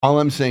All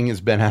I'm saying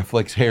is Ben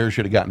Affleck's hair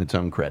should have gotten its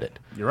own credit.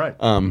 You're right.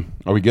 Are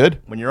we good?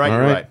 When you're right, All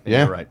you're right.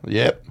 Yeah. You're right.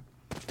 Yep.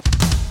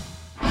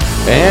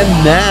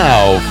 And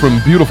now,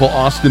 from beautiful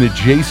Austin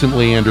adjacent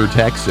Leander,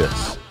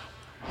 Texas,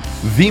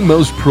 the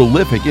most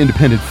prolific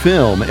independent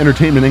film,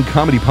 entertainment, and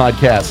comedy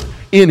podcast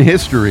in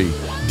history.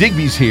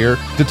 Digby's here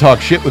to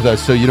talk shit with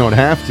us so you don't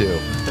have to.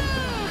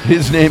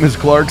 His name is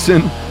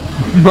Clarkson.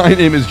 My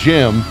name is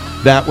Jim.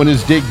 That one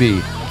is Digby.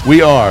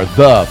 We are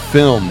the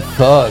Film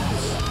Thugs.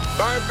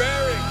 Barbaric.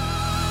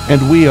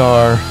 And we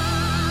are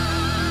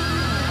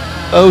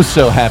oh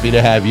so happy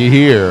to have you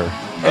here.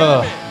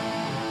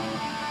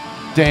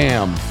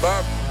 Damn.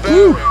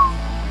 Woo.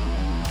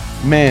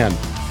 Man.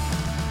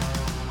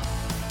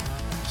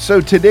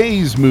 So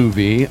today's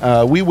movie,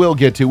 we will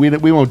get to.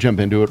 We won't jump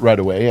into it right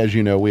away. As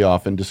you know, we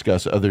often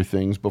discuss other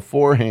things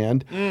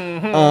beforehand.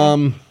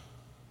 Mm-hmm.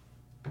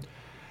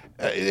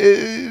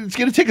 It's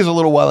going to take us a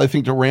little while, I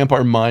think, to ramp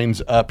our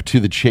minds up to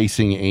the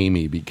Chasing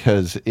Amy,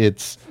 because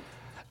it's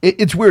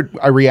weird.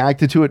 I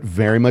reacted to it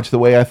very much the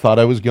way I thought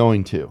I was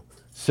going to.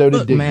 So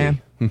did Digby.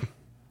 Man.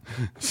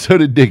 So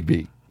did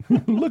Digby.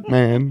 Look,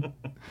 man.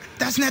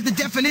 That's not the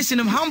definition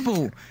of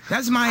humble.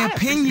 That's my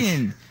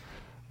opinion.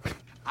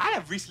 I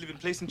have recently been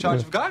placed in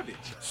charge of garbage.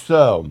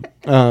 So,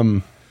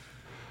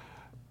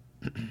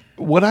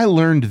 what I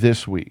learned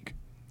this week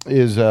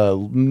is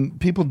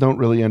people don't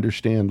really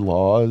understand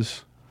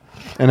laws.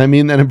 And I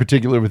mean that in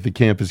particular with the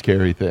campus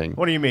carry thing.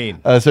 What do you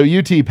mean? So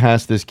UT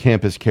passed this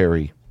campus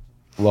carry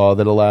law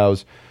that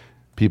allows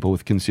people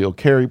with concealed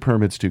carry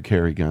permits to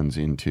carry guns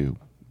into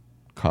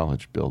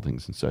college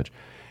buildings and such.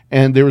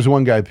 And there was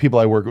one guy, people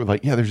I work with,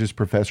 like, yeah, there's this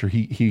professor.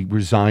 He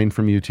resigned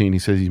from UT and he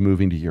says he's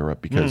moving to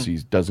Europe because he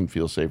doesn't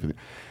feel safe. I'm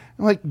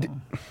like,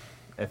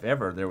 if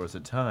ever there was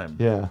a time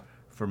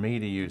for me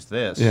to use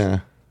this,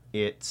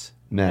 it's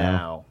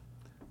now.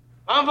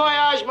 Bon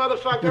voyage,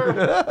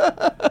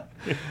 motherfucker.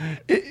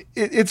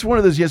 It's one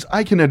of those, yes,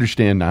 I can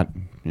understand not,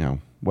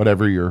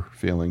 whatever your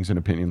feelings and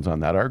opinions on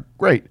that are.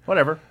 Great.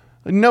 Whatever.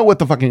 Know what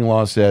the fucking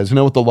law says,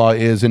 know what the law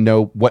is, and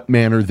know what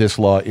manner this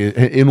law is,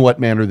 in what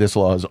manner this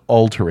law is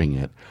altering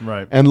it.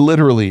 Right. And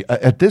literally,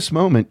 at this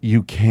moment,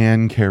 you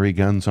can carry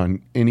guns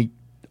on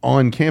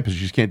campus. You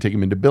just can't take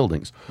them into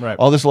buildings. Right.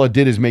 All this law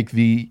did is make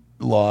the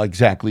law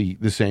exactly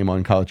the same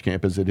on college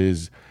campus it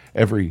is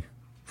every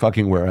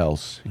fucking where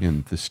else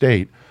in the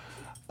state.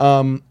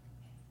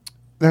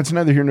 That's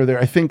neither here nor there.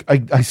 I think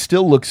I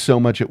still look so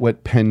much at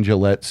what Penn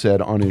Jillette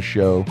said on his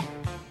show.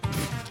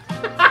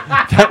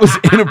 That was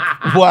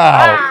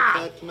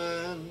wow.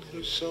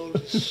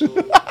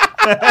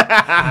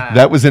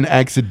 That was an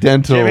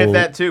accidental. Jim hit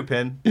that too,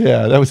 Penn.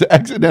 Yeah, that was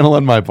accidental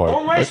on my part.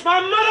 Don't waste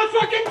my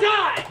motherfucking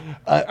time.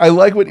 I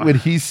like what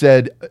he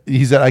said.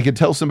 He said, I could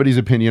tell somebody's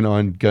opinion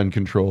on gun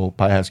control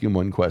by asking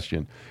one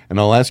question. And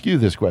I'll ask you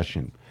this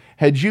question.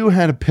 Had you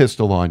had a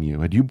pistol on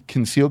you, had you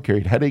concealed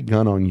carried, had a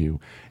gun on you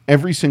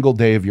every single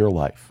day of your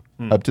life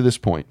up to this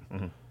point,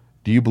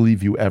 do you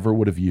believe you ever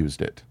would have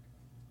used it?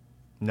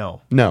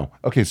 No. No.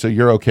 Okay, so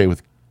you're okay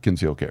with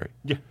concealed carry.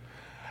 Yeah.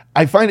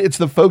 I find it's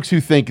the folks who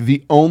think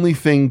the only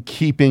thing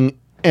keeping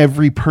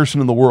every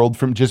person in the world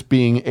from just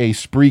being a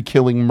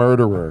spree-killing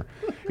murderer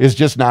is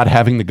just not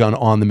having the gun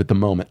on them at the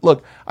moment.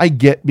 Look, I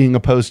get being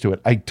opposed to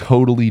it. I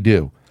totally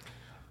do.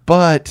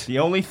 But the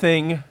only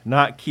thing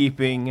not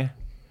keeping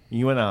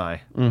you and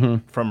I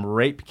from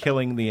rape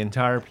killing the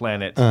entire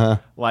planet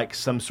like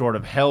some sort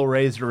of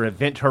Hellraiser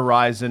Event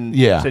Horizon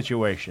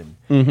situation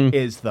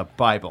is the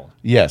Bible.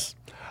 Yes.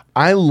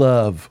 I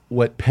love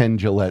what Penn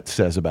Jillette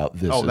says about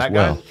this as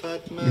well.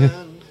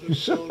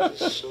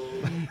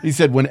 He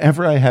said,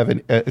 whenever I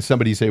have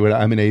somebody say, well,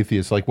 I'm an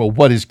atheist, like, well,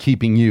 what is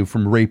keeping you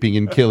from raping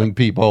and killing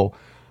people?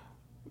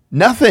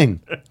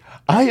 Nothing.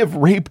 I have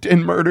raped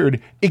and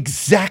murdered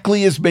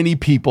exactly as many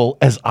people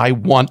as I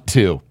want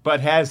to. But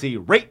has he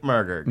rape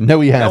murdered? No,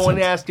 he hasn't. No one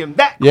asked him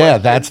that question. Yeah,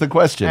 that's the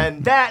question.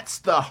 And that's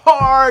the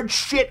hard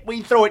shit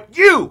we throw at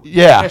you,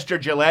 Mr.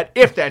 Gillette,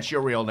 if that's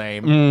your real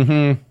name.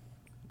 Mm-hmm.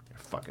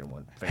 Fucking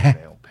one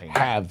fingernail pain.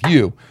 Have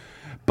you?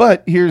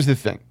 But here's the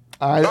thing.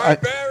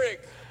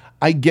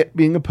 I get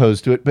being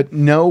opposed to it, but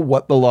know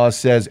what the law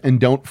says and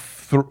don't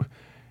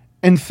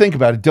and think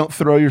about it. Don't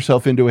throw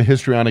yourself into a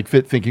histrionic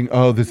fit thinking,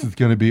 oh, this is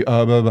going to be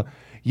blah, blah.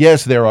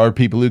 Yes, there are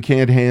people who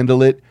can't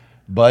handle it,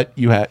 but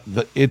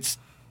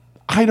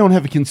I don't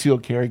have a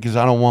concealed carry because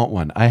I don't want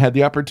one. I had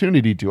the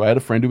opportunity to. I had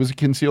a friend who was a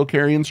concealed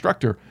carry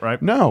instructor.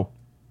 Right. No,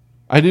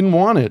 I didn't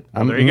want it.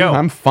 Well, there you go.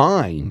 I'm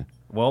fine.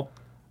 Well,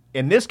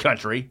 in this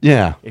country,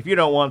 if you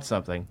don't want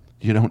something,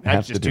 you don't have to.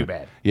 That's just too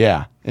bad.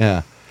 Yeah,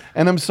 yeah.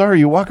 And I'm sorry,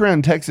 you walk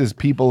around Texas,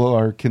 people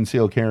are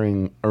concealed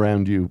carrying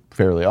around you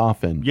fairly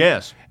often.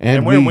 Yes.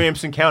 And we're in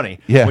Williamson County,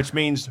 which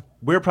means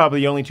we're probably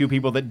the only two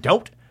people that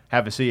don't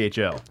have a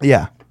CHL.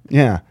 Yeah,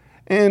 yeah.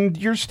 And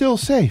you're still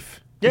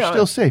safe. You're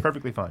still safe.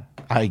 Perfectly fine.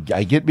 I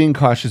get being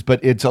cautious, but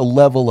it's a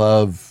level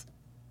of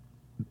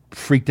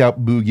freaked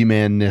out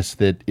boogeyman-ness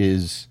that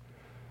is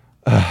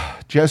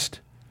just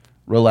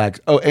relax.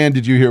 Oh, and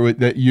did you hear what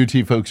that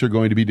UT folks are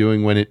going to be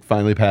doing when it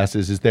finally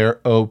passes? Is they're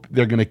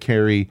going to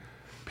carry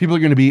People are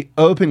going to be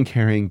open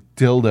carrying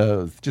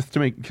dildos just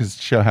to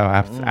show how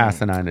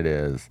asinine it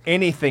is.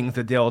 Anything's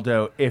a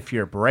dildo if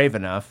you're brave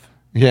enough.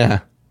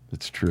 Yeah,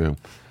 it's true.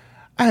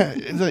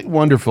 It's like,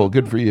 wonderful,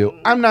 good for you.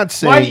 I'm not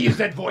saying. Why do you use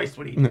that voice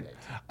when you do it?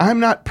 I'm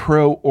not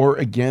pro or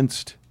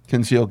against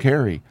concealed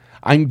carry.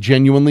 I'm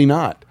genuinely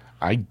not.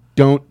 I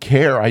don't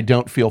care. I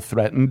don't feel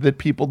threatened that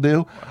people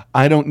do.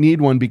 I don't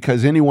need one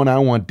because anyone I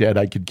want dead,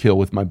 I could kill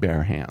with my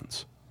bare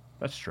hands.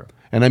 That's true.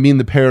 And I mean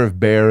the pair of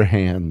bare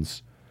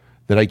hands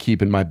that I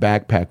keep in my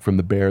backpack from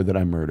the bear that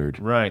I murdered.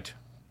 Right.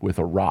 With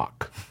a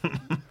rock.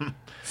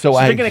 So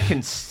they're going to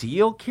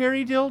conceal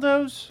carry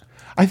dildos?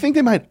 I think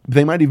they might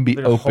even be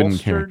open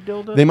carrying.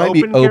 They might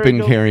be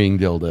open carrying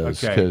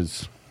dildos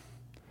because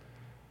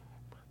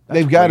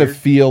they've got to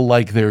feel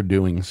like they're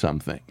doing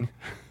something.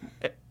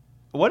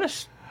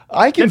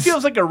 It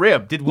feels like a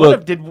rib. Did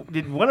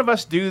one of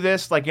us do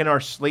this like in our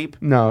sleep?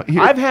 No.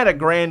 I've had a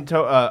grand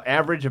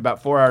average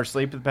about 4 hours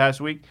sleep the past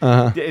week.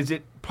 Is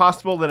it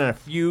possible that in a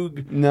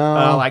fugue,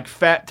 like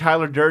fat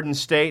Tyler Durden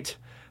state,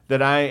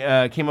 that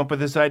I came up with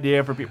this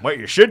idea for people? What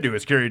you should do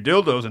is carry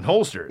dildos and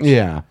holsters.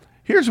 Yeah.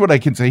 Here's what I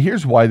can say.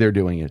 Here's why they're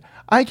doing it.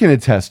 I can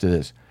attest to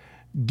this.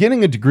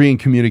 Getting a degree in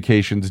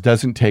communications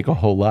doesn't take a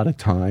whole lot of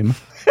time.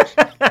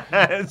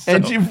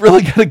 And you've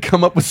really got to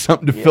come up with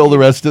something to fill the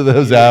rest of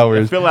those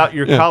hours. Fill out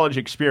your college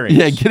experience.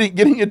 Yeah,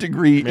 getting a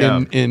degree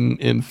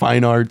in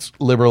fine arts,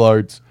 liberal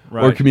arts,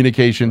 or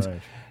communications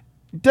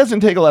doesn't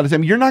take a lot of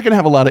time. You're not going to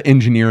have a lot of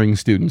engineering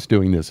students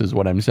doing this, is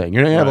what I'm saying.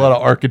 You're not going to have a lot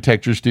of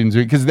architecture students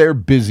because they're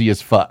busy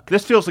as fuck.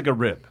 This feels like a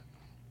rib.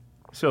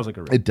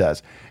 It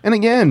does. And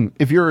again,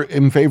 if you're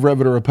in favor of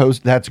it or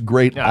opposed, that's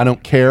great. I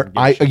don't care.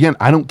 I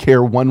don't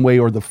care one way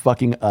or the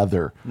fucking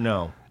other.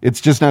 No. It's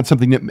just not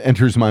something that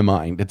enters my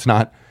mind. It's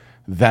not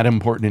that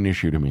important an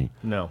issue to me.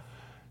 No.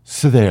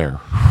 So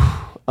there.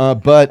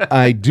 But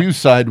I do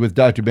side with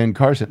Dr. Ben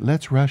Carson.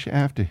 Let's rush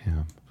after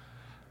him.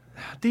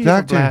 These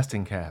are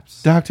blasting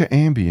caps. Dr.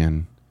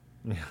 Ambien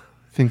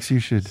thinks you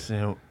should.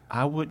 So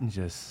I wouldn't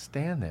just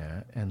stand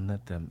there and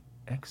let them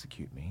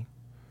execute me.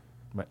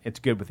 But it's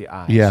good with the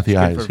eyes. Yeah, the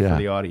eyes, for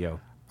the audio.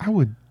 I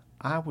would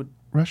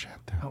rush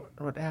at them.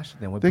 I would ask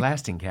them with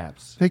blasting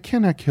caps. They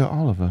cannot kill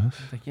all of us.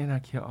 They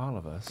cannot kill all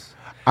of us.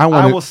 I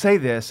will say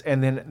this,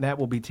 and then that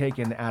will be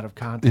taken out of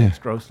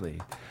context grossly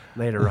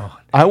later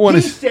on.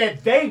 He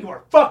said they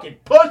were fucking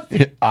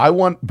pussy. I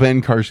want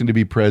Ben Carson to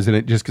be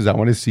president just because I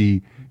want to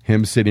see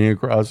him sitting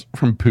across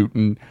from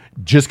Putin,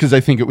 just because I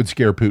think it would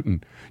scare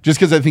Putin. Just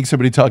because I think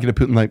somebody talking to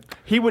Putin like...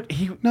 He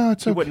wouldn't know what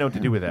to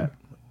do with that.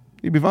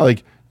 He'd be fine.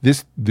 Like,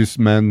 this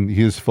man,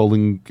 he is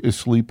falling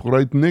asleep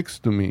right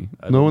next to me.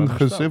 No one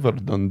has ever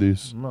done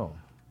this. No.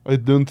 I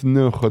don't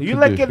know how to do it. You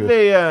like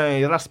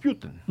the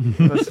Rasputin.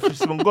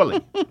 That's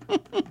Mongolian.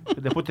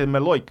 They put a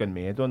Maloik on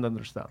me. I don't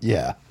understand.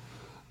 Yeah.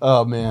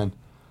 Oh, man.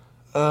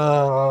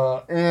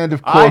 And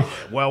of course...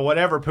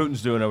 whatever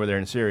Putin's doing over there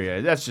in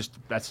Syria, that's just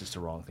the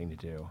wrong thing to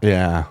do.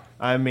 Yeah.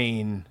 I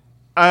mean,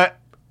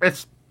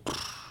 it's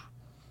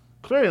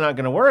clearly not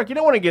going to work. You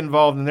don't want to get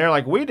involved in there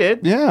like we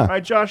did. Yeah.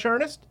 Right, Josh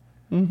Earnest?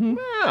 Mm-hmm.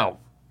 No.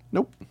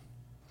 Nope.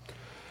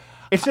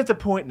 It's at the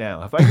point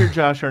now. If I hear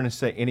Josh Earnest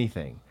say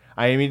anything,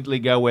 I immediately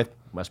go with,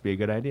 must be a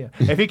good idea.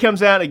 If he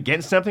comes out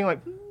against something,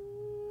 like,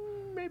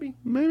 maybe.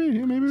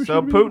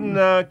 So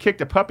Putin kicked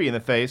a puppy in the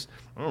face.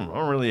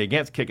 I'm really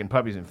against kicking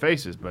puppies in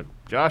faces, but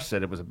Josh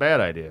said it was a bad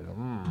idea.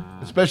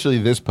 Especially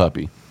this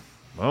puppy.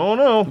 Oh,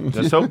 no.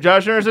 Just hope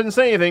Josh Earnest didn't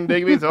say anything,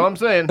 Digby. That's all I'm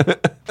saying.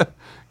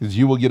 Because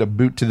you will get a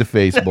boot to the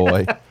face,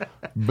 boy.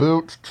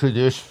 Boot to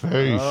this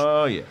face.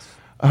 Oh, yes.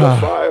 The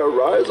fire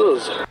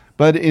rises.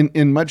 But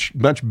in much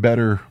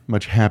better,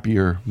 much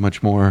happier,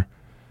 much more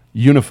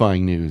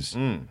unifying news,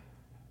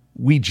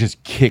 we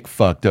just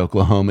kick-fucked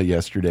Oklahoma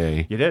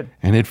yesterday. You did.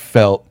 And it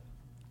felt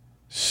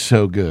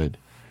so good.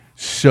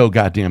 So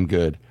goddamn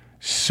good.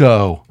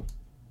 So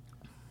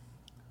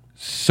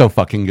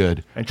fucking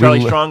good. And Charlie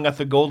Strong got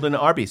the golden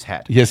Arby's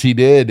hat. Yes, he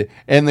did.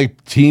 And the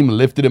team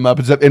lifted him up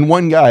and stuff. And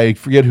one guy, I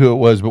forget who it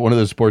was, but one of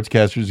those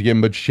sportscasters gave him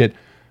a bunch of shit.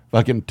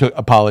 Fucking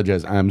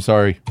apologized. I'm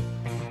sorry.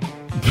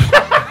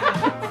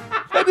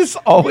 That is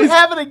always... You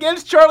have it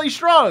against Charlie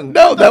Strong.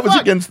 No, that was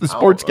against the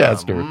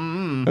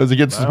sportscaster. That was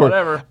against the sport.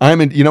 Whatever.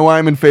 You know why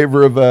I'm in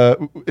favor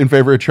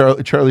of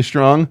Charlie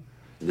Strong?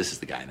 This is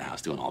the guy in the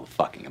house doing all the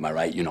fucking. Am I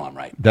right? You know I'm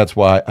right. That's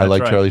why I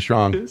like Charlie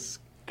Strong. This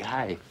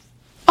guy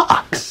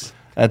fucks.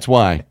 That's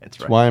why. That's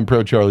why I'm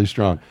pro Charlie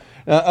Strong.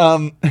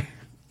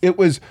 It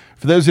was,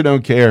 for those who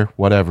don't care,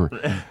 whatever.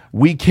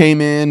 We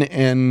came in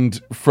and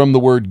from the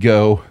word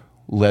go,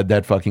 led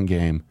that fucking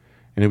game.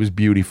 And it was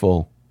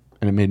beautiful.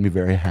 And it made me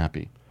very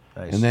happy.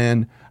 Nice. And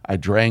then I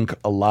drank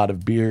a lot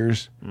of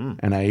beers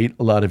and I ate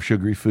a lot of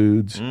sugary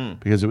foods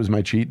because it was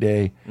my cheat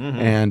day. Mm-hmm.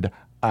 And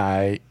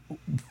I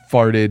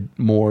farted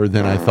more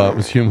than I thought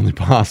was humanly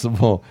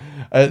possible.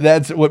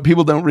 That's what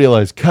people don't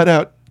realize. Cut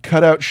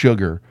out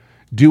sugar.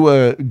 Do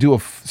a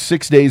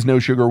 6 days no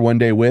sugar, 1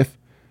 day with.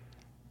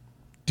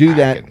 Do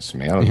that. I can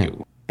smell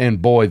you.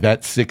 And boy,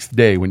 that 6th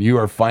day when you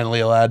are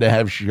finally allowed to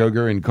have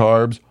sugar and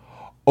carbs,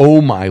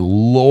 Oh my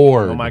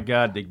Lord. Oh my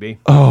God, Digby.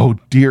 Oh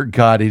dear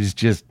God, it is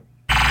just.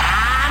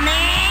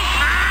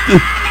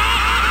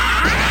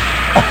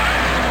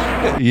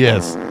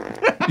 Yes.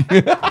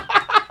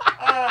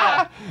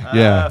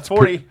 Yeah.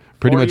 40.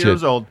 Pretty 40 much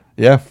years it. old.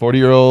 Yeah,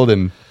 40-year-old,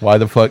 and why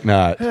the fuck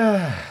not?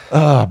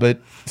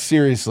 But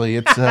seriously,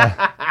 it's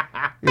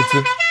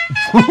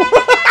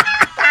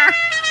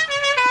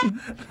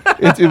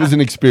it was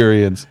an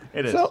experience.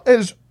 It is. So,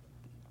 as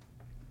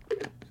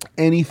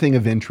anything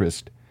of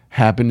interest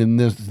happened in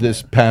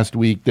this past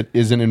week that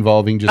isn't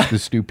involving just the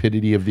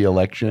stupidity of the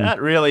election? Not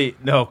really.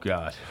 No,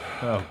 God.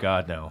 Oh,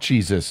 God, no.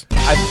 Jesus.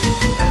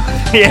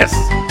 Yes.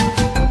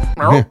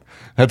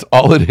 That's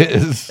all it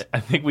is. I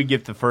think we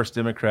get the first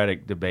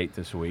Democratic debate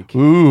this week.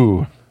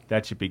 Ooh.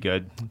 That should be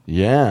good.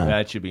 Yeah.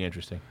 That should be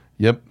interesting.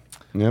 Yep.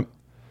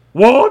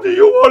 What do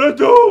you want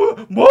to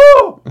do?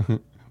 More?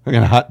 Like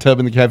a hot tub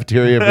in the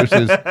cafeteria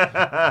versus...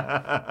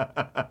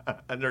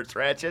 A Nurse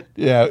Ratchet?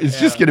 Yeah, it's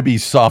just going to be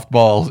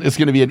softballs. It's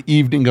going to be an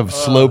evening of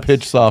slow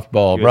pitch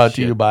softball brought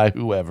to you by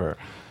whoever.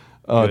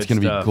 Oh, it's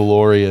going to be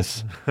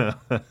glorious.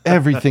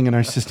 Everything in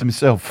our system is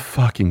so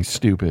fucking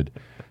stupid.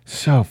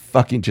 So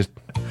fucking just...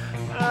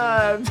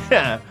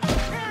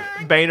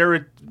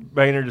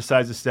 Boehner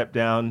decides to step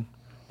down.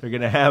 They're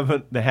going to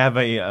have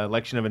a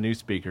election of a new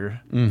speaker,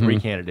 3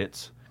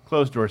 candidates,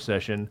 closed door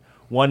session.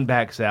 One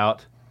backs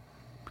out.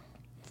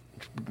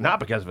 Not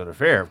because of an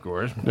affair, of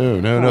course.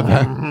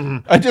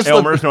 No. I just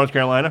Elmhurst, North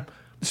Carolina.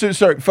 So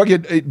sorry,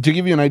 to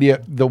give you an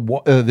idea,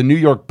 the New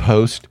York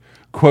Post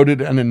quoted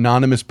an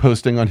anonymous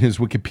posting on his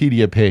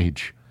Wikipedia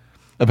page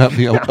about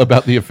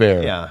the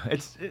affair. Yeah,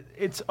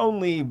 it's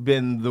only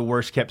been the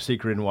worst kept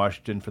secret in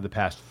Washington for the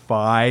past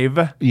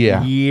 5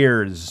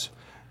 years.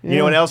 You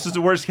know what else is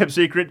the worst kept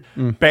secret?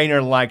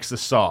 Boehner likes the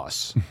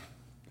sauce.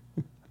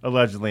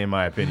 Allegedly, in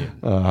my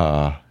opinion.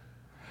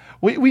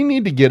 We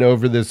need to get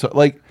over this.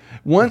 Like,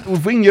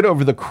 if we can get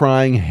over the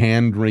crying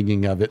hand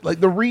wringing of it,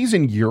 like the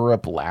reason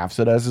Europe laughs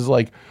at us is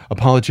like a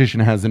politician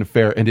has an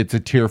affair and it's a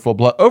tearful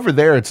blood. Over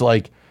there, it's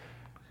like,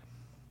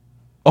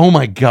 oh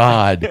my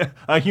God,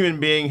 a human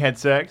being had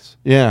sex.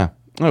 Yeah.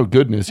 Oh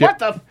goodness. What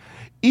the?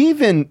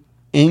 Even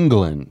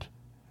England,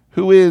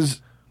 who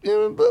is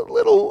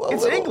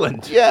It's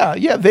England. Yeah.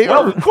 They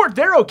are. Of course,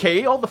 they're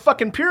okay. All the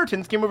fucking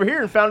Puritans came over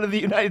here and founded the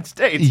United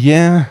States.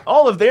 Yeah.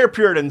 All of their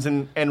Puritans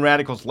and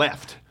radicals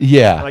left.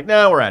 Yeah. They're like,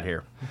 no, we're out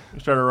here. We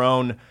start our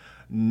own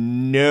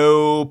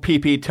no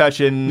pee-pee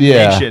touching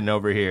nation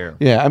over here.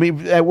 Yeah. I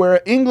mean,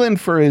 where England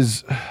for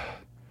his...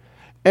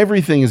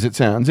 Everything as it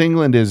sounds.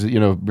 England is,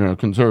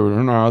 conservative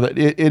and all that.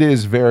 It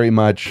is very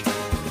much...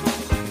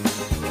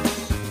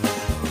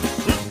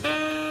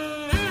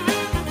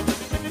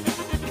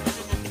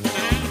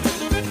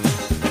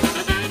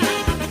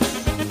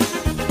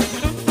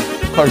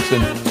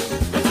 Clarkson.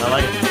 I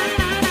like it.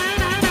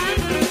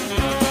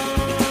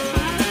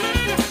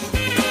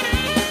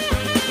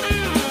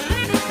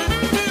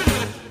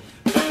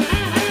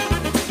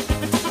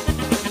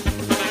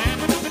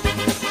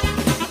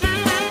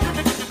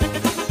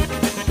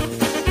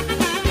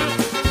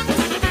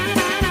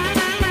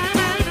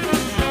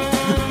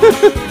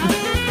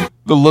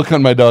 The look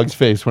on my dog's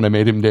face when I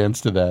made him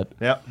dance to that.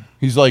 Yep.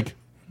 He's like...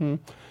 They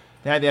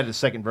had the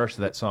second verse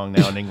of that song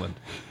now in England.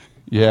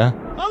 Yeah.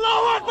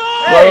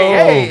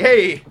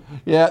 Hey.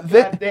 Yeah.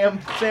 That damn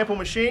sample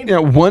machine. Yeah,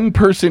 one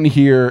person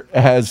here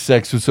has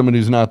sex with someone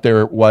who's not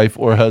their wife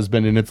or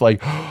husband, and it's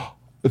like,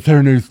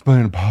 their new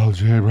explain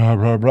apology, blah,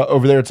 blah, blah.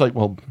 Over there, it's like,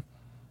 well,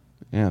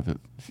 yeah.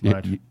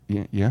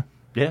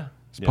 Yeah.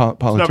 It's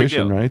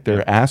politician, no right? They're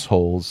Yeah.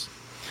 assholes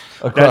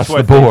across That's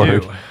what the board. They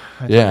do.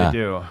 That's yeah. what they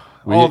do.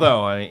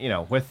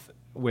 Although,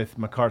 with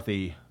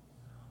McCarthy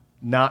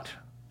not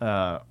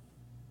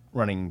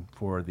running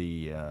for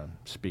the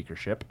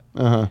speakership,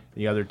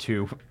 the other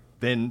two,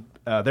 then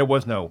there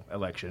was no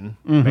election.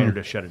 Boehner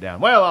just shut it down.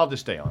 Well, I'll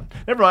just stay on.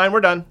 Never mind,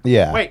 we're done.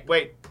 Yeah.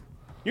 Wait.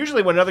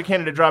 Usually when another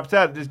candidate drops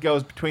out, it just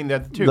goes between the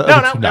two. No,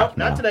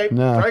 Not today.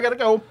 No. Sorry, gotta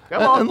go.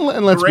 Come on.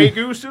 And let's Grey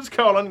Goose is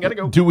calling. Gotta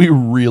go. Do we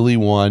really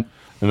want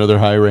another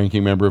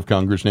high-ranking member of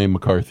Congress named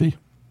McCarthy?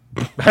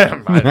 I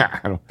don't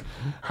know.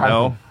 I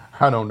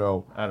don't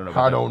know. I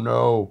don't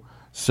know.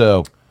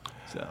 So,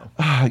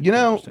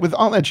 with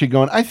all that shit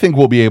going, I think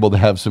we'll be able to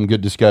have some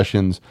good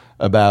discussions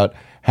about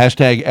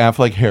hashtag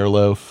Affleck hair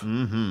loaf.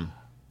 Mm-hmm.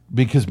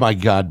 Because, my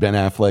God, Ben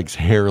Affleck's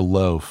hair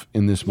loaf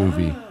in this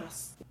movie.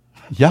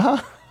 Yeah?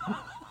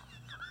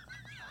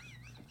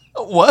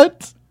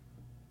 What?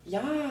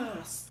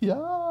 Yes.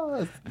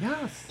 Yes.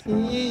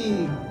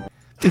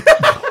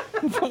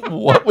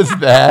 What was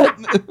that?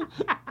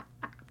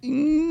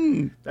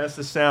 That's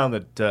the sound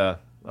that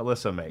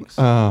Alyssa makes.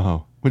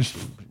 Oh. Which...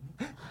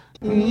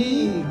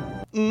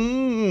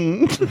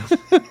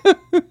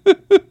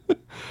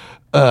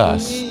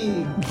 Us.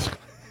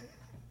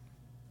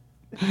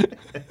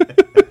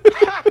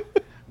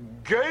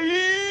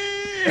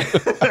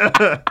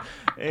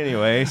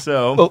 Anyway,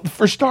 so... Well,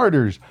 for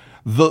starters,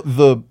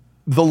 the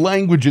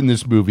language in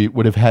this movie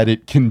would have had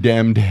it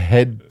condemned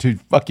head to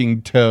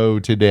fucking toe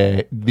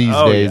these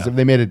days if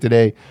they made it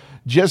today.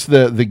 Just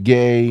the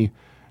gay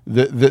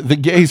The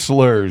gay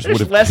slurs would There's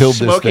have less killed this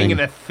thing. smoking in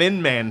a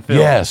Thin Man film.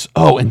 Yes.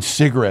 Oh, and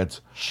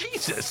cigarettes.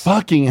 Jesus.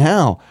 Fucking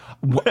hell.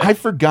 I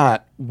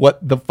forgot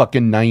what the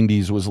fucking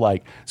 90s was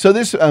like. So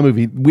this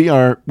movie, we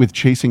are with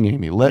Chasing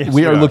Amy.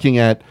 We are looking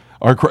at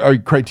our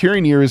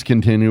Criterion year is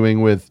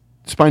continuing with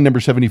Spine number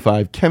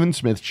 75, Kevin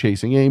Smith's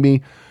Chasing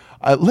Amy.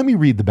 Let me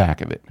read the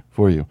back of it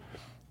for you.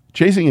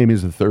 Chasing Amy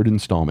is the third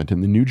installment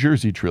in the New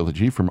Jersey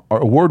trilogy from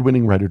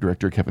award-winning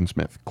writer-director Kevin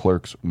Smith,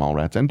 Clerks,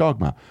 Mallrats, and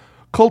Dogma.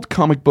 Cult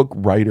comic book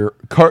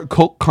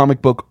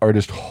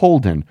artist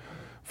Holden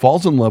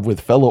falls in love with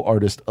fellow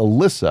artist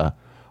Alyssa,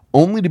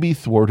 only to be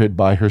thwarted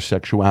by her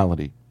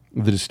sexuality,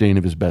 the disdain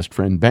of his best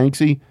friend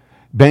Banky,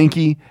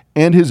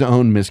 and his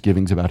own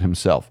misgivings about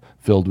himself.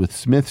 Filled with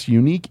Smith's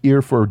unique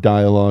ear for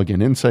dialogue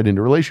and insight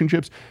into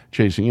relationships,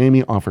 Chasing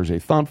Amy offers a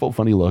thoughtful,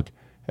 funny look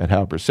at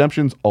how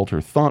perceptions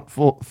alter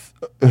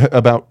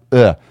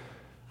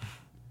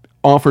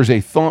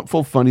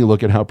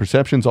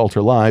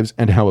lives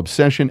and how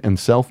obsession and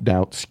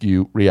self-doubt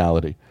skew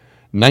reality.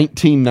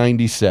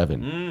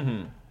 1997.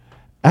 Mm-hmm.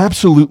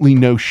 Absolutely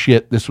no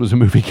shit. This was a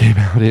movie came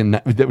out in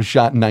that was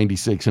shot in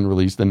 96 and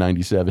released in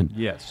 97.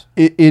 Yes.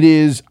 It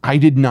is. I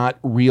did not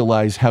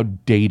realize how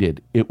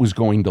dated it was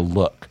going to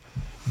look.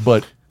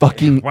 But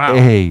fucking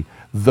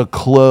the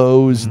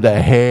clothes, the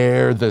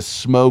hair, the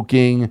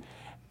smoking,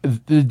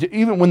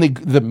 even when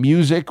the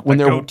music, when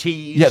they're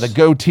goatees. Yeah, the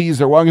goatees,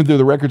 they're walking through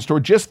the record store,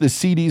 just the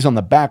CDs on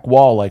the back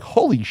wall, like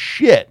holy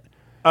shit.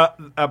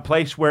 A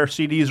place where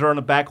CDs are on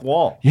the back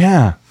wall.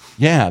 Yeah,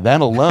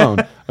 that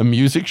alone. A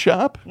music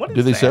shop? What is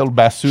Do they that? sell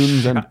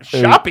bassoons and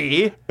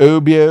shoppy?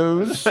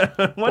 Oboes?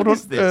 What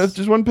is this?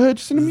 Just one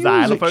purchase in a music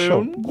shop.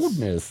 Xylophones?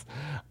 Goodness.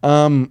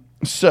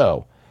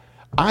 So,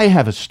 I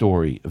have a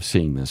story of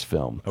seeing this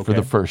film for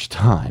the first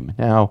time.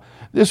 Now,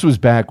 this was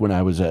back when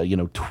I was a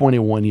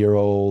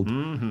 21-year-old,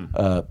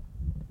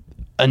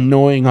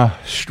 annoying,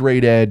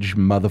 straight edge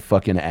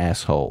motherfucking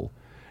asshole,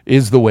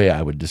 is the way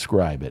I would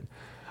describe it.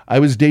 I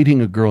was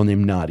dating a girl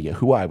named Nadia,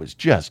 who I was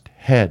just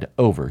head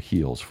over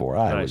heels for.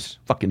 I was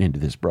fucking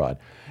into this broad.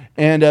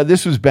 And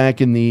this was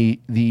back in the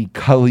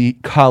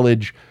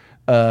college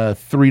 3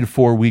 to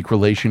 4 week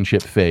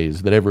relationship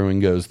phase that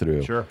everyone goes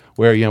through. Sure.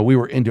 Where, I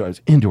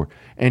was into her.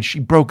 And she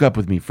broke up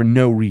with me for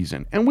no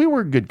reason. And we were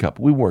a good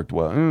couple. We worked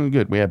well.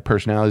 Good. We had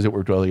personalities that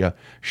worked well together.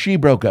 She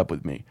broke up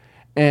with me.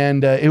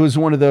 And it was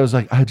one of those,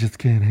 like, I just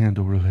can't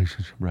handle a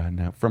relationship right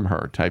now from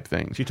her type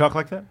things. She talk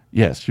like that?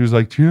 Yes. She was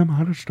like, Jim,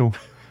 I just don't.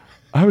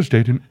 I was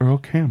dating Earl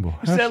Campbell.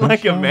 You sound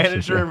like a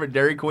manager of a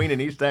Dairy Queen in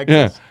East Texas.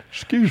 Yeah.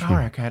 Excuse me.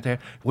 Sorry, I can't tell.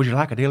 Would you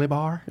like a dilly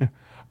bar? Yeah.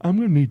 I'm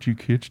going to need you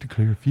kids to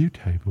clear a few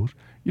tables.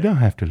 You don't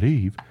have to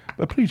leave,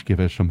 but please give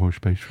us some more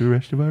space for the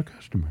rest of our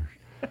customers.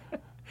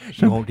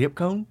 You want dip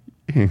cone?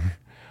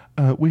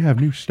 We have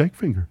new steak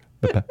finger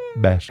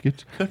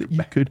baskets that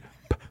you could...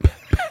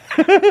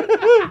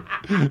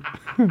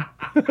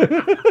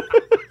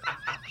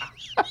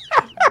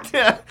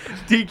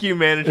 DQ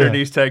manager in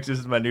East Texas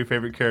is my new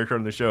favorite character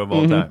on the show of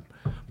all time.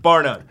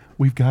 Bar none.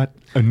 We've got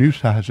a new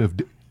size of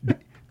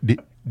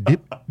dip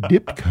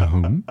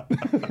cone.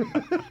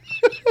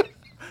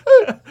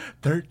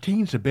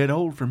 13's a bit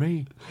old for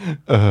me.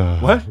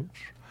 What?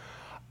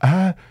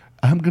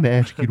 I'm going to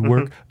ask you to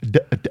work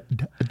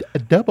a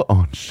double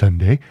on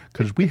Sunday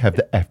because we have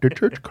the after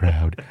church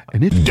crowd,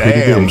 and it's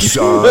damn,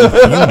 son,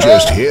 you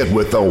just hit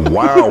with the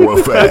wow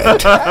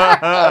effect.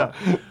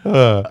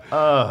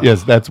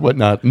 Yes, that's what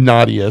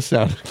Nadia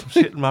sounded.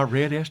 Sitting in my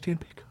red S10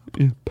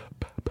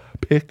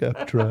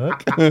 pickup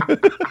truck.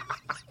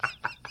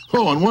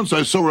 Oh, and once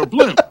I saw a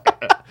blimp.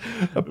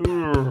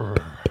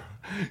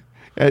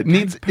 It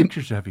needs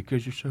pictures of you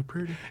because you're so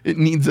pretty. It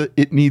needs the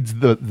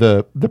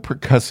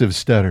percussive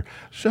stutter.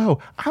 So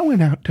I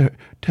went out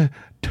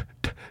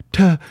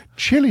to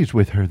Chili's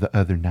with her the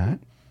other night,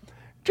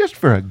 just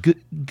for a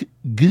good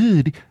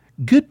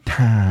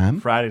time.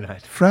 Friday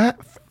night.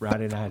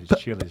 Friday night is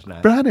Chili's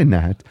night. Friday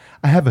night,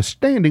 I have a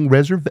standing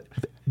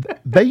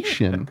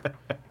reservation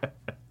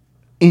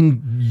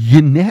in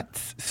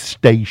Yanette's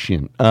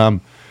station.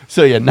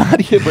 So yeah,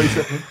 Nadia brings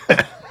up.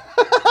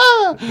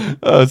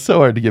 Oh, it's so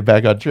hard to get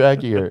back on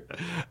track here.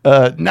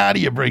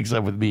 Nadia breaks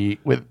up with me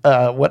with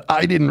what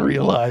I didn't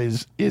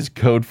realize is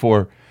code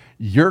for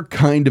you're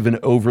kind of an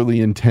overly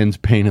intense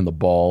pain in the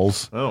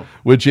balls. Oh.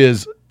 Which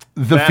is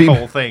the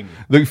whole thing.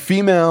 The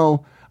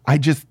female,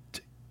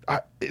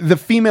 the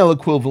female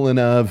equivalent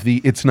of the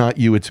it's not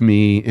you, it's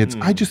me. It's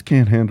I just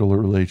can't handle a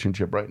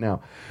relationship right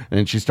now.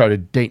 And she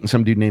started dating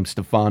some dude named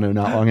Stefano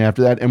not long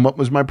after that. And what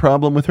was my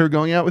problem with her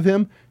going out with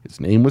him? His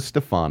name was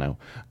Stefano.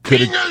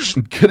 Could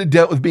have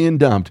dealt with being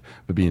dumped,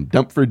 but being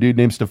dumped for a dude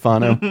named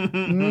Stefano,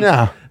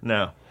 no.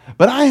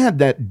 But I had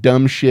that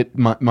dumb shit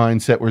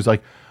mindset where it's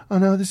like, oh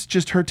no, this is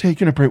just her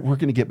taking a break. We're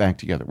going to get back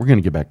together.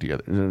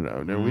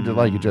 No, we just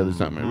like each other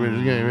something. We're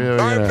going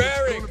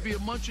to be a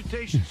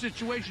munchitation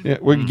situation. Yeah,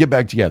 we're going to get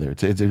back together.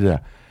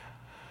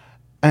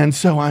 And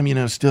so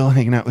I'm, still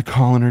hanging out with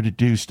calling her to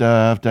do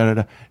stuff,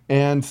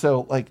 And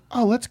so,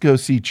 let's go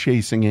see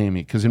Chasing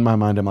Amy. Because in my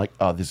mind, I'm like,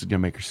 oh, this is going to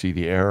make her see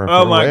the error.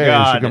 Oh, my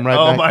God. Right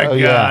oh, back. my oh, God.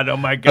 Yeah. Oh,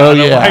 my God. Oh, Oh,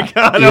 yeah. my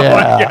God. Oh, my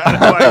God.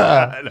 Oh, my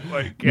God. Oh,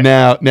 my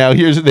God. Now,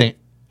 here's the thing.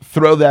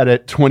 Throw that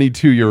at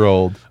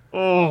 22-year-old.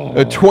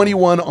 A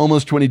 21,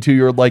 almost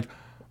 22-year-old,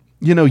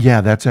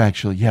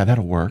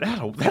 that'll work.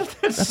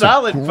 That's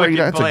solid fucking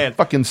That's plan. a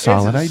fucking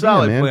solid idea,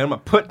 solid man. plan. I'm going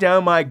to put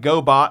down my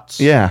GoBots.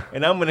 Yeah.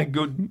 And I'm going to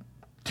go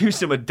do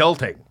some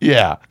adulting.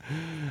 Yeah.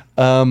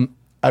 I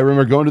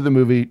remember going to the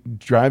movie,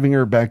 driving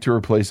her back to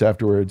her place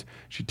afterwards.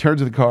 She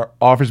turns to the car,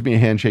 offers me a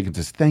handshake, and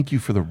says, "Thank you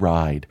for the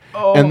ride."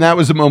 Oh. And that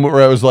was the moment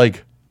where I was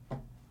like,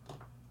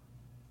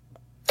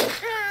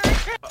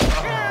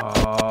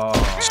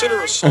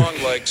 Consider a song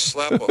like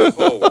Slap a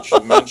Hoe, which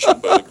you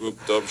mentioned by the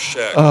group Dove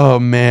Shack. Oh,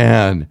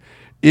 man.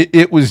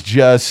 It was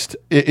just...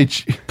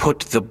 Put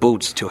the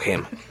boots to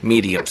him,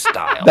 medium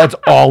style. That's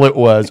all it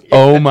was.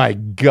 Oh, my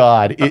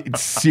God.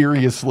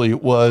 Seriously,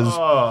 it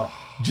was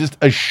just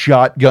a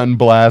shotgun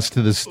blast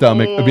to the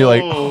stomach. I'd be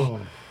like...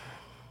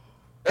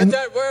 And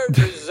that word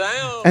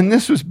resound. And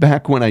this was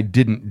back when I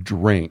didn't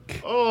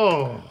drink.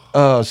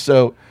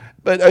 So...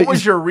 But what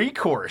was your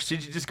recourse?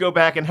 Did you just go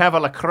back and have a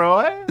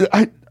LaCroix?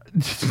 I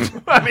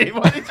mean,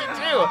 what did you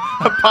do?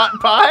 A pot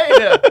pie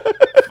and a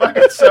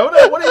fucking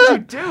soda? What did you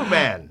do,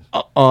 man?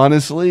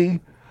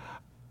 Honestly.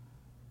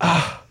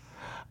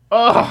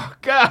 Oh,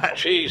 God.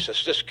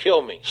 Jesus, just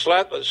kill me.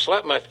 Slap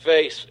my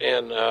face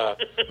and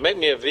make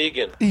me a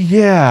vegan.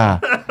 Yeah.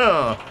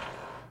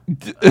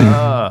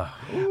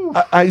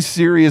 I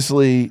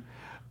seriously,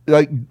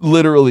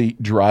 literally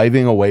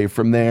driving away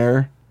from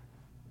there,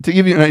 to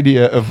give you an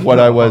idea of what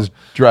I was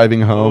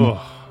driving home.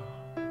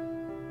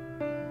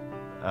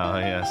 Oh,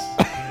 yes.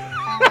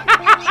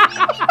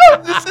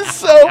 This is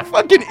so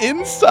fucking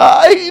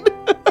inside.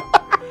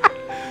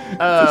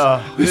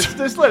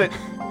 Just let it.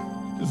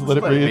 Just let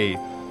it be.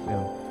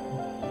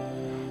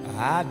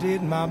 I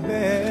did my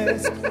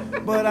best,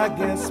 but I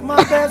guess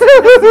my best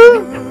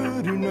wasn't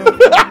good enough.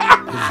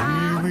 'Cause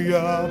here we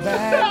are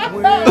back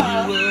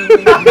where we were.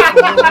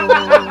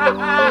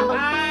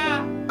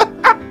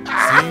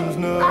 Seems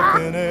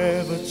nothing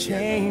ever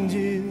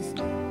changes.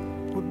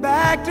 We're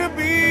back to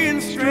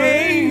being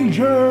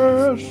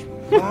strangers.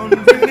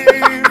 Wondering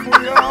if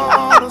we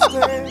ought to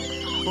stay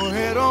or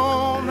head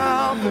on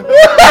out the door.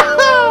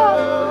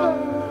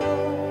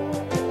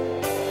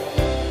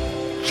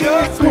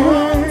 Just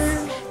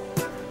once,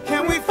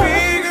 can we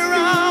figure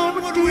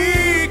out what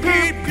we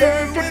keep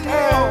doing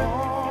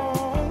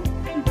wrong?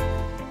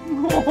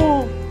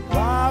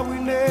 Why we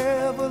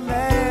never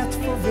last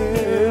for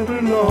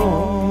very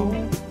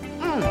long?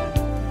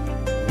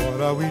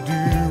 What are we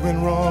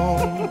doing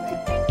wrong?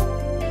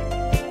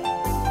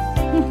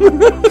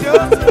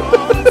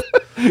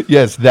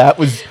 Yes, that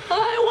was...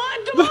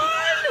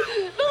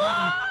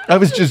 I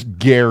was just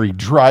Gary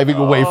driving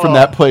away from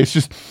that place,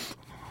 just...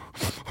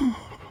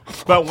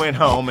 But went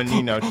home and,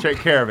 take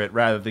care of it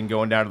rather than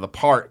going down to the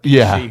park to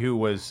see who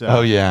was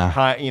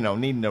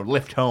needing a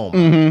lift home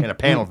in a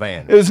panel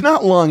van. It was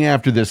not long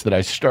after this that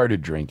I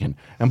started drinking.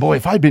 And boy,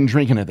 if I'd been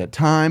drinking at that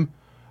time,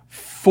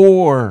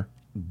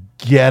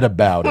 forget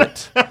about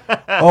it.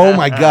 Oh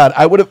my God.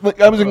 I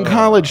was in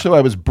college, so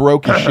I was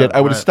broke as shit.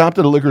 I would have stopped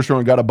at a liquor store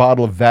and got a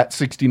bottle of VAT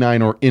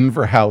 69 or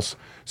Inverhouse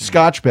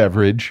Scotch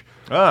beverage.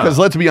 Because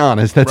let's be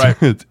honest,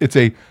 it's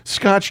a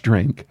Scotch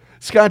drink.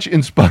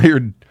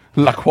 Scotch-inspired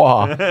La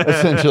Croix,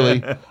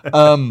 essentially.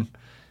 Don't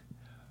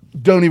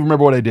even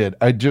remember what I did.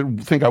 I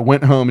just think I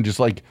went home and just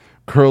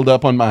curled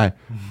up on my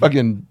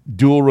fucking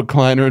dual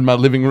recliner in my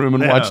living room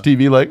and watched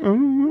TV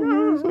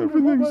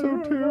everything's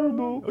so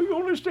terrible. You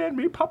understand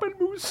me, Papa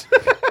Moose?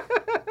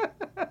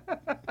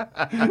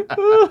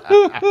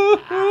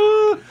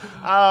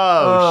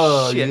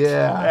 Oh, shit.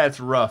 Yeah. That's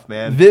rough,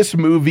 man. This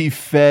movie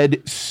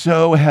fed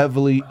so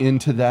heavily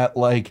into that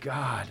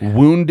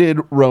wounded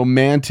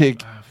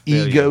romantic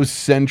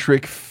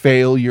egocentric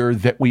failure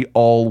that we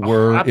all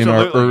were in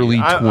our early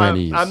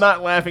 20s. I'm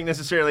not laughing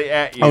necessarily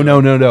at you. Oh,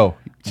 no.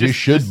 You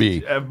should be.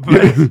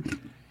 But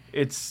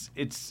it's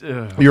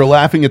You're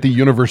laughing at the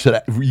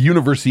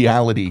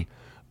universality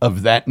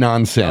of that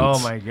nonsense.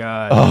 Oh, my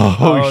God.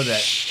 Oh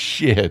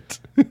shit.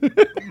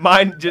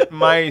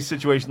 My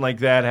situation like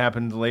that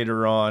happened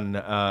later on,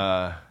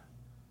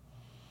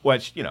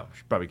 which,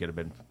 probably could have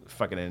been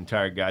fucking an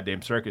entire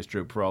goddamn circus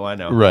troupe for all I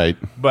know. Right.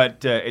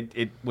 But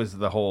it was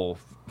the whole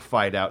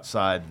fight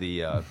outside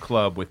the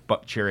club with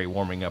Buck Cherry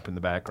warming up in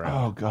the background.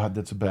 Oh, God,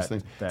 that's the best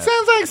thing. Sounds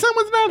like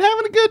someone's not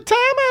having a good time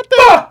out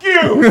there. Fuck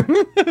you!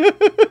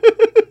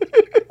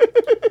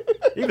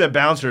 Even the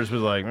bouncers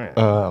was like, man.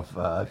 Oh,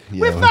 fuck.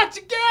 Yeah. We're not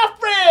your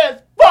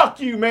girlfriends! Fuck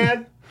you,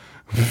 man!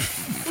 Who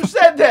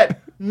said that?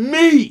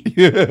 Me!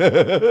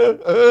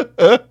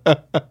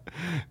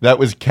 That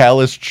was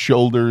calloused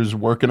shoulders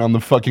working on the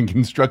fucking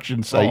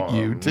construction site,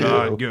 you too.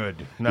 Not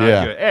good. Not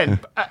good. And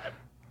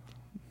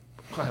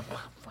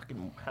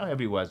fucking, how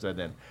heavy was that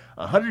then?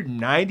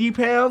 190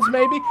 pounds,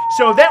 maybe?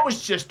 So that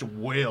was just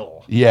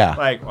will. Yeah.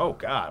 Like, oh,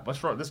 God,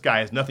 what's wrong? This guy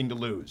has nothing to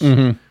lose.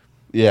 Mm-hmm.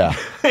 Yeah.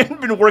 I hadn't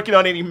been working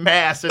on any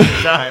mass at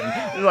the time.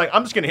 They're like,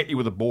 I'm just going to hit you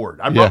with a board.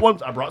 I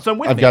brought some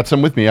with me. I've got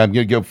some with me. I'm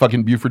going to go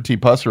fucking Buford T.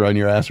 Pusser on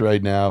your ass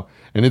right now,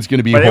 and it's going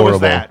to be but horrible. It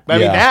was that. I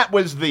mean, that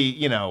was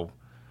the,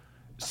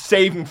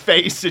 saving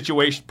face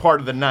situation part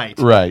of the night.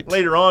 Right.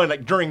 Later on,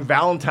 like during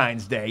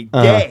Valentine's Day,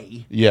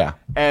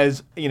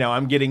 as,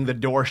 I'm getting the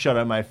door shut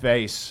on my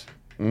face.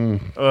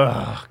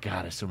 Oh,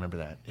 God, I still remember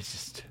that. It's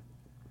just...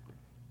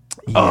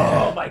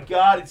 Oh, my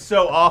God, it's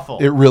so awful.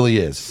 It really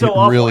is. So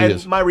awful,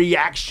 and my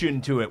reaction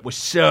to it was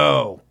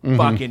so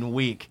fucking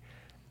weak.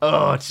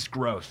 Oh, it's just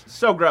gross.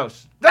 So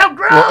gross. So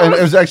gross! Well, and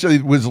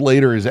it was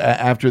later,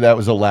 after that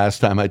was the last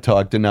time I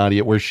talked to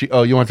Nadia, where you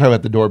want to talk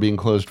about the door being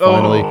closed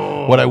finally?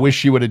 Oh. What I wish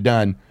she would have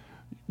done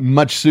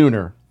much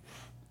sooner.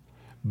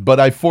 But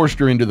I forced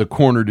her into the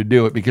corner to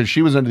do it because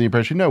she was under the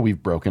impression, no,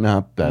 we've broken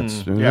up.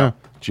 That's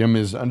Jim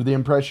is under the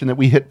impression that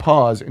we hit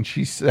pause, and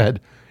she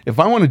said, if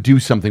I want to do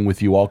something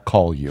with you, I'll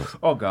call you.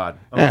 Oh, God.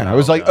 Oh, and no, I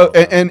was like, God,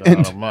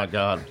 oh, my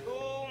God.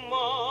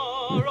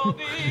 Tomorrow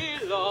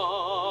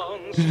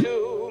belongs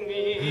to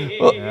me.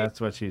 Well, that's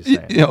what she's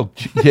saying.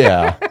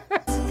 Yeah.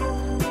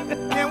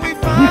 Can we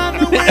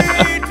find a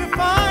way to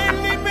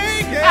finally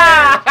make it?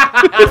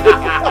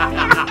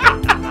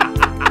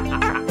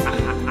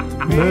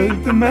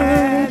 Make the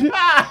magic.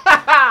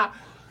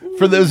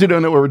 For those who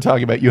don't know what we're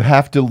talking about, you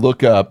have to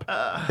look up.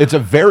 It's a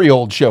very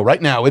old show.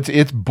 Right now,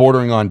 it's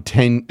bordering on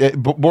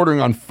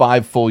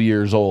 5 full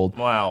years old.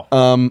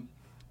 Wow.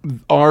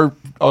 Our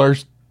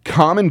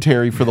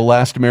commentary for The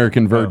Last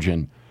American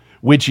Virgin,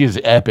 which is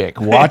epic.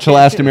 Watch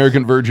Last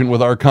American Virgin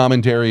with our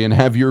commentary and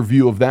have your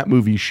view of that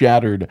movie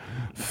shattered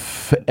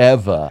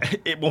forever.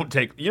 It won't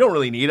take... You don't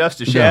really need us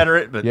to shatter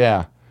it, but...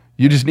 Yeah.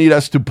 You just need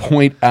us to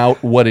point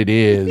out what it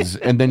is,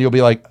 and then you'll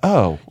be like,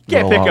 oh.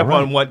 Can't pick up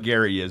on what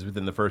Gary is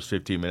within the first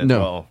 15 minutes. No.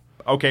 Well,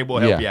 okay, we'll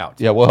help you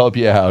out. Yeah, we'll help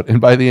you out. And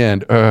by the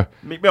end...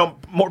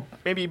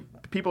 maybe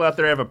people out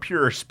there have a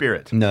purer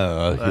spirit.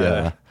 No,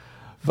 yeah.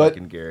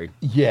 Fucking Gary.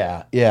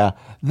 Yeah.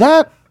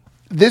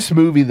 This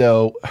movie,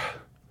 though,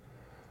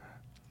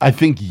 I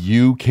think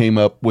you came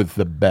up with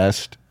the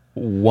best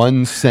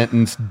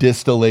one-sentence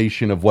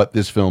distillation of what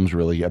this film's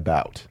really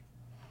about.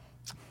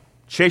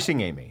 Chasing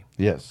Amy.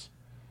 Yes.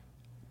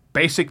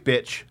 Basic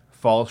bitch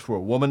falls for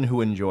a woman who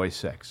enjoys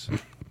sex.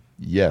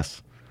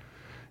 Yes.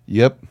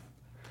 Yep.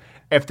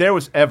 If there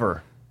was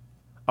ever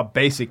a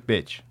basic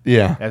bitch,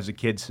 as the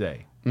kids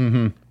say,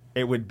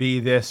 it would be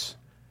this,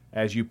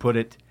 as you put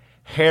it,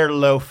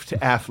 hair-loafed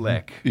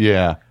Affleck.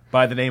 Yeah.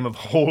 By the name of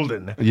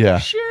Holden. Yeah.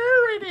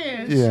 Sure it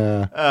is.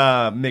 Yeah.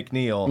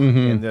 McNeil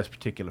in this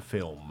particular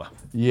film.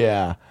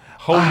 Yeah.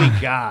 Holy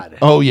God.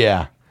 Oh,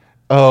 yeah.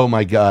 Oh,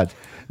 my God.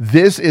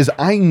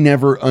 I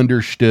never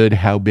understood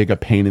how big a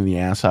pain in the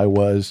ass I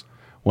was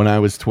when I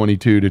was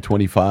 22 to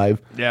 25.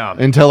 Yeah.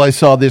 Until I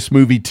saw this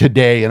movie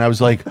today, and I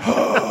was like,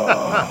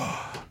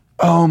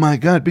 oh, my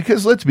God.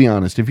 Because let's be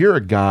honest, if you're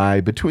a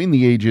guy between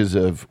the ages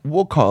of,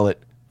 we'll call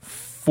it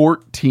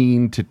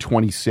 14 to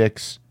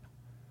 26,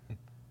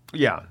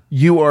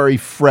 you are a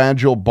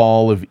fragile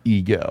ball of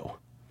ego.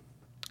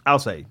 I'll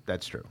say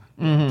that's true.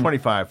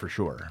 25 for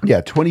sure.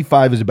 Yeah,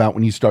 25 is about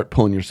when you start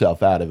pulling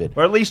yourself out of it.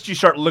 Or at least you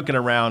start looking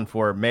around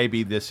for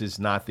maybe this is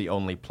not the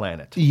only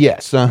planet.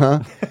 Yes,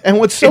 And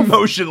what's so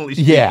emotionally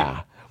speaking.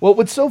 Yeah. Well,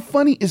 what's so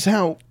funny is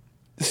how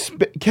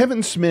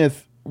Kevin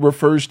Smith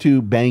refers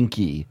to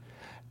Banky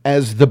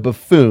as the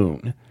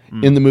buffoon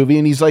in the movie,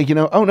 and he's like,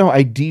 oh no,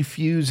 I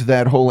defuse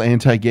that whole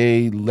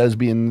anti-gay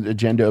lesbian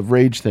agenda of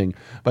rage thing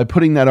by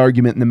putting that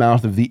argument in the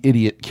mouth of the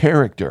idiot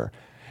character.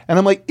 And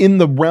I'm like, in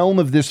the realm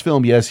of this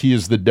film, yes, he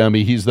is the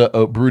dummy. He's the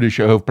brutish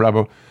oaf,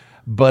 bravo.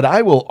 But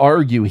I will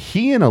argue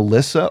he and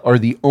Alyssa are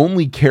the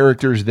only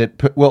characters that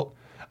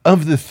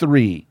of the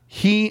three,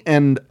 he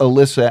and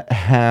Alyssa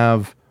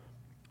have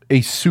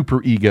a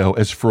super ego,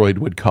 as Freud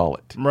would call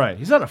it. Right.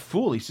 He's not a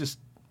fool. He's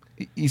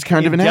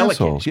kind of an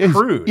asshole. He's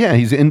crude.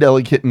 He's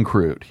indelicate and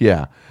crude.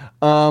 Yeah.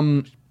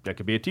 That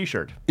could be a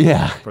T-shirt.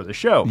 Yeah. For the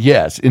show.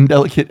 Yes,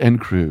 indelicate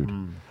and crude.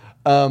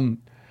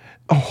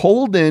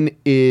 Holden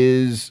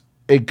is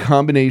a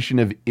combination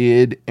of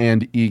id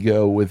and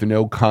ego with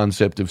no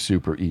concept of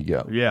super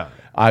ego. Yeah.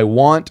 I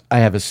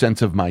have a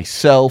sense of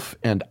myself,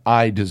 and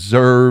I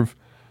deserve.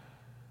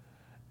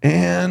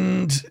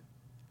 And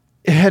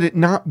had it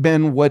not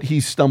been what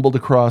he stumbled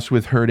across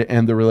with her to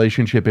end the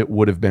relationship, it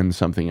would have been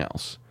something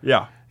else.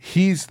 Yeah.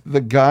 He's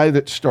the guy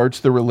that starts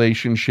the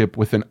relationship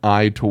with an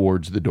eye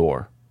towards the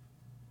door.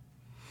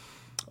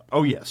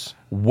 Oh, yes.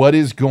 What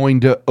is going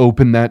to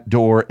open that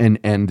door and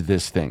end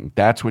this thing?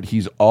 That's what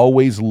he's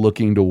always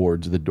looking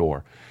towards, the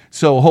door.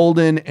 So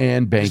Holden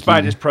and Banky...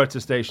 Despite his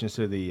protestations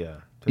to the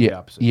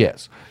opposite.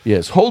 Yes.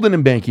 Holden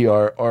and Banky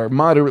are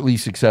moderately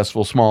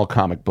successful small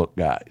comic book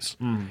guys.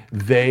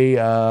 They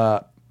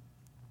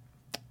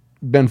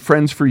been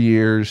friends for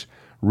years,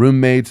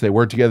 roommates, they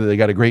work together, they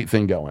got a great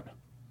thing going.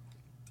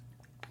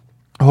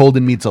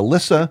 Holden meets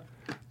Alyssa,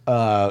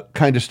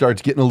 kind of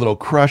starts getting a little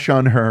crush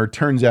on her.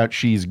 Turns out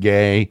she's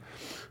gay.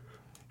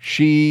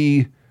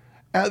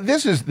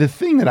 This is the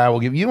thing that I will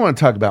give you. You want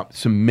to talk about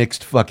some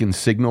mixed fucking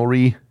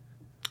signalry?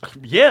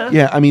 Yeah.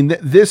 Yeah, I mean,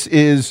 this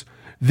is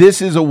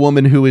a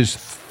woman who is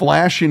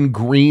flashing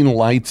green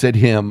lights at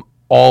him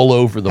all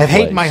over the place. I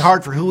hate my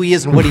heart for who he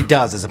is and what he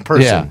does as a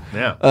person.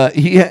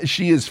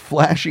 She is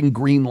flashing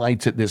green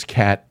lights at this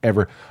cat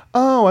ever.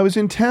 Oh, I was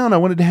in town. I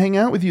wanted to hang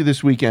out with you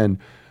this weekend.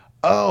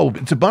 Oh,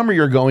 it's a bummer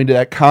you're going to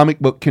that comic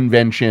book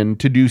convention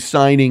to do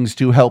signings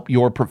to help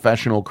your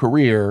professional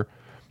career.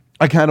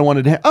 I kind of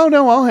wanted to. Oh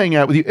no, I'll hang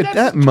out with you at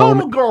that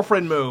moment. Total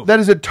girlfriend move. That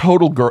is a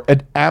total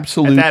an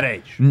absolute at that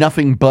age.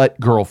 Nothing but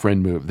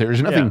girlfriend move.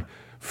 There's nothing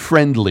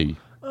friendly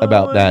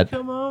about that.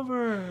 Come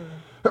over.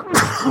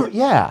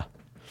 Yeah.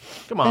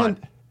 Come on.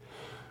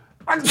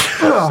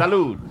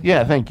 Salud.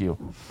 Yeah, thank you.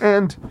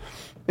 And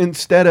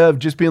instead of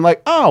just being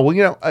like, oh,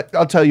 well,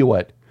 I'll tell you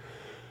what.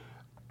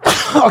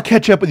 I'll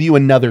catch up with you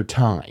another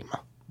time.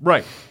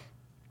 Right.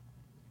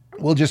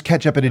 We'll just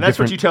catch up at a different... That's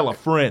what you tell a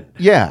friend.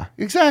 Yeah,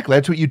 exactly.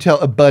 That's what you tell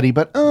a buddy.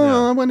 But,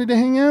 I wanted to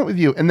hang out with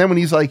you. And then when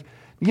he's like,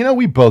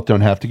 we both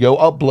don't have to go.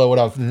 I'll blow it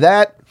off.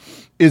 That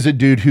is a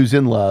dude who's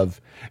in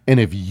love. And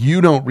if you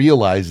don't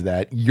realize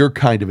that, you're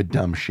kind of a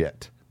dumb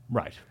shit.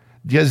 Right.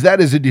 Because that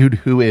is a dude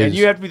who is... And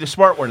you have to be the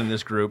smart one in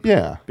this group.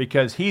 Yeah.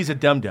 Because he's a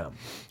dum-dum.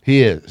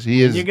 He is.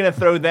 And you're going to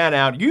throw that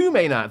out. You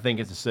may not think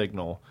it's a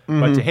signal.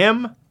 But to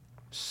him,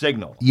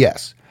 signal.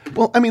 Yes.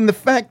 Well, I mean, the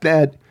fact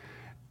that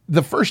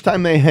the first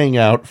time they hang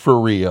out for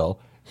real,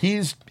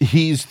 he's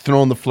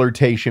thrown the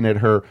flirtation at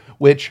her,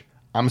 which,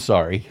 I'm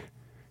sorry,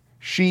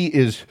 she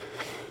is...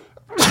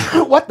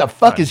 What the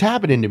fuck is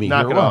happening to me?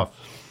 Knock it off.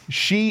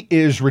 She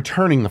is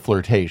returning the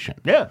flirtation.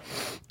 Yeah.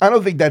 I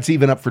don't think that's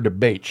even up for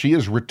debate. She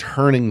is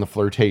returning the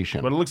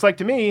flirtation. What it looks like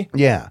to me.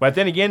 Yeah. But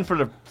then again, for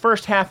the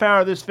first half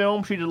hour of this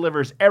film, she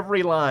delivers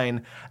every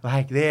line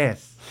like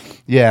this.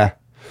 Yeah.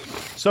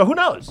 So who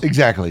knows?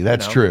 Exactly.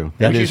 That's true.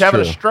 That she's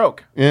having a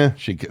stroke. Yeah.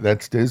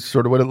 That's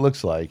sort of what it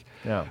looks like.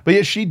 Yeah. But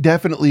yeah, she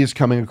definitely is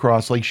coming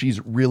across like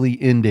she's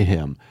really into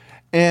him.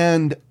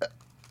 And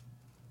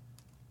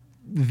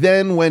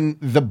then when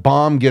the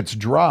bomb gets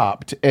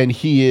dropped and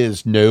he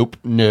is nope,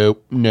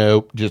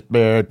 just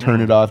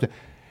turn it off.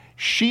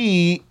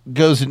 She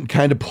goes and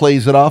kind of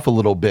plays it off a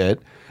little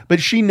bit,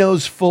 but she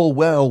knows full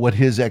well what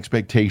his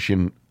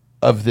expectation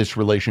of this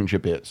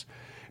relationship is.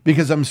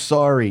 Because I'm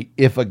sorry,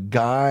 if a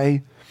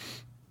guy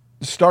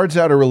starts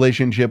out a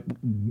relationship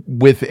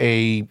with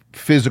a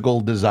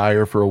physical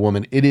desire for a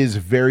woman, it is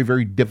very,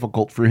 very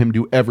difficult for him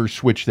to ever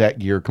switch that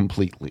gear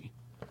completely.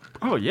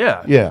 Oh,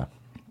 yeah. Yeah.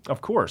 Of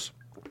course.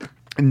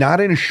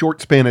 Not in a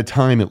short span of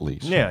time, at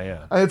least.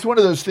 Yeah. It's one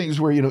of those things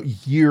where,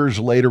 years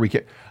later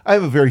I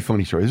have a very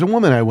funny story. There's a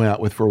woman I went out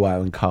with for a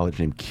while in college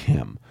named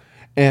Kim.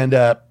 And,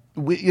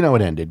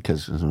 it ended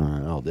because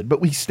all did.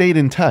 But we stayed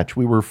in touch.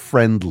 We were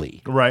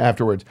friendly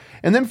afterwards.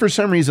 And then for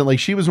some reason,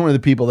 she was one of the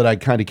people that I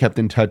kind of kept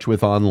in touch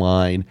with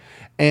online.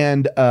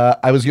 And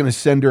I was going to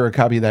send her a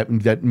copy of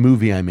that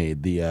movie I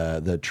made,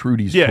 the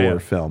Trudy's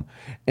Tour film.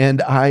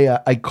 And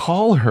I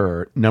call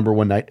her number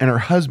one night, and her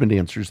husband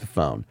answers the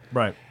phone.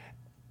 Right.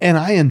 And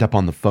I end up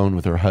on the phone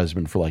with her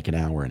husband for an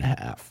hour and a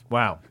half.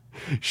 Wow.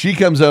 She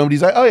comes home and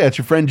he's like, oh, yeah, it's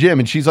your friend Jim.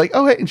 And she's like,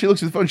 oh, hey. And she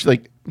looks at the phone. She's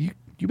like, you've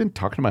been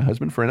talking to my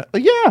husband for an hour?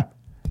 Like, yeah.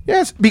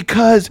 Yes.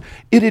 Because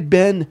it had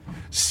been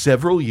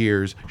several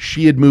years.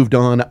 She had moved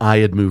on. I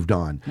had moved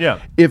on. Yeah.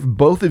 If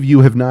both of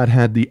you have not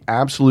had the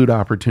absolute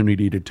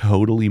opportunity to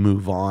totally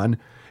move on,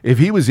 if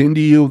he was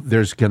into you,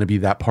 there's going to be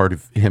that part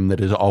of him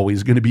that is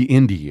always going to be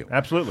into you.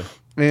 Absolutely.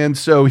 And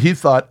so he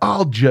thought,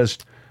 I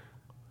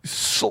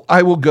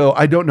will go.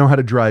 I don't know how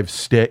to drive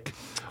stick,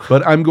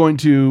 but I'm going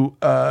to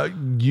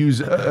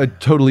use a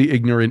totally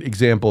ignorant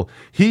example.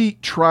 He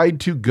tried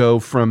to go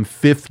from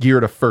fifth gear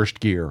to first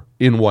gear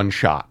in one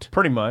shot.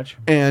 Pretty much.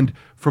 And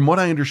from what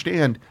I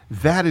understand,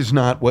 that is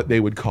not what they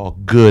would call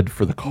good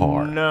for the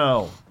car.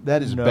 No.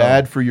 That is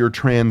bad for your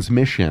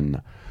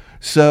transmission.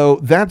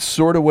 So that's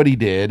sort of what he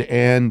did.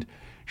 And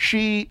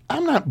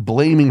I'm not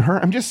blaming her.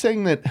 I'm just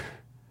saying that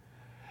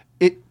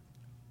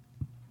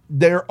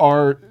there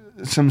are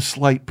some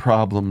slight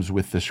problems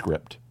with the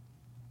script.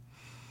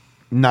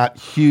 Not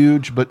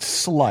huge, but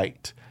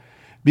slight.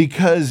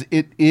 Because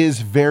it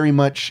is very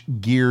much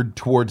geared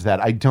towards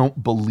that. I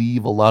don't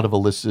believe a lot of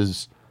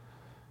Alyssa's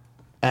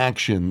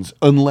actions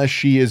unless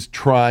she is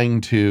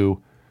trying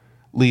to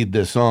lead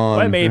this on.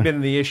 Well, that may have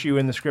been the issue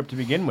in the script to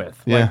begin with.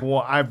 Yeah.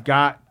 I've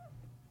got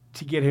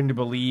to get him to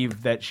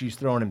believe that she's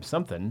throwing him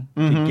something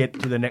to get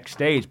to the next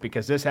stage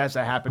because this has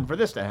to happen for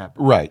this to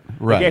happen. Right.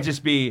 It can't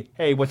just be,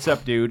 hey, what's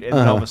up, dude? And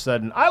then all of a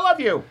sudden, I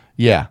love you.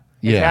 Yeah.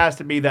 It has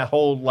to be that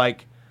whole,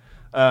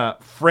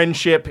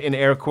 friendship, in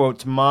air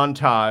quotes,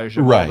 montage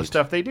of all the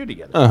stuff they do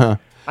together.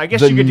 I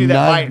guess you could do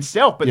that by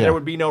itself, but there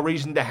would be no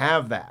reason to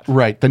have that.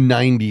 Right. The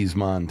 90s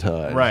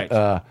montage. Right.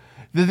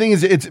 The thing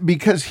is, it's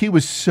because he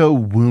was so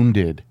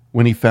wounded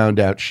when he found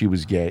out she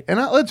was gay. And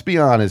let's be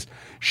honest,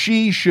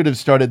 she should have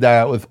started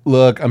that out with,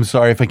 look, I'm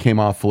sorry if I came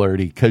off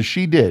flirty, because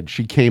she did.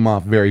 She came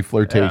off very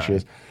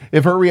flirtatious. Yeah.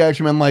 If her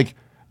reaction been like,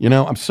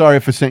 I'm sorry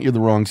if I sent you the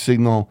wrong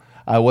signal.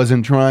 I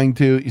wasn't trying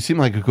to. You seem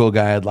like a cool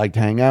guy. I'd like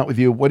to hang out with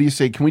you. What do you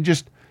say? Can we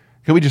just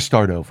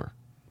start over?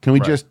 Can we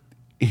just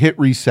hit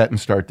reset and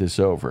start this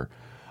over?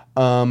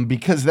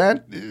 because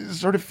that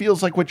sort of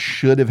feels like what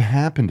should have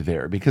happened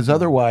there. Because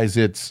otherwise,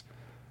 it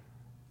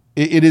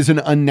is an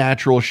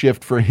unnatural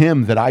shift for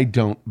him that I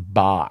don't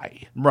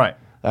buy. Right.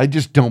 I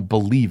just don't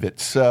believe it.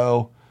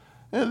 So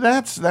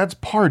that's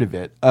part of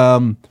it.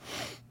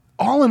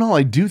 All in all,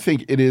 I do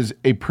think it is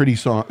a pretty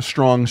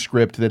strong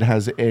script that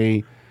has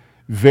a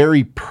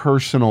very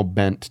personal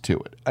bent to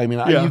it. I mean,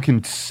 you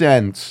can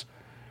sense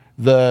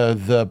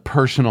the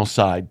personal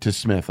side to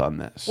Smith on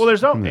this. Well,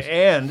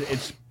 and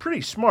it's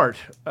pretty smart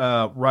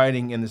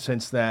writing in the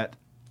sense that,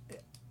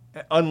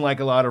 unlike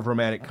a lot of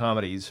romantic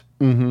comedies,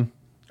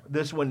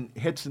 this one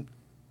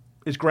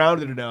is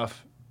grounded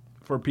enough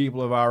for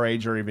people of our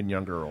age or even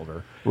younger or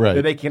older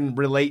that they can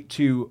relate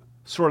to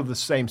sort of the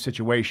same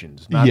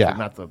situations.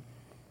 Not the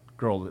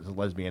girl that's a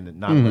lesbian and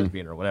not a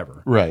lesbian or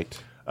whatever. Right.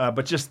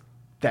 But just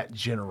that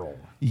general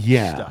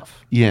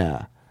stuff.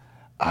 Yeah.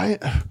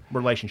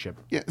 Relationship.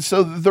 Yeah.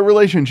 So the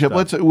relationship,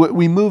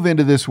 we move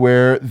into this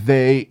where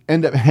they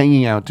end up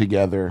hanging out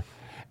together,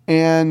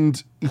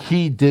 and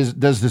he does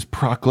this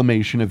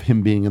proclamation of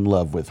him being in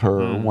love with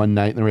her one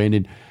night in the rain,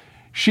 and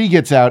she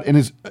gets out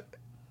and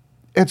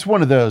it's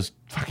one of those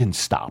fucking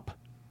stop.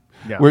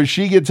 Yeah. Where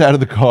she gets out of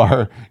the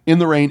car in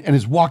the rain and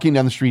is walking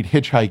down the street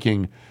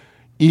hitchhiking,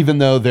 even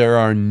though there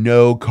are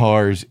no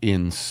cars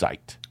in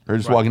sight. They're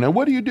just walking down.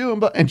 What are you doing?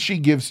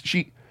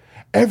 And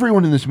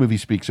everyone in this movie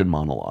speaks in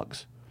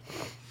monologues.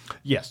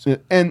 Yes.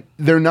 And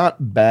they're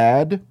not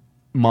bad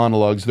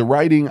monologues. The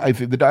writing, I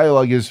think the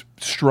dialogue is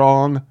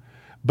strong,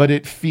 but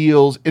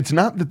it's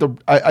not that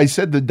I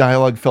said the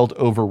dialogue felt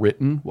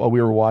overwritten while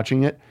we were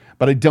watching it,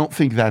 but I don't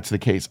think that's the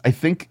case. I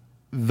think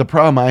the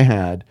problem I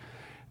had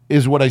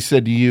is what I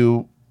said to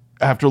you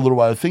after a little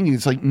while of thinking.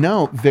 It's like,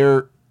 no,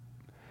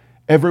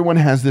 everyone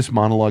has this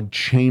monologue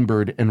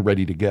chambered and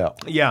ready to go.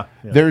 Yeah.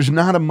 There's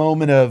not a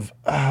moment of,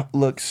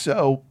 look,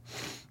 so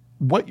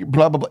what,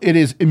 blah, blah, blah. It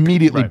is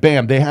immediately,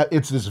 bam.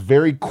 It's this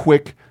very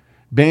quick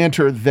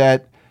banter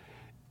that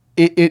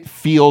it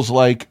feels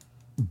like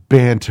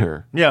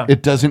banter. Yeah.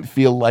 It doesn't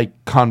feel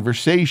like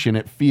conversation.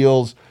 It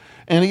feels,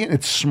 and again,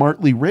 it's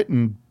smartly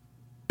written,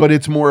 but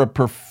it's more a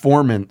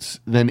performance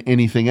than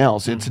anything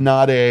else. It's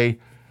not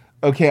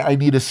okay, I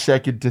need a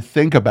second to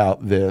think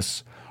about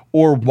this,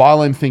 or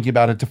while I'm thinking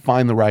about it to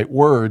find the right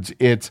words.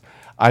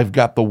 I've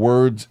got the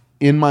words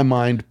in my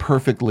mind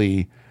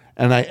perfectly,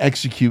 and I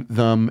execute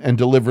them and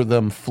deliver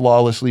them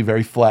flawlessly,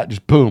 very flat,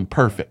 just boom,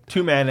 perfect.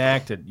 Two-man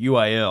acted,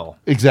 UIL.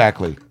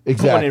 Exactly.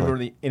 Whenever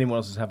anyone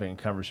else is having a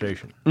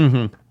conversation.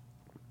 Mm-hmm.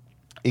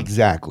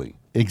 Exactly.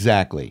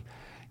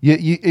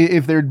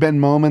 If there had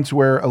been moments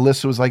where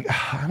Alyssa was like,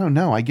 I don't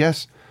know, I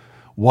guess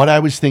what I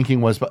was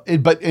thinking was,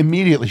 but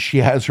immediately she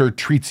has her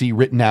treatsy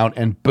written out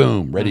and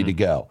boom, ready to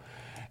go.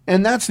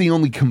 And that's the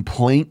only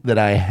complaint that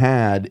I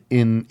had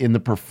in the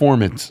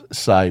performance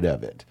side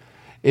of it,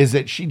 is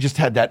that she just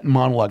had that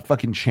monologue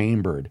fucking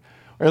chambered.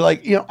 Or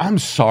like, I'm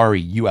sorry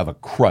you have a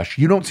crush.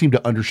 You don't seem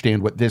to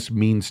understand what this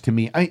means to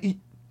me.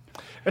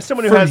 As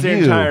someone who has their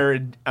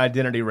entire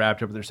identity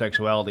wrapped up with their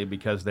sexuality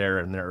because they're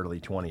in their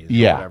early 20s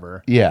or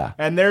whatever. Yeah.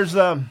 And there's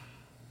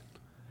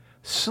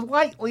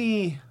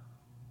slightly,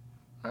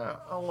 I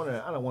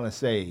don't want to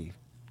say,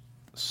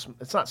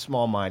 it's not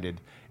small-minded.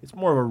 It's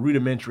more of a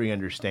rudimentary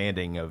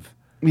understanding of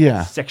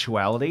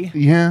sexuality.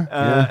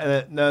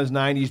 Yeah. Those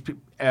 90s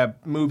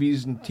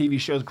movies and TV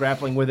shows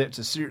grappling with it.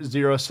 It's a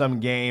zero-sum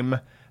game.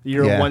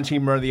 You're one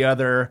team or the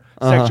other.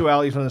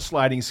 Sexuality is on a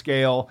sliding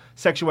scale.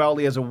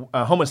 Sexuality as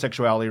a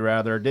homosexuality,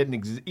 rather,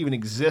 didn't even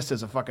exist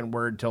as a fucking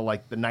word till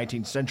like the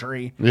 19th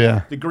century.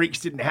 Yeah. The Greeks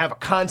didn't have a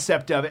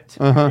concept of it.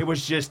 It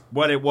was just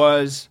what it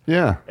was.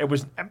 Yeah. It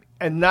was,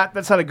 and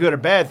that's not a good or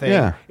bad thing.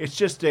 Yeah. It's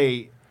just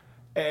a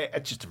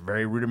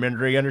very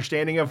rudimentary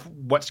understanding of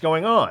what's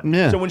going on.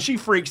 Yeah. So when she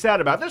freaks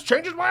out about this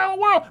changes my whole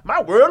world,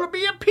 my world will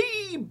be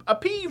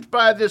appeased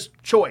by this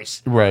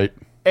choice. Right.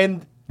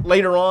 And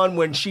later on,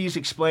 when she's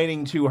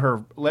explaining to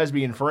her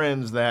lesbian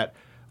friends that,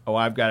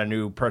 I've got a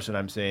new person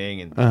I'm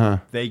seeing,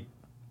 and they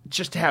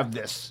just have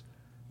this,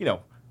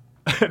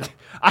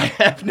 I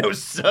have no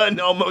son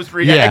almost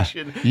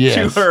reaction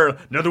to her.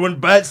 Another one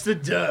bites the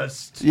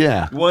dust.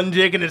 Yeah. One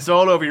dick and it's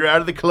all over. You're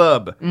out of the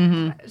club.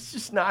 It's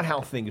just not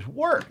how things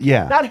work.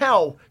 Yeah. Not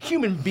how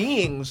human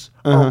beings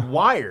are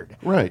wired.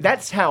 Right.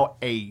 That's how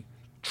a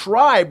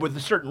tribe with a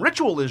certain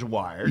ritual is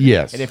wired.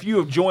 Yes. And if you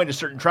have joined a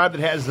certain tribe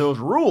that has those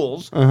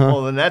rules,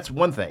 well, then that's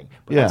one thing.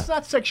 But that's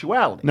not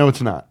sexuality. No,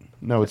 it's not.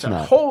 No, it's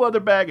not. A whole other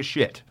bag of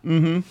shit.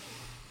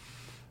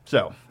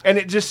 So, and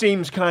it just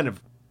seems kind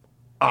of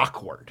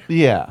awkward.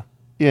 Yeah.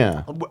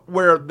 Yeah.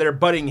 Where they're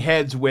butting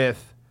heads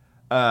with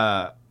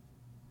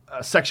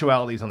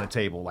sexualities on the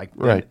table, like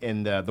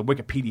in the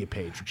Wikipedia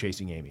page for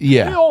Chasing Amy.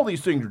 Yeah. All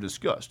these things are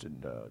discussed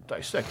and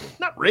dissected.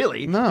 Not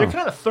really. No. They're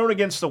kind of thrown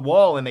against the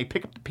wall and they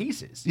pick up the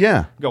pieces.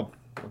 Yeah. Go,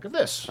 look at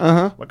this.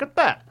 Look at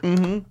that.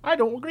 I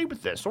don't agree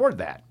with this or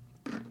that.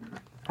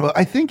 Well,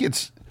 I think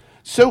it's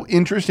so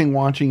interesting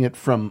watching it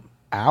from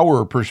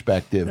our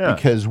perspective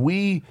because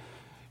we,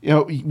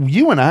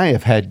 you and I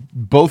have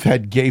both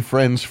had gay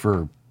friends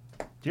for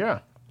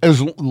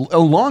as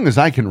long as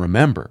I can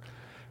remember.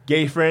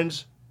 gay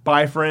friends,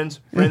 bi friends,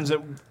 friends that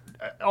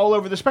all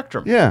over the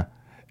spectrum. Yeah,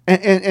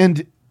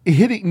 and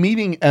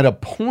meeting at a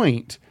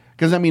point,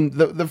 because I mean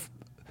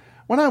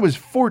when I was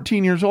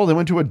 14 years old, I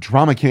went to a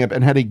drama camp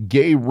and had a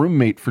gay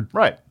roommate for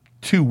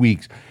 2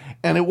 weeks,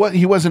 and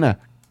he wasn't a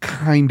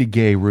kind of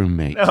gay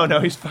roommate. No,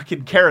 he's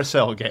fucking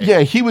carousel gay.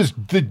 Yeah, he was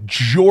the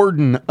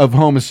Jordan of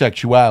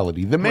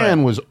homosexuality. The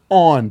man was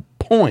on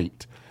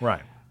point.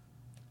 Right.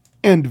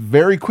 And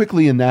very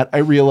quickly in that, I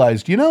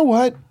realized, you know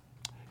what?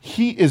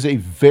 He is a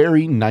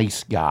very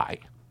nice guy.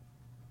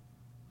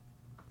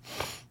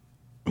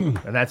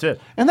 And that's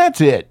it. And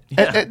that's it.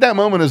 Yeah. At that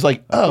moment, I was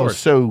like, oh,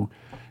 so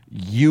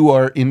you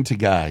are into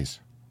guys.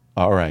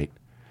 All right.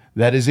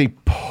 That is a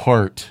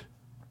part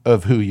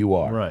of who you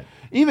are. Right.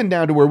 Even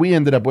down to where we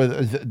ended up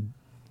with,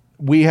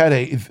 we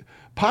had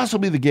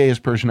possibly the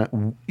gayest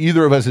person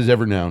either of us has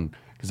ever known,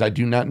 because I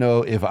do not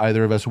know if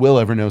either of us will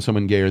ever know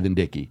someone gayer than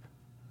Dickie.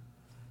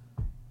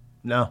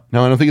 No,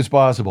 I don't think it's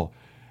possible.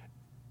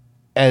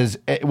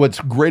 What's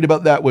great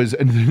about that was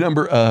the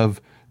number of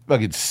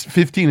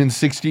 15 and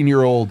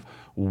 16-year-old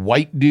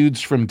white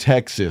dudes from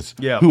Texas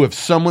who, if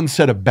someone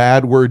said a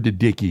bad word to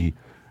Dickie,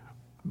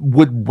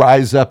 would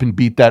rise up and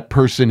beat that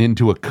person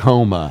into a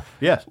coma.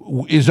 Yes.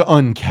 Is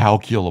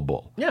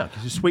uncalculable. Yeah,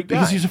 because he's a sweet guy.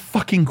 Because he's a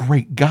fucking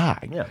great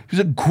guy. Yeah.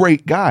 He's a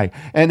great guy.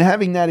 And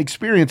having that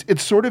experience,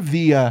 it's sort of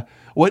the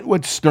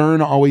what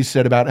Stern always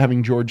said about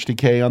having George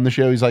Takei on the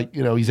show. He's like,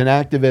 he's an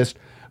activist,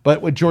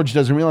 but what George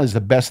doesn't realize, the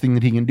best thing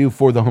that he can do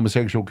for the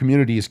homosexual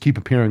community is keep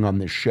appearing on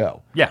this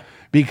show. Yeah.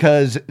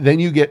 Because then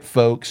you get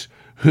folks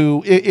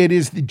who, it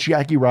is the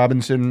Jackie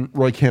Robinson,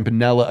 Roy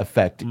Campanella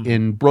effect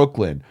in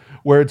Brooklyn,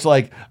 where it's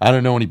like, I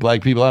don't know any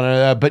black people, I don't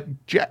know, but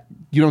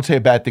you don't say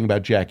a bad thing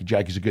about Jackie.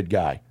 Jackie's a good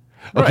guy.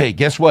 Okay, Right.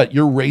 guess what?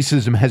 Your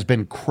racism has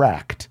been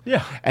cracked.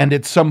 Yeah. And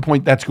at some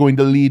point, that's going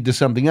to lead to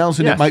something else,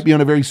 and it might be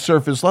on a very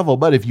surface level,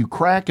 but if you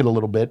crack it a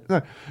little bit,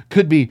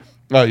 could be,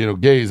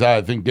 gays,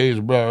 I think gays,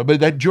 blah, but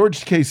that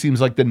George Takei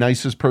seems like the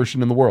nicest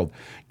person in the world.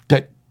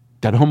 That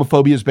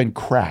homophobia has been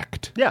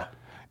cracked. Yeah.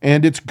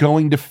 And it's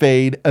going to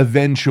fade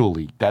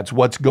eventually. That's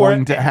what's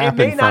going to happen from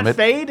it. It may not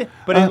fade,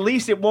 but at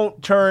least it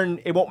won't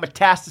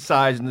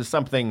metastasize into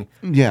something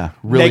really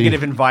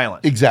negative and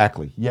violent.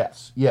 Exactly.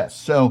 Yes.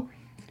 So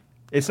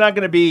it's not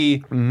going to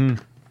be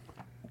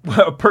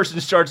a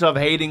person starts off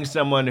hating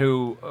someone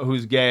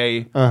who's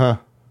gay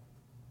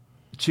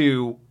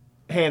to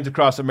hands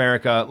across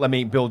America, let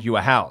me build you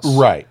a house.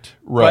 Right.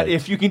 But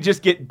if you can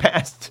just get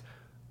past,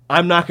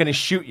 I'm not going to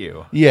shoot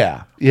you.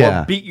 Yeah.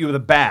 Or beat you with a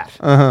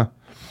bat.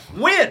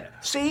 Win.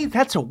 See,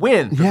 that's a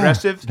win,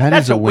 Progressive. Yeah,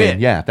 that's a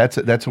win. Yeah, that's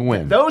a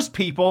win. Those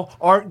people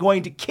aren't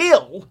going to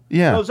kill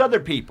Yeah. those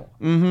other people,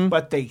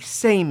 but they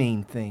say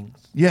mean things.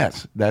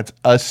 Yes, that's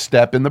a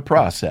step in the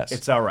process.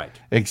 It's all right.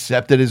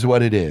 Accept it as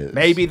what it is.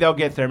 Maybe they'll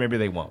get there, maybe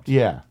they won't.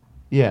 Yeah.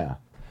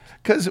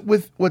 Because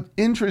with what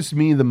interests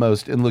me the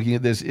most in looking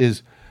at this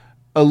is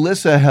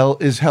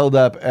Alyssa is held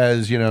up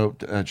as,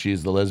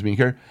 she's the lesbian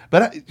character,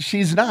 but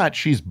she's not.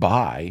 She's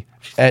bi.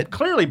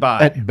 Clearly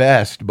bi. At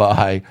best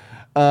bi.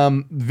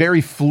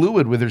 Very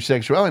fluid with her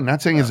sexuality. I'm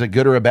not saying it's a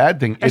good or a bad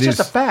thing. It's just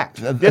a fact.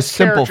 A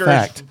simple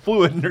fact. Is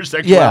fluid in her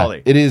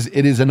sexuality. Yeah,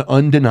 it is an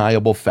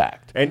undeniable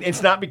fact. And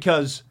it's not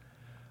because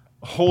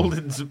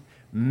Holden's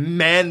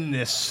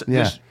manness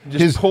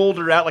His pulled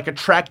her out like a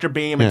tractor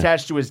beam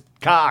attached to his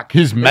cock.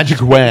 His magic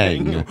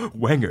wang.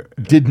 Wanger.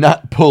 Did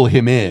not pull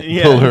him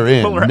in. Pull her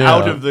in. Pull her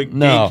out of the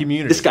gay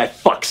community. This guy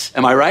fucks.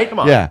 Am I right? Come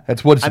on. Yeah,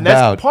 that's what it's and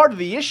about. That's part of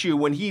the issue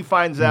when he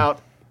finds out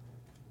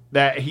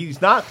that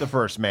he's not the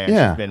first man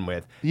she's been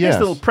with. Yes. His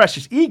little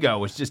precious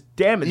ego is just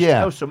damaged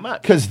so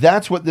much. Because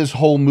that's what this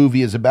whole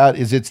movie is about.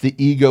 It's the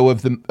ego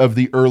of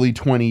the early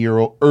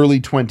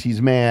 20s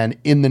man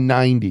in the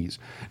 90s.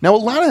 Now a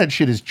lot of that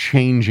shit is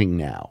changing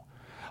now.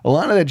 A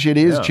lot of that shit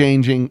is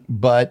changing,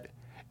 but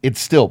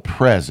it's still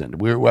present.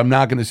 I'm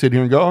not going to sit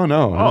here and go, oh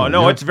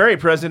no, it's very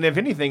present. If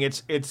anything,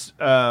 it's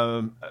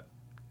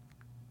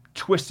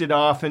twisted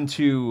off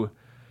into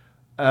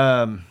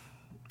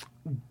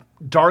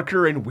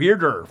darker and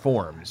weirder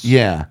forms.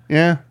 Yeah.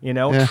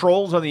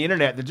 Trolls on the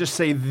internet that just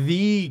say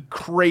the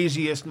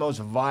craziest, most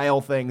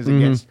vile things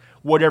against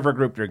whatever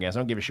group they're against. I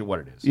don't give a shit what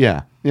it is.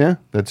 Yeah,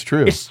 that's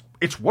true.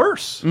 It's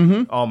worse,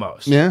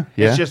 almost. Yeah.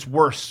 It's just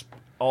worse.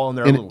 All in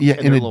their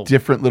in a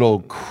different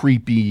little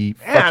creepy,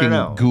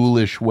 fucking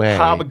ghoulish way,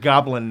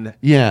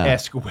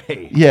 hobgoblin-esque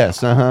way.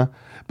 Yes,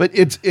 But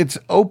it's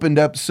opened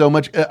up so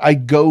much. I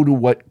go to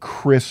what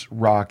Chris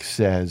Rock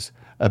says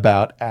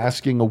about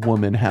asking a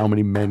woman how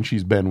many men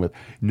she's been with.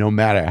 No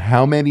matter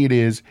how many it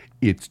is,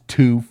 it's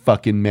too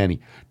fucking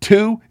many.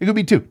 Two? It could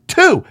be two.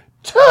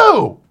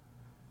 Two!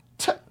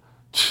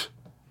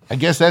 I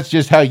guess that's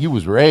just how you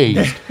was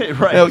raised.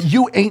 Right. No,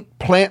 you ain't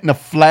planting a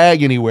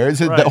flag anywhere. It's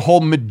the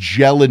whole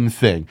Magellan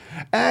thing.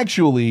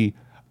 Actually,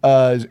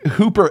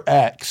 Hooper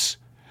X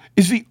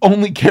is the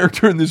only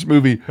character in this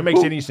movie who makes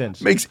any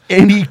sense. Makes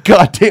any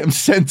goddamn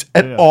sense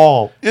at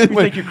all. You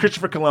think you're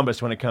Christopher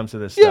Columbus when it comes to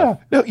this stuff.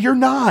 No, you're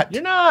not.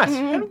 You're not.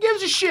 Who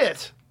gives a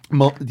shit?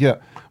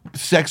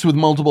 sex with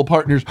multiple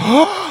partners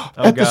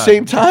at the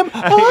same time.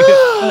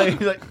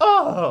 He's like,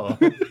 oh.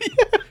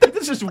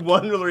 This is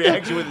one little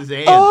reaction with his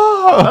hand.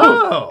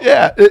 Oh.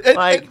 Yeah.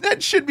 And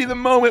that should be the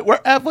moment where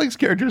Affleck's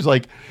character is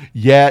like,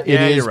 it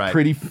is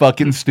pretty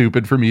fucking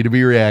stupid for me to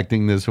be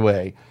reacting this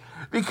way.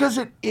 Because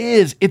it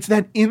is. It's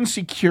that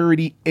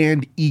insecurity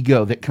and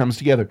ego that comes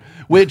together,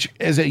 which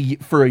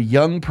for a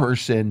young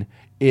person,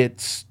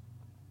 it's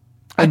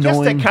annoying.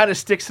 I guess that kind of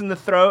sticks in the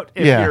throat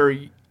if you're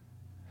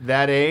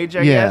that age,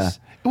 I guess.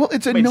 Well,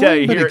 it's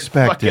annoying but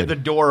expected. Fuck at the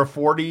door of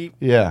 40.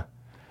 Yeah.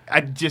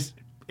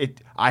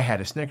 I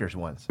had a Snickers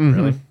once. Mm-hmm.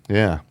 Really?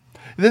 Yeah.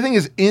 The thing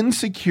is,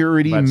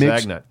 insecurity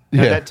mixed... Had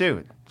that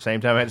too.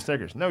 Same time I had a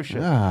Snickers. No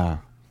shit.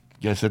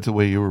 Guess that's the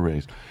way you were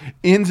raised.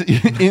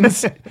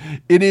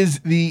 It is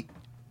the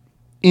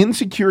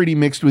insecurity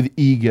mixed with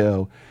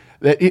ego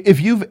that if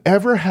you've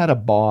ever had a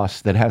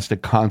boss that has to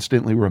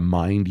constantly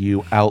remind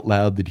you out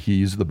loud that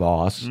he's the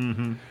boss,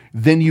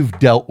 then you've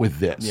dealt with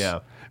this. Yeah.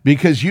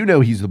 Because you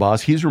know he's the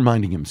boss. He's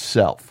reminding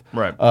himself.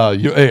 Right.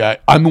 Hey,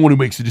 I'm the one who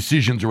makes the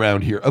decisions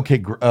around here.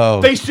 Okay.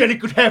 They said he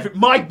could have it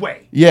my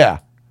way. Yeah.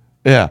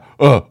 Yeah.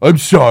 I'm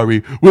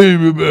sorry.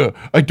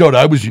 I thought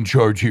I was in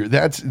charge here.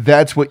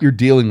 That's what you're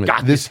dealing with.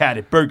 Got this hat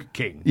at Burger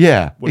King.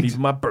 Yeah. When it's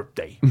my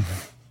birthday.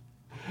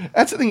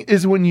 That's the thing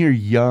is when you're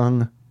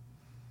young,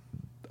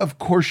 of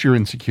course you're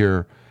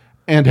insecure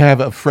and have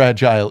a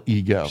fragile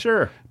ego.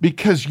 Sure.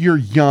 Because you're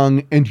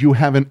young and you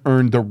haven't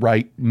earned the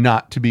right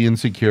not to be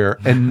insecure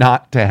and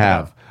not to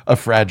have a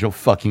fragile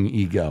fucking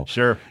ego.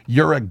 Sure.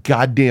 You're a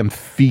goddamn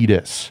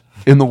fetus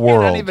in the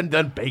world. You're not even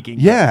done baking.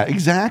 Yeah,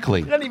 exactly.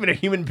 You're not even a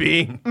human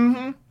being.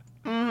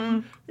 Mm-hmm.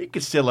 Mm-hmm. He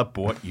could still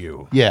abort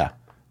you. Yeah.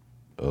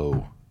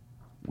 Oh,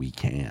 we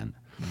can.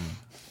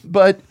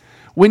 But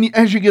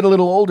as you get a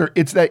little older,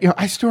 it's that,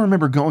 I still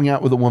remember going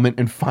out with a woman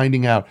and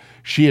finding out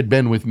she had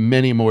been with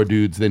many more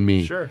dudes than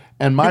me. Sure.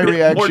 And my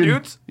reaction... More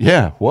dudes?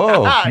 Yeah.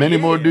 Whoa. Many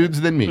more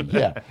dudes than me.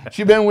 Yeah.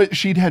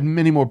 She'd had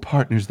many more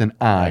partners than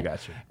I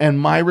got you.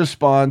 And my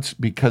response,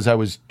 because I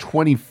was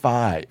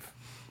 25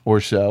 or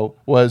so,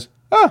 was,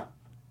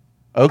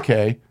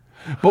 okay.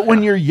 But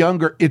when you're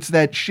younger, it's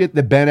that shit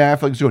that Ben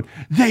Affleck's doing.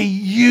 They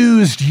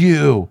used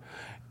you.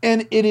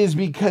 And it is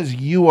because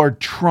you are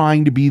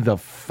trying to be the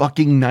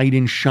fucking knight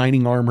in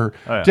shining armor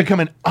to come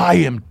in. I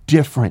am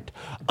different.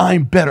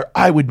 I'm better.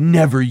 I would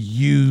never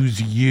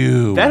use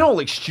you. That whole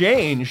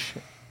exchange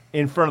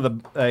in front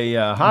of a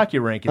hockey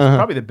rink is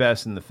probably the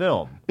best in the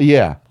film.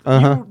 Yeah.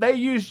 They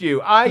used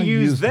you. I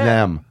used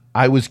them.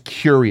 I was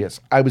curious.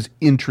 I was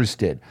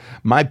interested.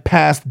 My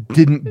past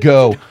didn't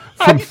go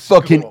from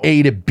fucking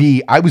A to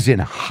B. I was in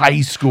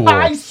high school.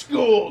 High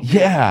school.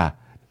 Yeah.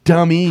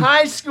 Dummy.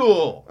 High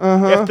school.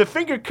 If the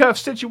finger cuff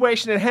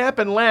situation had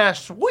happened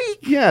last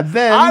week,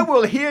 then I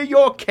will hear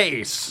your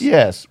case.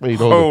 Yes. Wait,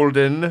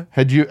 Holden.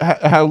 Had you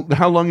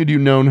how long had you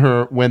known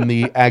her when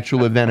the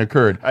actual event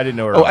occurred? I didn't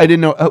know her. Oh, I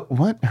didn't know.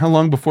 What? How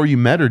long before you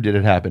met her did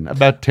it happen?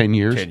 About 10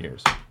 years. 10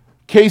 years.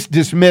 Case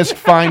dismissed.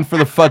 Fine for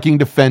the fucking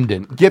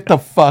defendant. Get the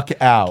fuck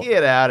out.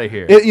 Get out of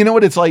here. You know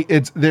what it's like?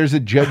 There's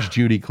a Judge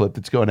Judy clip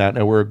that's going out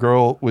now where a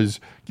girl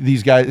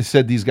these guys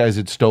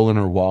had stolen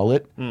her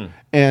wallet.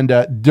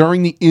 And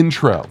during the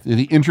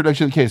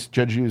introduction of the case,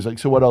 Judge Judy was like,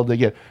 so what all did they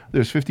get?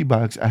 There's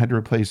 $50. I had to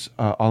replace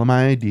all of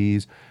my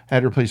IDs. I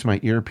had to replace my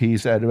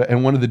earpiece.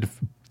 And one of the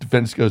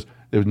defense goes,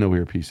 there was no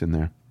earpiece in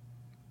there.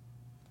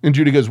 And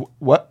Judy goes,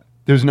 what?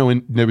 There was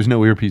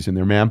no earpiece in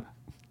there, ma'am.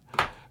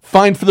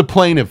 Fine for the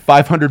plaintiff,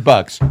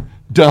 $500.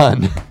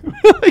 Done.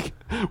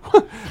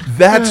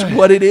 That's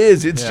what it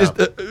is. It's just.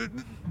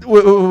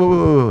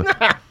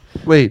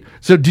 Wait.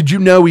 So did you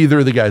know either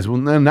of the guys? Well,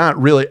 no, not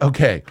really.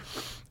 Okay.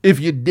 If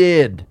you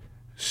did,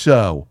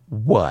 so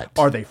what?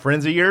 Are they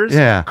friends of yours?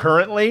 Yeah.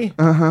 Currently?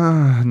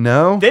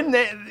 No. Then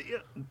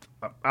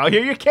I'll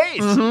hear your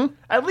case.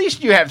 At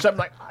least you have something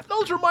like,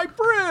 those are my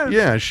friends.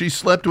 Yeah, she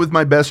slept with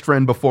my best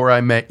friend before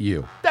I met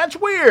you. That's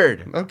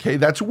weird. Okay,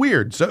 that's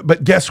weird. So,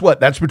 but guess what?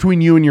 That's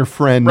between you and your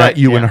friend, not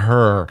you and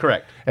her.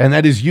 Correct. And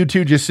that is you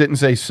two just sit and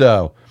say,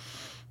 so,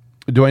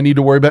 do I need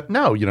to worry about?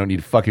 No, you don't need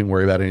to fucking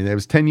worry about anything. It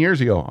was 10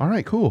 years ago. All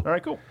right, cool.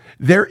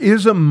 There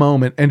is a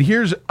moment, and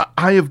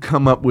I have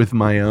come up with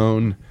my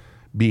own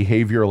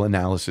behavioral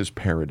analysis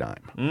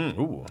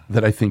paradigm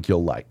that I think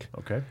you'll like.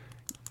 Okay.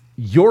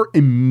 Your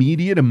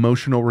immediate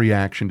emotional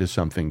reaction to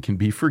something can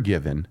be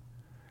forgiven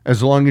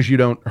as long as you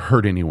don't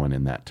hurt anyone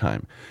in that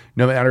time.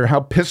 No matter how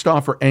pissed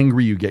off or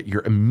angry you get,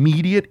 your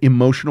immediate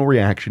emotional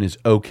reaction is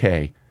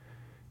okay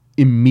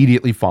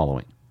immediately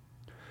following.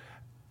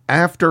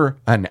 After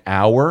an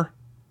hour,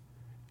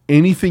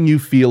 anything you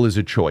feel is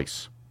a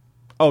choice.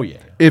 Oh, yeah.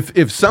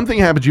 If something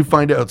happens, you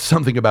find out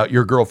something about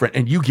your girlfriend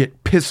and you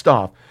get pissed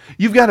off,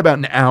 you've got about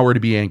an hour to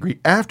be angry.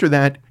 After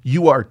that,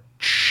 you are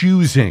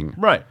choosing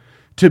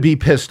to be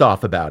pissed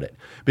off about it.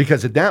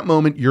 Because at that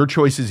moment, your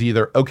choice is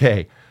either,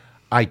 okay,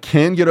 I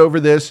can get over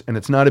this and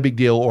it's not a big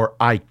deal, or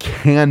I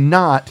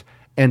cannot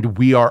and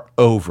we are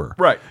over.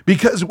 Right.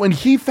 Because when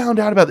he found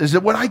out about this,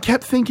 what I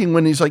kept thinking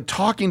when he's like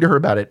talking to her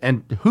about it,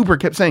 and Hooper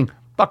kept saying,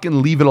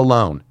 fucking leave it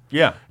alone.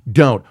 Yeah.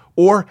 Don't.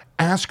 Or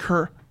ask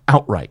her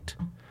outright.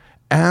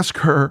 Ask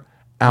her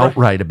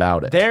outright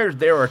about it.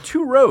 There are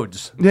two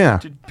roads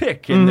to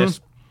pick in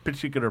this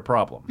particular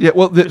problem. Yeah,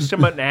 well, just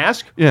come out and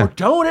ask, or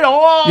don't at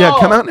all. Yeah,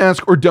 come out and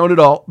ask, or don't at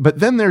all. But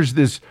then there's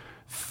this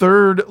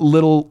third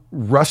little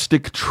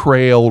rustic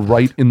trail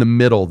right in the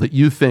middle that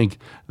you think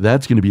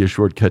that's going to be a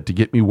shortcut to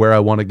get me where I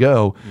want to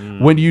go,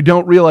 when you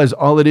don't realize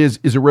all it is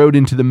a road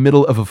into the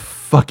middle of a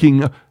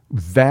fucking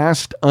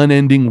vast,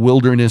 unending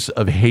wilderness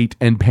of hate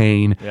and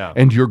pain,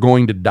 and you're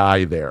going to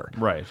die there.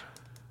 Right.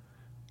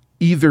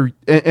 Either,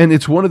 and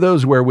it's one of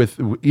those where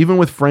even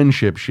with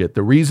friendship shit,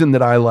 the reason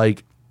that I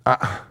like,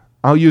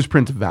 I'll use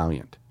Prince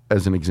Valiant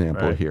as an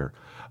example here.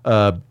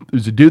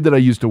 There's a dude that I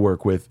used to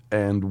work with,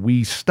 and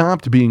we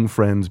stopped being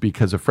friends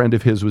because a friend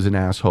of his was an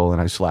asshole,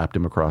 and I slapped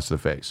him across the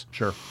face.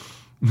 Sure.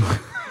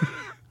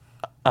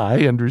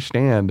 I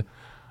understand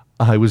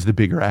I was the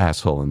bigger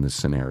asshole in this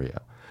scenario.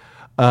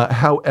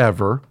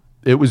 However,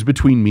 it was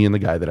between me and the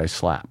guy that I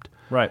slapped.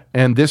 Right.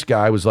 And this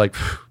guy was like,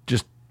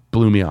 just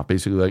blew me off,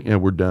 basically like, yeah,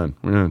 we're done.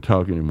 We're not going to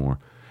talk anymore.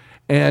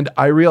 And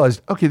I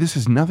realized, okay, this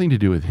has nothing to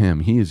do with him.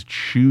 He is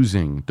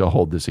choosing to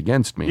hold this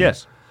against me.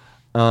 Yes.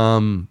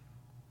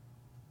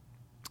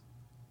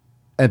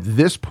 At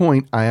this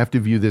point, I have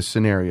to view this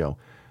scenario.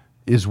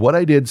 Is what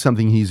I did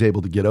something he's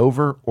able to get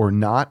over or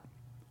not?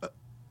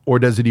 Or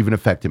does it even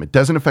affect him? It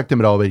doesn't affect him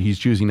at all, but he's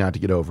choosing not to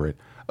get over it.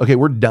 Okay,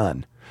 we're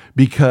done.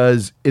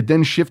 Because it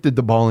then shifted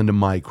the ball into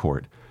my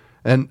court.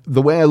 And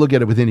the way I look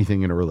at it with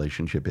anything in a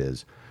relationship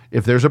is,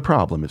 if there's a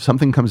problem, if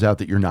something comes out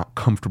that you're not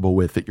comfortable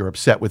with, that you're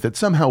upset with, that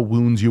somehow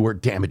wounds you or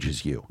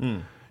damages you,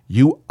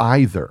 you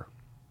either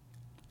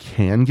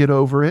can get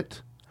over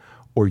it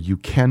or you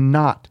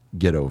cannot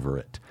get over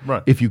it.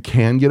 Right. If you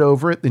can get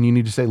over it, then you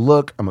need to say,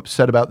 look, I'm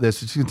upset about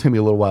this. It's going to take me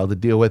a little while to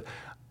deal with.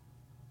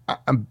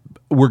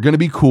 We're going to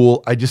be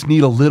cool. I just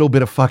need a little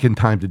bit of fucking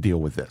time to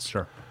deal with this.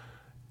 Sure.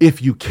 If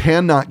you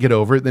cannot get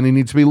over it, then it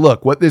needs to be,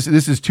 look, this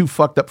is too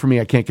fucked up for me.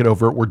 I can't get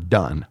over it. We're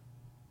done.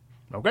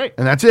 Okay.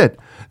 And that's it.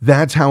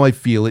 That's how I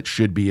feel it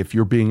should be if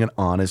you're being an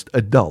honest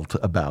adult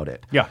about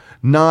it. Yeah.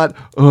 Not,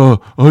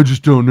 I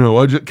just don't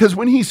know. Because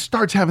when he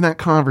starts having that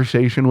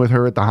conversation with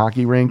her at the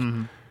hockey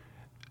rink,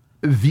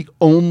 the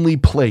only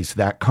place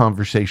that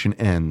conversation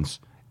ends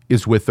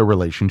is with the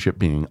relationship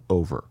being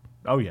over.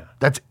 Oh, yeah.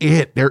 That's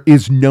it. There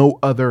is no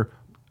other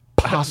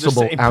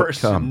possible the same outcome.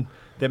 Person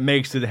that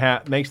makes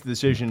the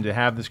decision to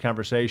have this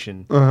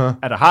conversation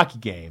at a hockey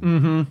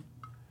game.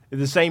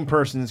 The same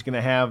person is going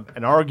to have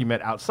an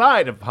argument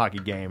outside of a hockey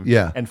game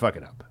and fuck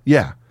it up.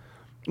 Yeah.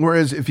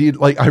 Whereas if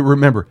you I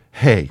remember,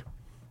 hey,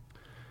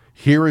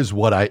 here is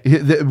what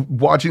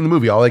watching the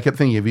movie, all I kept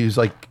thinking of, he was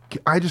like,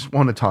 I just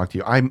want to talk to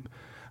you.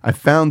 I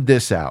found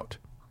this out.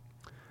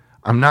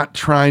 I'm not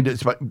trying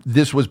to,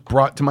 this was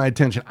brought to my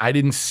attention. I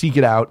didn't seek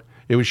it out.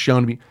 It was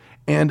shown to me.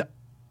 And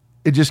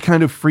it just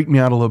kind of freaked me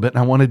out a little bit. And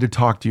I wanted to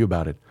talk to you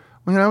about it.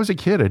 When I was a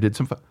kid, I did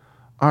some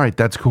all right,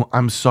 that's cool.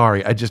 I'm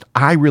sorry.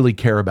 I really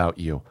care about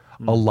you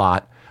a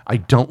lot. I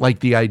don't like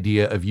the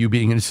idea of you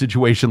being in a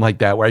situation like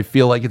that where I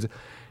feel like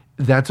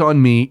that's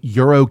on me.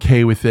 You're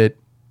okay with it.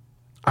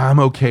 I'm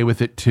okay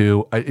with it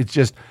too. It's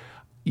just,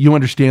 you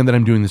understand that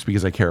I'm doing this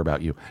because I care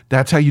about you.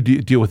 That's how you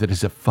deal with it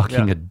as a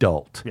fucking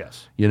adult.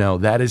 Yes. You know,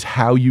 that is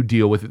how you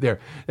deal with it there.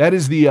 That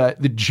is the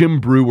Jim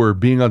Brewer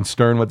being on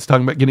Stern, what's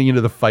talking about getting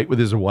into the fight with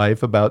his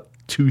wife about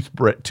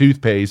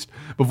toothpaste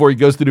before he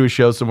goes to do a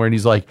show somewhere. And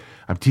he's like,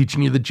 I'm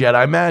teaching you the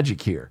Jedi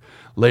magic here.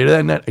 Later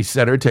that night, I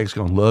sent her a text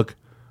going, look,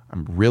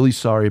 I'm really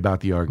sorry about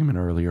the argument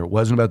earlier. It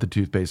wasn't about the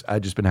toothpaste.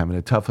 I've just been having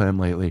a tough time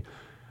lately.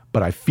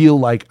 But I feel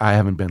like I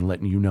haven't been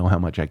letting you know how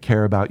much I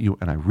care about you,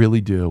 and I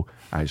really do.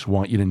 I just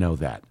want you to know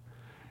that.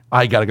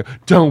 I got to go,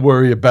 don't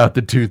worry about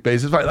the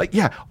toothpaste. It's fine. Like,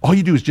 yeah, all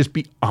you do is just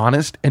be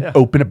honest and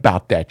open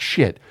about that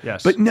shit.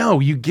 Yes. But no,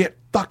 you get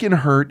fucking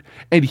hurt,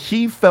 and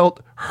he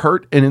felt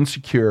hurt and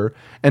insecure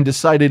and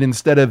decided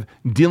instead of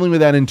dealing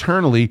with that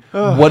internally,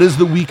 what does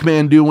the weak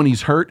man do when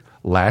he's hurt?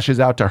 Lashes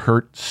out to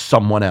hurt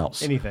someone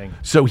else. Anything.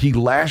 So he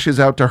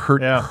lashes out to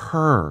hurt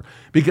her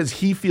because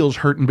he feels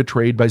hurt and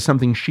betrayed by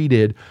something she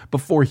did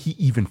before he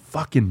even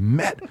fucking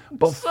met.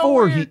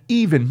 Before he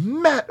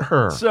even met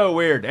her. So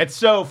weird. It's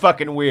so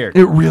fucking weird.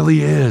 It really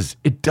is.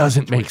 It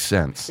doesn't make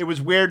sense. It was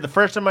weird the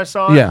first time I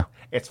saw it. Yeah.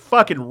 It's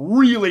fucking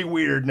really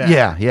weird now.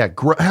 Yeah, yeah.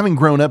 Having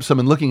grown up,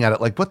 someone looking at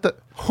it like, what the?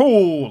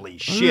 Holy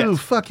shit. Who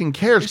fucking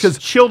cares? Because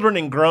children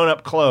in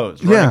grown-up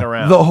clothes running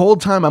around. The whole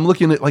time I'm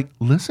looking at like,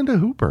 listen to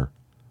Hooper.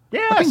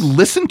 Yes.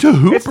 Listen to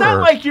Hooper. It's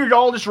not like you're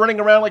all just running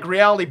around like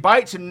Reality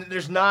Bites and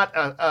there's not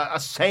a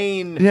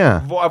sane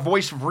a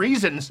voice of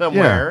reason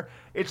somewhere.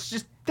 Yeah. It's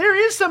just, there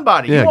is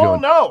somebody. You all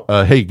know.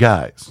 Hey,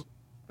 guys,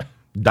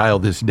 dial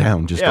this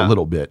down just a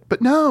little bit.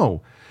 But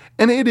no.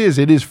 And it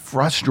is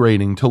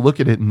frustrating to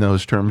look at it in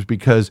those terms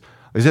because,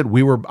 like I said,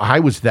 I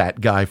was that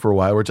guy for a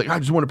while where it's like, I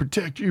just want to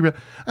protect you.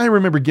 I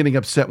remember getting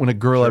upset when a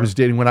girl I was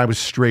dating when I was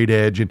straight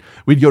edge and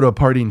we'd go to a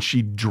party and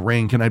she'd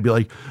drink and I'd be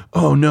like,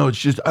 oh no, it's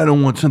just, I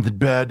don't want something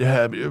bad to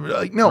happen.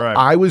 Like, no,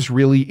 I was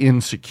really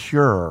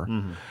insecure.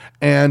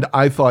 And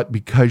I thought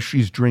because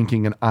she's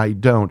drinking and I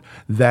don't,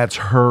 that's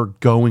her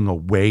going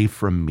away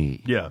from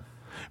me. Yeah.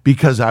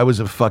 because I was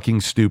a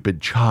fucking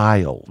stupid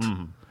child.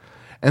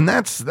 And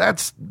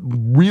that's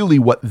really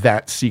what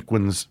that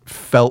sequence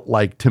felt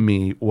like to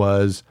me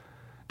was,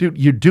 dude,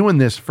 you're doing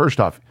this, first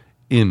off,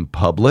 in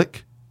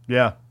public.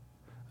 Yeah.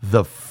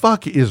 The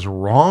fuck is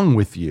wrong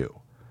with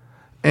you?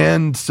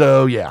 And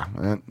so, yeah,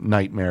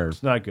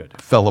 nightmares. Not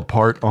good. Fell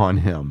apart on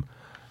him.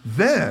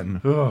 Then,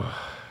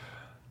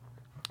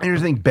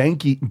 here's the thing,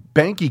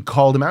 Banky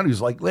called him out. He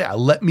was like, yeah,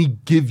 let me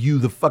give you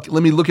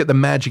let me look at the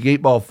magic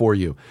 8-ball for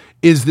you.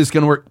 Is this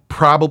going to work?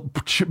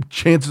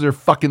 Chances are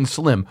fucking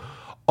slim.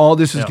 All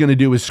this is going to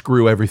do is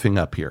screw everything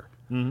up here.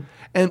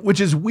 And which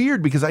is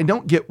weird because I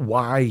don't get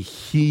why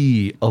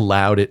he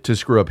allowed it to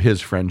screw up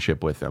his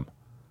friendship with him.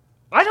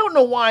 I don't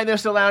know why they're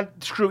still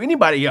allowed to screw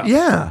anybody up.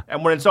 Yeah.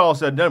 And when it's all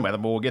said and done with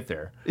them, we'll get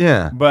there.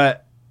 Yeah.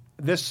 But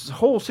this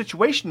whole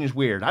situation is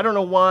weird. I don't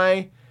know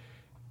why.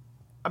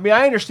 I mean,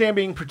 I understand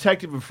being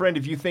protective of a friend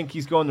if you think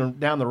he's going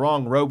down the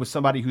wrong road with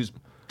somebody who's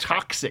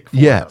toxic for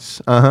them.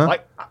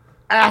 Like,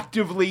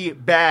 actively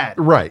bad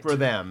for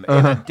them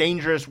in a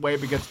dangerous way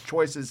because of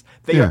choices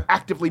they are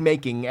actively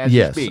making as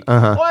you speak.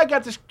 Oh, I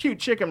got this cute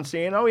chick I'm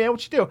seeing. Oh, yeah,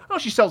 what you do? Oh,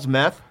 she sells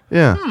meth.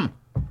 Yeah.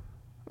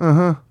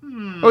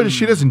 Oh,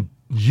 she doesn't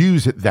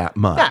use it that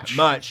much. Not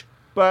much.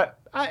 But,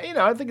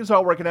 I think it's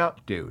all working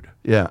out. Dude.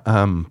 Yeah.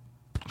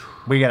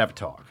 We got to have a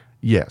talk.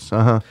 Yes.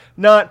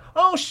 Not,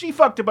 oh, she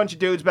fucked a bunch of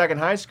dudes back in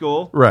high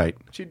school. Right.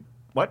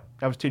 What?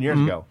 That was 10 years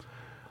ago.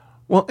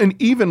 Well, and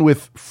even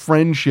with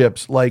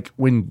friendships, like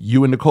when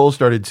you and Nicole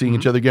started seeing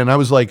each other again, I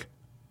was like,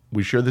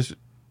 we sure this...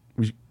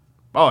 this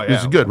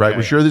is good, right?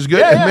 We're sure this is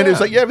good? And then it was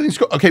like, yeah, everything's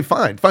cool. Okay,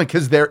 fine.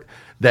 Because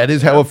that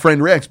is how a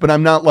friend reacts. But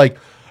I'm not like,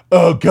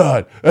 oh,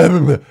 God.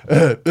 Me.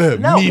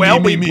 Yeah.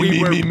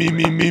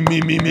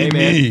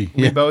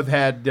 We both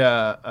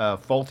had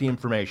faulty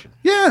information.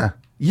 Yeah.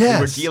 Yes.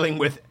 We were dealing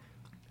with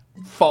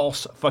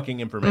false fucking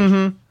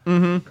information.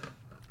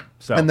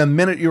 So. And the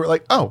minute you were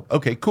like, oh,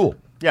 okay, cool.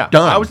 Yeah.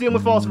 Done. I was dealing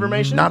with false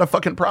information. Not a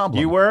fucking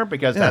problem. You were,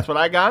 because that's what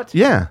I got.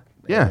 Yeah.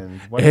 Yeah.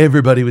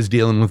 Everybody was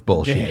dealing with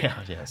bullshit. Yeah,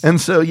 yes. And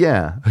so,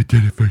 yeah, I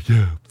did it for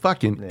you.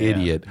 Fucking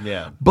idiot.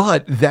 Yeah.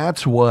 But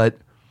that's where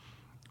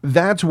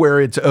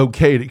it's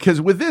okay.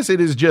 Because with this,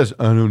 it is just,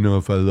 I don't know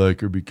if I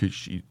like her because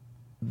she...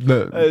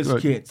 I just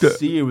can't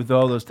see her with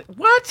all those things.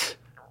 What?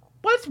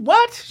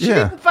 What? She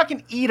didn't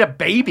fucking eat a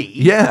baby.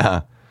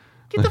 Yeah.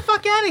 Get the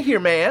fuck out of here,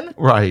 man.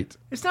 Right.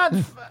 It's not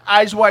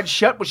Eyes Wide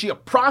Shut. Was she a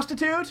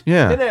prostitute?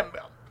 Yeah. Then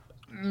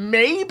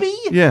maybe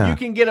you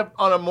can get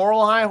on a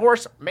moral high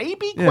horse.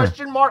 Maybe? Yeah.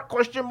 Question mark,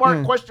 question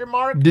mark, question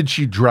mark. Did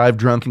she drive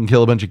drunk and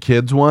kill a bunch of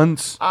kids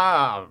once?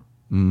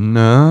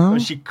 No.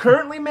 Is she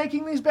currently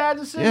making these bad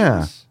decisions?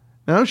 Yeah.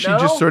 No, she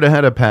just sort of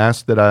had a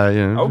past that I...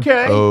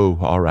 Okay. Oh,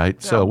 all right.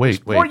 Now, So,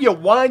 wait. Before you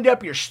wind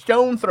up your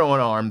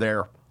stone-throwing arm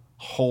there,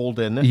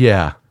 Holden.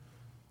 Yeah.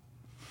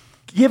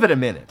 Give it a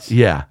minute.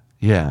 Yeah.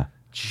 Yeah.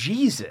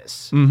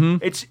 Jesus.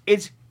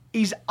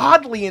 He's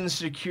oddly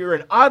insecure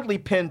and oddly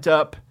pent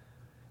up,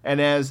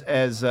 and as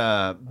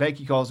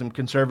Becky calls him,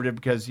 conservative,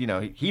 because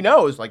he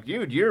knows, like,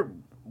 dude, you're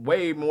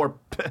way more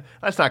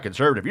that's not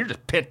conservative, you're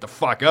just pent the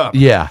fuck up.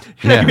 You're not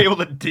gonna be able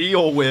to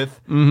deal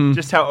with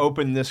just how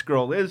open this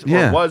girl is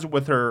or was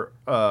with her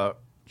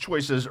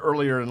choices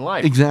earlier in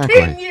life. Exactly.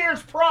 10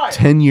 years prior.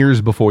 10 years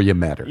before you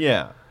met her.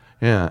 Yeah.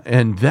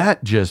 And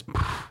that just...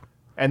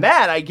 And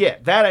that I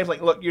get. That I'm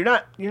like, look, you're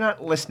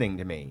not listening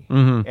to me.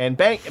 And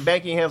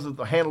Banky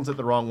handles it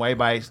the wrong way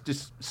by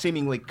just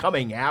seemingly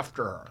coming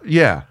after her.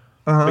 Yeah.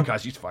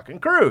 Because she's fucking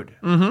crude.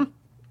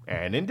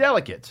 And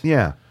indelicate.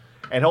 Yeah.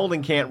 And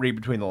Holden can't read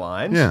between the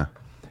lines. Yeah.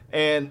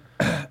 And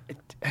I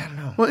don't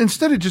know. Well,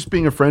 instead of just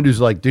being a friend who's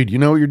like, dude, you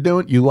know what you're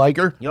doing? You like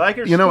her? You like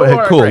her? You know, hey,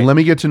 cool. Great. Let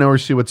me get to know her,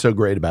 see what's so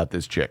great about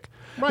this chick.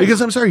 Right.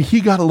 Because I'm sorry, he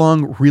got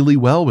along really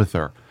well with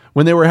her.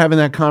 When they were having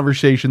that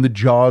conversation, the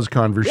Jaws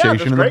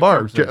conversation in the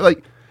bar.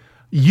 Like,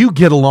 you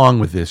get along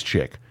with this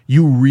chick.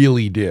 You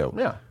really do.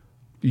 Yeah.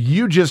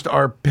 You just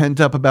are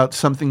pent up about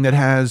something that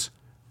has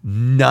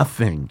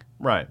nothing.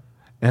 Right.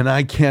 And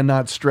I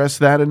cannot stress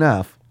that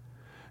enough.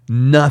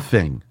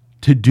 Nothing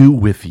to do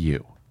with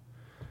you.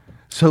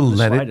 So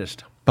let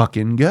it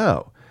fucking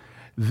go.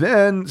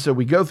 Then, so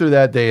we go through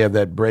that. They have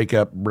that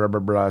breakup, blah,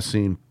 blah, blah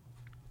scene.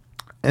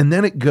 And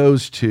then it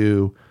goes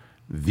to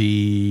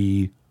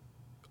the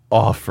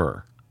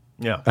offer.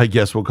 Yeah. I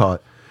guess we'll call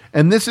it.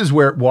 And this is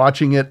where,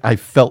 watching it, I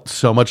felt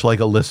so much like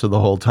Alyssa the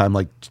whole time.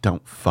 Like,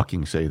 don't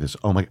fucking say this.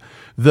 Oh my...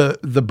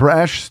 The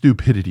brash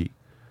stupidity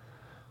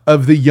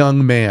of the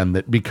young man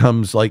that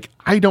becomes like...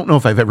 I don't know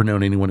if I've ever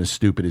known anyone as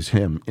stupid as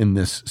him in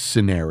this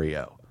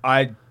scenario.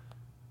 I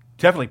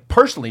definitely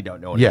personally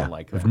don't know anyone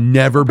like that. I've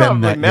never been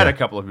that. I've met a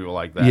couple of people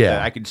like that. Yeah.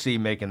 That I could see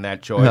making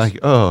that choice. Like,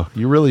 oh,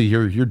 you're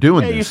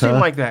doing this, you seem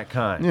like that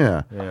kind.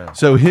 Yeah.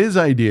 So his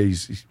idea,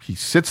 he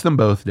sits them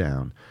both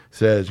down,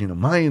 says,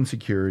 my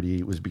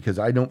insecurity was because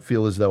I don't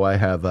feel as though I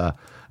have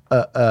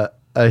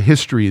a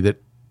history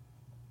that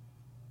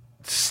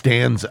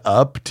stands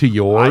up to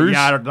yours.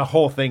 The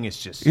whole thing is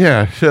just...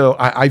 Yeah, so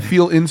I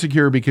feel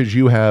insecure because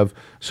you have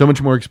so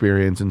much more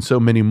experience and so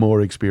many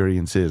more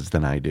experiences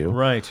than I do.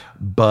 Right.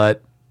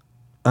 But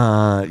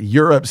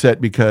You're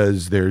upset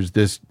because there's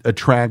this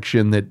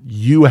attraction that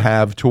you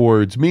have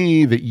towards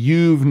me that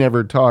you've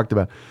never talked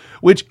about,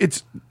 what's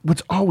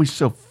always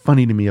so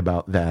funny to me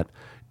about that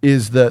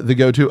is the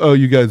go-to, oh,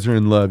 you guys are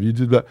in love. You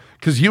did that.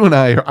 Because you and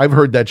I've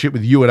heard that shit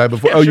with you and I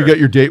before. You got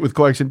your date with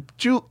Clarkson.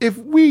 Jewel, if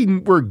we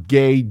were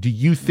gay, do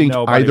you think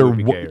nobody either would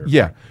be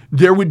gayer.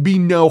 There would be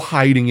no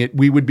hiding it.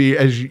 We would be,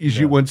 as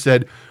you once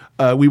said,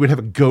 we would have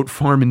a goat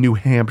farm in New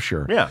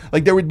Hampshire. Yeah.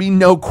 Like there would be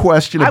no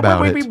question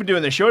about it. We'd be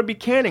doing this show. It'd be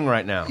canning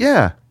right now.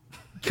 Yeah.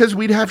 Because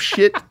we'd have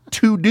shit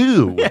to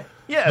do. Yeah.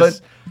 Yes.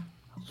 But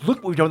look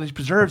what we've done with these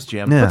preserves,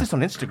 Jim. Yeah. Put this on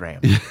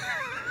Instagram.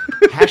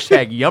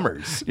 Hashtag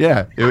yummers.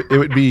 Yeah, it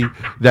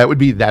would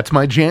be that's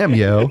my jam,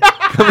 yo.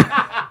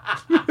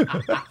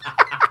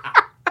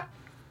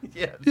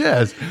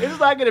 Yes. It's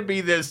not going to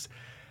be this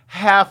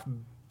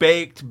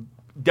half-baked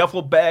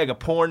duffel bag of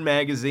porn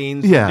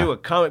magazines to do a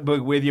comic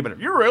book with you, but if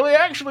you're really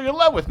actually in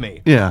love with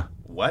me. Yeah.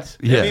 What?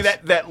 Yes. I mean,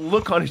 that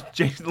look on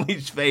Jason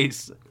Lee's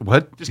face.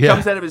 What? Just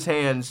comes out of his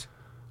hands.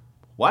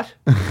 What?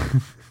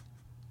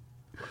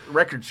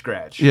 Record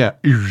scratch. Yeah.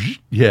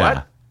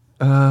 Yeah.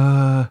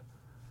 What?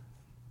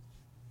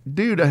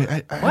 Dude,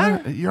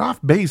 you're off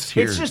base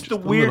here. It's just the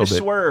weird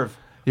swerve.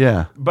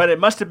 Yeah. But it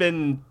must have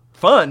been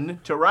fun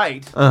to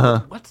write.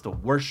 Uh-huh. What's the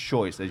worst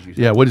choice, as you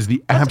said? Yeah, what is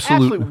the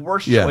absolute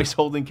worst choice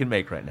Holden can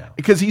make right now?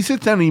 Because he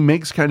sits down and he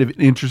makes kind of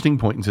an interesting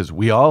point and says,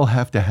 we all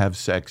have to have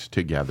sex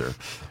together.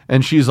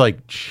 And she's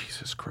like,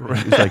 Jesus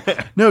Christ. He's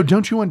like, no,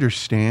 don't you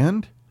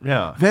understand?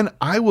 Yeah. Then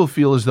I will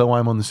feel as though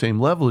I'm on the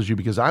same level as you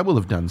because I will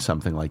have done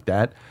something like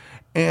that.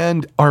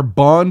 And our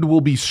bond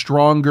will be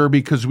stronger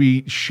because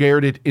we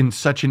shared it in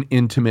such an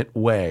intimate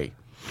way.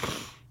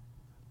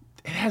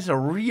 It has a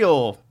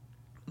real...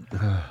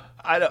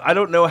 I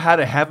don't know how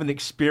to have an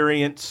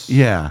experience.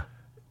 Yeah.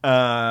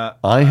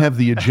 I have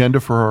the agenda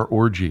for our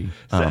orgy.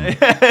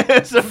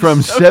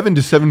 From 7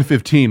 to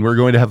 7:15, we're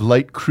going to have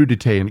light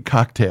crudité and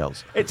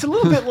cocktails. It's a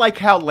little bit like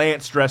how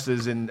Lance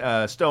dresses in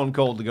Stone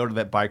Cold to go to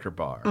that biker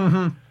bar.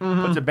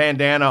 Puts a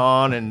bandana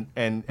on,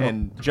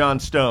 and John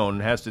Stone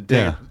has to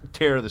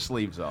tear the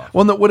sleeves off.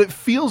 Well, no, what it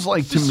feels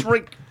like to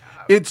me,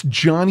 it's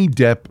Johnny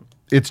Depp.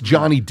 It's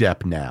Johnny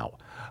Depp now.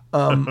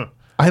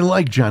 I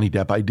like Johnny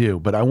Depp, I do,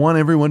 but I want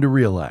everyone to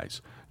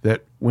realize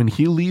that when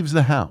he leaves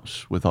the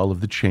house with all of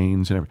the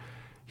chains and everything,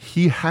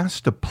 he has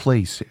to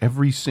place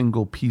every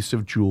single piece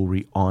of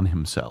jewelry on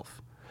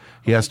himself.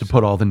 He has to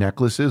put all the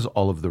necklaces,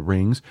 all of the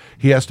rings.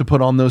 He has to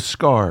put on those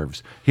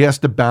scarves. He has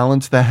to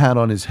balance the hat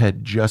on his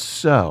head just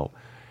so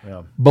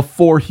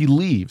before he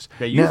leaves.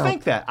 Yeah, you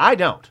think that. I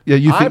don't.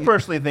 Yeah, I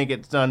personally think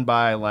it's done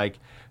by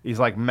these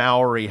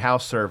Maori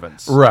house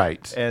servants.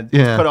 Right. And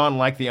put on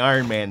the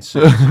Iron Man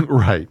suit.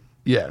 Right.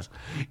 Yes.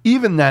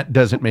 Even that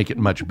doesn't make it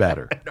much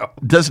better. No.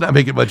 Does not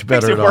make it much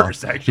better Makes it at all.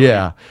 worse, actually.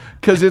 Yeah.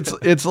 Because it's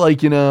like,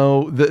 the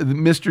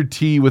Mr.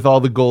 T with all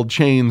the gold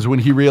chains when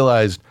he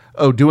realized,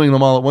 doing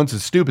them all at once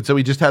is stupid. So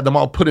he just had them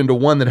all put into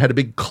one that had a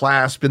big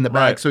clasp in the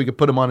back so he could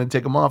put them on and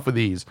take them off with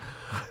ease.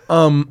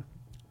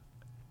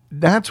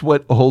 That's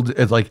what holds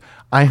it's like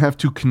I have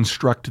to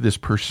construct this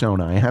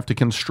persona. I have to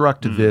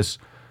construct this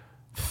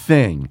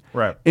thing.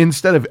 Right.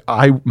 Instead of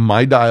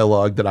my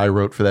dialogue that I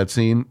wrote for that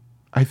scene,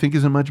 I think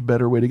is a much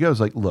better way to go. It's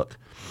like, look,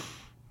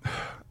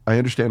 I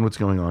understand what's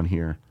going on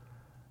here,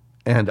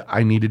 and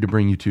I needed to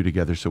bring you two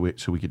together so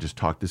we could just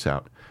talk this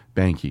out.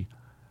 Banky,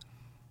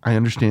 I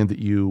understand that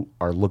you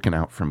are looking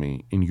out for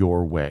me in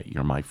your way.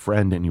 You're my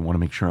friend, and you want to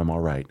make sure I'm all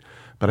right.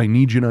 But I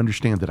need you to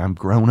understand that I'm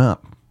grown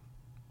up.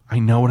 I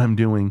know what I'm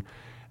doing,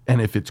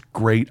 and if it's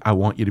great, I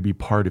want you to be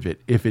part of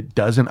it. If it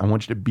doesn't, I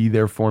want you to be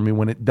there for me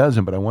when it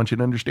doesn't. But I want you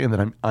to understand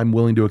that I'm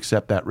willing to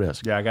accept that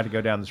risk. Yeah, I got to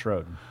go down this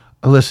road.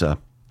 Alyssa,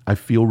 I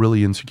feel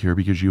really insecure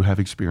because you have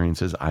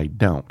experiences I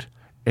don't.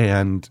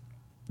 And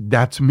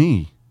that's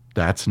me.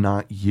 That's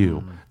not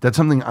you. That's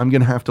something I'm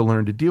going to have to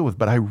learn to deal with,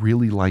 but I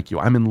really like you.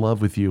 I'm in love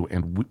with you.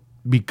 And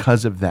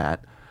because of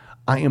that,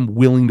 I am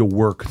willing to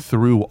work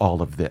through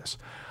all of this.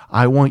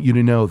 I want you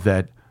to know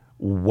that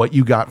what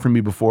you got from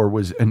me before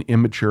was an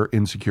immature,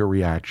 insecure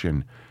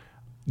reaction.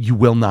 You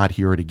will not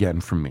hear it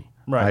again from me.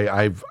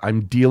 Right.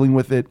 I'm dealing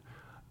with it,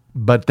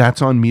 but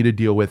that's on me to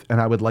deal with,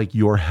 and I would like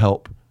your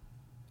help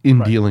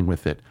in dealing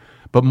with it.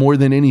 But more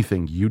than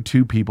anything, you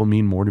two people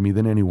mean more to me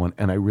than anyone,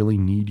 and I really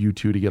need you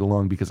two to get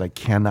along because I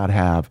cannot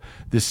have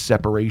this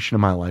separation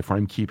in my life where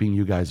I'm keeping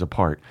you guys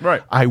apart.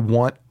 Right. I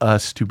want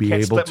us to be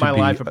able split to my be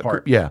life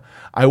apart. Yeah.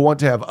 I want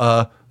to have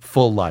a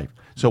full life.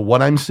 So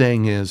what I'm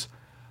saying is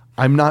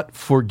I'm not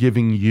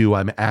forgiving you.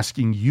 I'm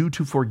asking you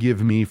to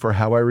forgive me for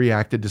how I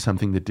reacted to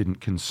something that didn't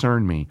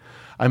concern me.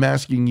 I'm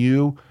asking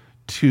you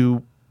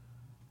to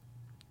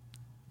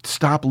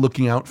stop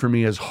looking out for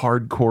me as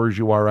hardcore as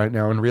you are right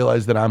now and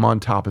realize that I'm on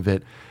top of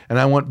it. And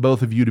I want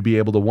both of you to be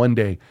able to one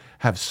day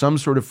have some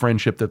sort of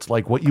friendship that's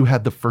like what you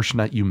had the first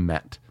night you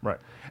met. Right.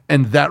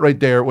 And that right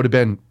there would have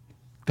been,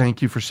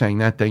 thank you for saying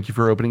that. Thank you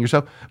for opening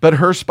yourself. But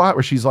her spot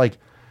where she's like,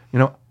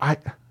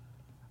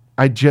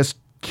 I just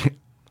can't,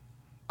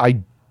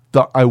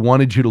 I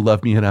wanted you to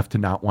love me enough to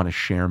not want to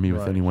share me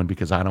with anyone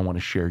because I don't want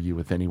to share you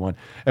with anyone.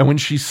 And when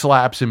she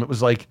slaps him, it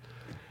was like,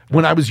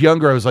 When I was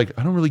younger, I was like,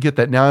 I don't really get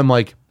that. Now I'm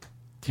like,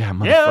 yeah,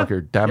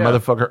 motherfucker,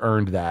 motherfucker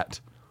earned that.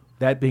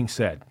 That being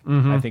said,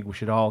 I think we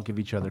should all give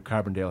each other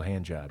Carbondale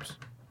hand jobs.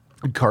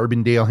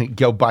 Carbondale,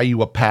 go buy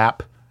you a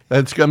pap.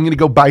 I'm going to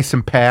go buy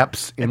some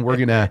paps, and we're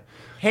going to...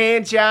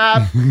 Hand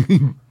job.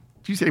 Did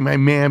you say my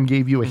ma'am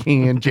gave you a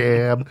hand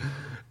jab?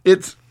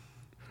 It's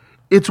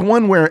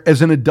one where,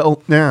 as an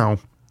adult now,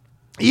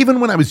 even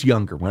when I was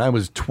younger, when I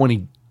was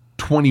 20,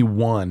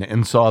 21,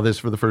 and saw this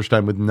for the first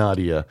time with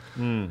Nadia,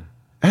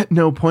 at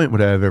no point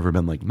would I have ever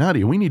been like,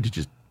 Nadia, we need to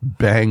just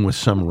bang with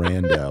some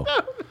rando.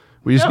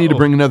 We just need to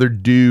bring another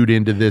dude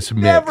into this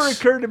mix. Never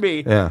occurred to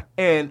me. Yeah.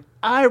 And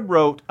I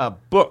wrote a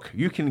book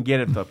you can get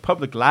at the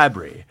public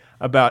library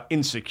about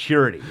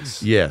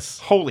insecurities. Yes.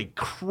 Holy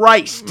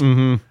Christ.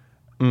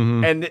 Mm-hmm.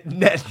 Mm-hmm. And it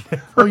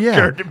never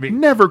occurred to me.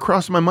 Never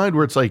crossed my mind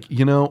where it's like,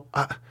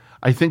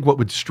 I think what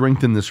would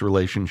strengthen this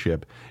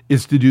relationship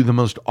is to do the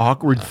most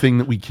awkward thing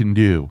that we can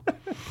do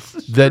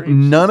that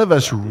none of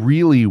us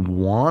really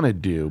want to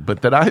do,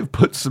 but that I've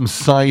put some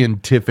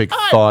scientific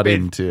thought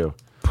into.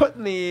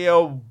 Putting the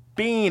old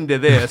bean to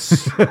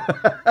this.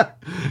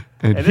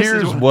 and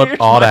here's what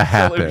ought to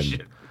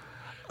happen.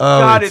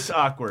 God, it's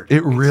awkward.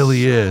 It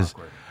really is.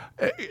 Awkward.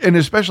 And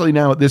especially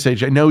now at this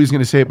age, I know he's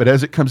going to say it, but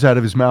as it comes out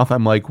of his mouth,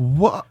 I'm like,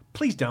 what?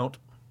 Please don't.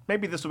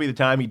 Maybe this will be the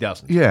time he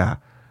doesn't. Yeah.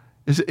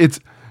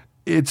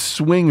 It's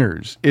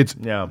swingers. This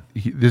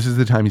is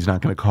the time he's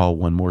not going to call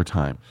one more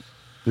time.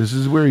 This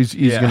is where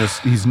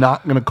he's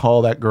not going to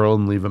call that girl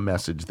and leave a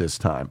message this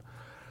time.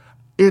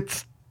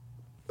 It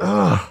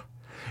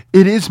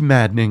is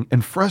maddening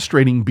and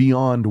frustrating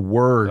beyond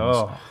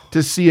words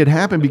to see it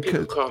happen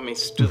because people call me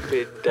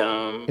stupid,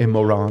 dumb, a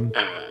moron,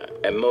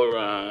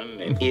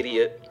 an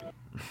idiot.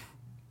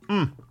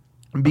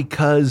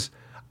 Because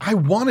I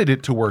wanted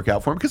it to work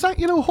out for him. Because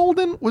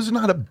Holden was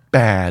not a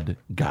bad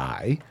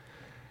guy.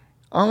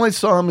 All I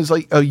saw him is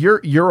like,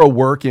 you're a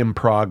work in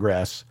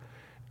progress,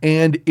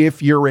 and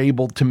if you're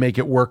able to make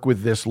it work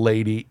with this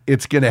lady,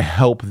 it's going to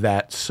help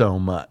that so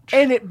much.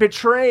 And it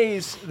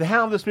betrays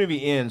how this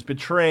movie ends.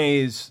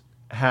 Betrays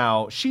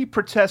how she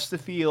protests to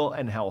feel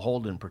and how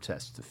Holden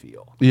protests to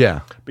feel.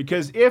 Yeah.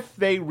 Because if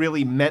they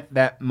really meant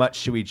that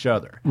much to each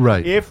other,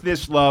 right? If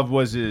this love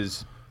was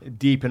as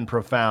deep and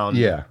profound,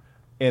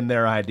 in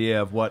their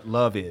idea of what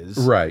love is,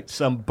 right?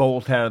 Some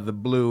bolt out of the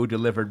blue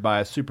delivered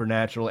by a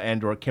supernatural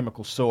and/or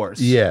chemical source,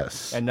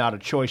 yes, and not a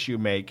choice you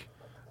make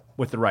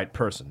with the right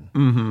person.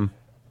 Mm-hmm.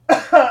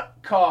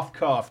 Cough,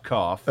 cough,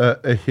 cough.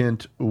 A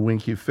hint,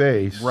 winky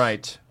face.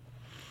 Right.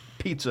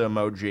 Pizza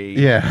emoji.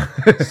 Yeah.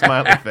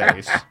 Smiley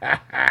face.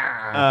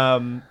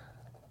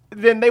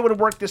 Then they would have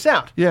worked this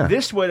out. Yeah.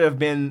 This would have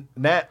been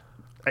that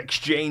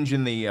exchange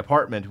in the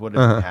apartment would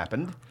have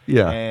happened.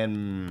 Yeah.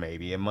 And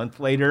maybe a month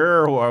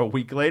later or a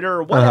week later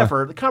or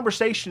whatever, the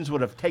conversations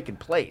would have taken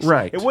place.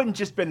 Right. It wouldn't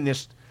just been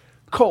this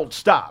cold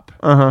stop.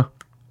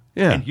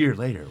 Yeah. And a year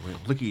later,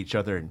 we'd look at each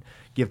other and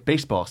give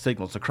baseball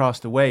signals across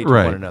the way to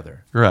one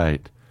another.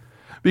 Right.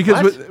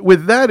 Because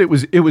with that, it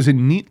was a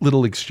neat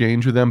little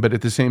exchange with them, but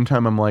at the same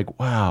time, I'm like,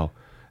 wow,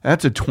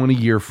 that's a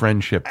 20-year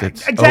friendship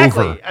that's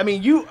over. I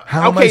mean, you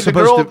and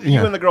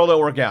the girl don't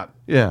work out.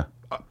 Yeah.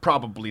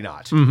 Probably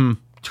not. Mm-hmm.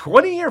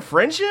 20-year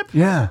friendship?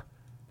 Yeah.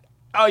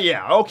 Oh,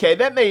 yeah. Okay,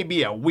 that may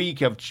be a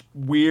week of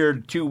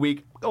weird 2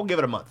 week. I'll give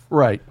it a month.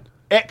 Right.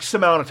 X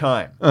amount of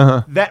time.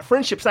 That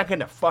friendship's not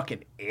going to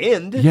fucking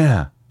end.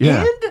 Yeah.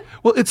 Yeah. And?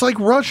 Well, it's like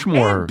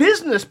Rushmore. And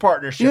business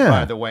partnership,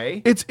 by the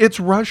way. It's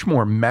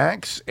Rushmore.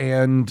 Max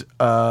and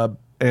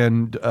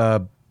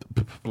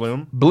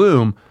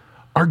Bloom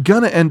are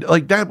gonna end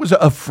like that was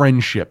a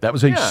friendship. That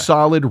was a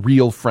solid,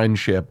 real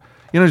friendship.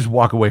 Just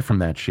walk away from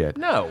that shit.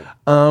 No.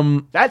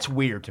 That's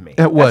weird to me.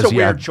 It was. That's a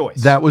weird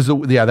choice. That was a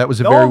very weird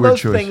choice. All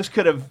those things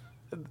could have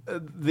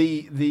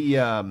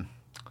the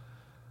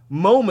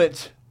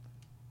moment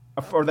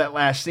for that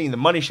last scene, the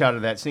money shot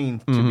of that scene,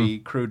 to be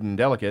crude and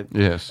delicate.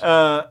 Yes.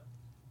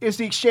 Is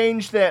the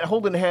exchange that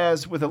Holden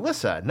has with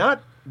Alyssa,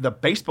 not the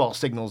baseball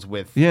signals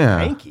with Yeah.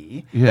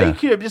 Hanky. Yeah. They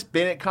could have just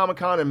been at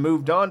Comic-Con and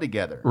moved on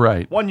together.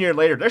 Right. 1 year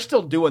later, they're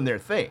still doing their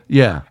thing.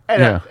 Yeah.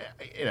 And,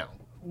 yeah.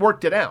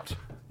 Worked it out.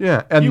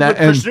 Yeah. And you that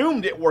would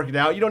presumed it worked it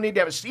out. You don't need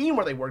to have a scene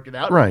where they worked it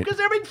out. Right. Because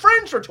they've been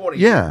friends for 20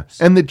 yeah. years.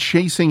 And the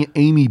Chasing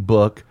Amy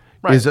book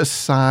is a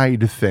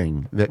side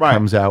thing that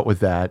comes out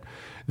with that.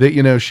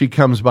 That, she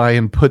comes by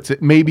and puts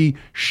it, maybe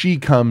she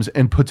comes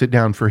and puts it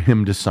down for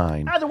him to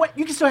sign. Either way,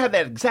 you can still have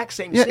that exact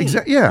same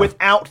scene yeah.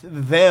 without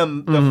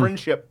them, the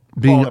friendship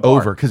being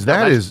over. Because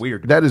that's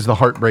weird. That is the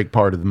heartbreak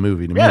part of the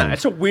movie to me. Yeah,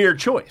 it's a weird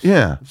choice.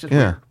 Yeah, It's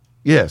weird.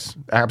 Yes,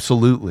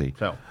 absolutely.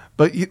 So,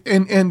 but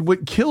and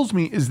what kills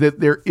me is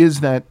that there is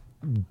that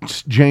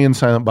Jay and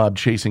Silent Bob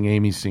Chasing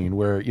Amy scene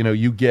where,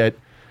 you get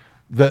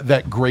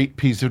that great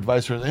piece of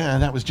advice where,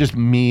 that was just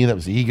me. That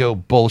was ego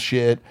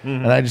bullshit.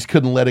 And I just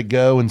couldn't let it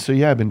go. And so,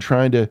 I've been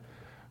trying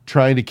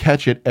to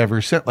catch it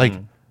ever since. Like,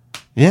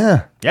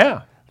 yeah.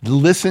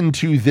 Listen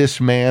to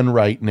this man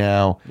right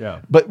now.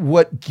 Yeah. But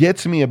what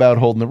gets me about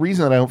Holden, the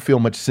reason that I don't feel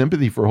much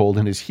sympathy for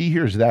Holden is he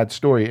hears that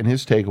story and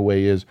his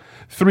takeaway is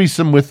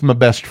threesome with my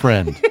best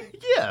friend.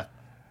 Yeah.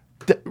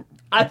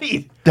 I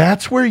mean,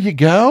 that's where you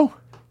go.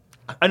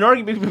 An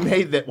argument can be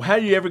made that how are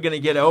you ever going to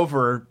get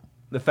over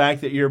the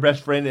fact that your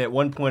best friend at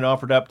one point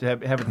offered up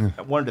to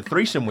wanted a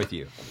threesome with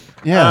you?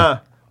 Yeah.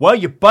 Well,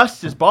 you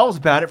bust his balls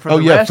about it for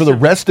for the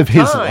rest of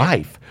his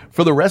life.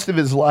 For the rest of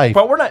his life.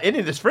 But we're not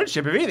ending this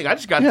friendship. If anything, I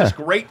just got this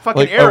great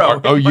fucking arrow.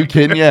 Oh, you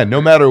kidding? Yeah.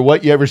 No matter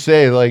what you ever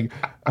say, like,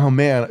 oh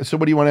man, so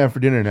what do you want to have for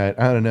dinner tonight?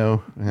 I don't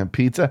know.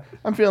 Pizza?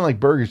 I'm feeling like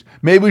burgers.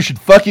 Maybe we should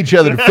fuck each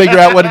other to figure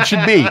out what it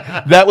should be.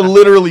 That would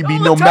literally be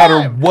no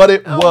matter what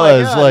it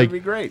was. God, like, that'd be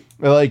great.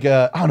 Like,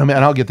 oh no,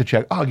 man, I'll get the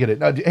check. I'll get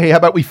it. Hey, how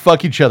about we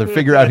fuck each other?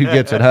 Figure out who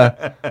gets it,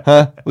 huh?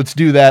 Huh? Let's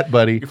do that,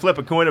 buddy. You flip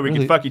a coin or we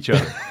can fuck each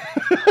other.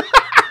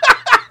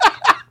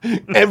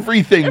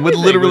 Everything would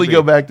literally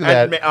go back to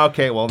that.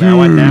 Okay, well,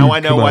 now I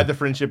know why the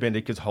friendship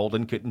ended, because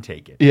Holden couldn't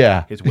take it.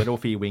 Yeah. His widow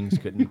fee wings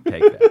couldn't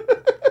take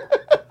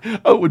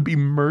that. Oh, it would be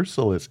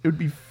merciless. It would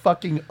be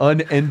fucking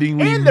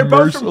unendingly and they're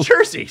merciless. both from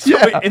Jersey so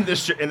in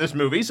this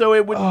movie, so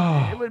it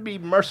would be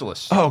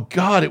merciless. Oh,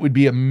 God, it would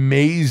be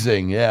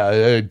amazing.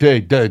 Yeah.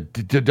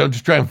 Don't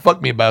just try and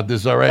fuck me about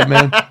this, all right,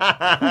 man?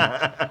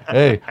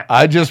 Hey,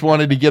 I just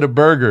wanted to get a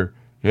burger.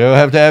 You don't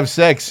have to have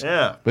sex.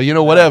 Yeah. But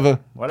whatever.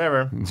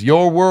 Whatever. It's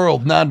your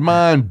world, not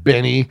mine,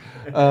 Benny.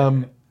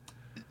 That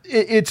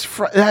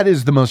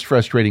is the most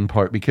frustrating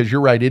part, because you're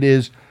right. It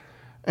is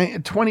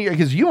 20 years,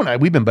 because you and I,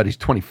 we've been buddies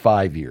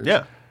 25 years.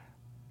 Yeah.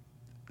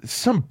 Is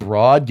some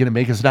broad going to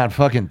make us not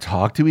fucking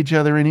talk to each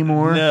other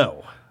anymore?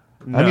 No.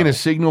 I'm going to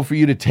signal for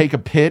you to take a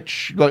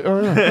pitch. Like,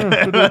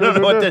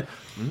 yeah.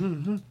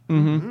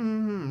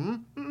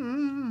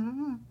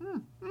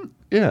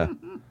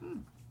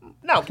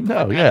 No,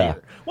 yeah.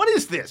 What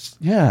is this?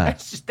 Yeah.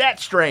 That's just that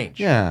strange.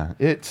 Yeah,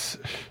 it's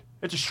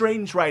a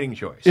strange writing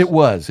choice. It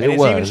was. And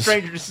it's even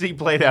stranger to see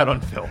played out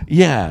on film.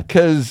 Yeah,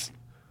 because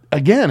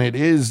again, it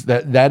is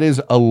that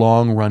is a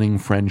long-running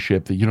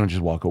friendship that you don't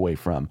just walk away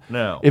from.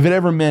 No. If it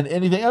ever meant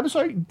anything, I'm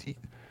sorry,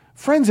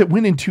 friends that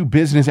went into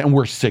business and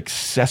were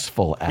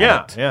successful at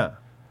it. Yeah.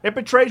 It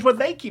betrays what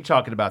they keep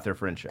talking about their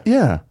friendship.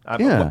 Yeah.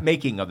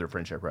 Making of their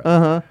friendship, right?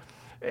 Uh-huh.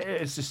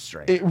 It's just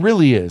strange. It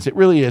really is. It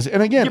really is.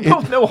 And again, you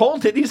both know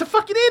Holden. He's a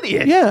fucking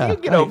idiot. Yeah. You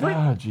get over it.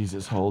 Oh,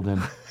 Jesus,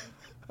 Holden.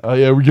 Oh,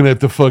 yeah, we're going to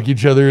have to fuck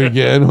each other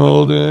again,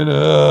 Holden.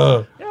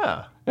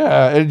 Yeah.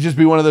 Yeah, it'd just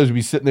be one of those. We'd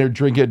be sitting there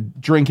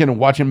drinking and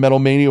watching Metal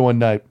Mania one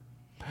night.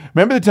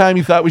 Remember the time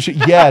you thought we should?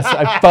 Yes,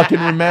 I fucking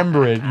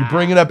remember it. You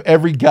bring it up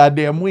every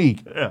goddamn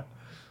week. Yeah.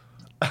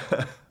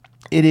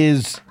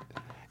 It's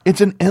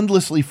an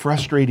endlessly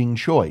frustrating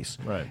choice.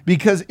 Right.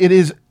 Because it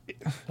is.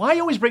 Why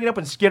you always bring it up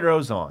when Skid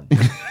Row's on?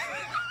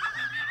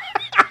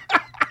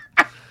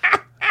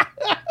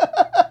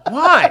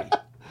 Why?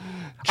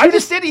 I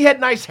just said he had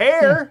nice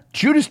hair.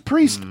 Judas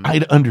Priest,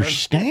 I'd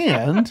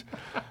understand.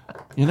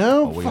 We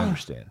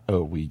understand.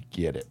 Oh, we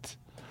get it.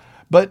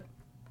 But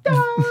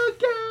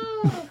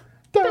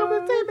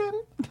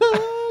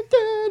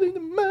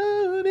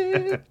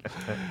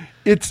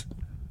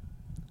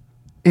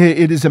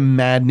it is a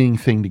maddening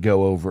thing to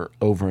go over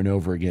and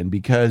over again,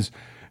 because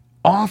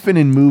often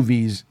in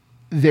movies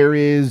there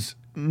is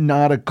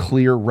not a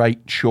clear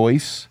right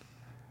choice.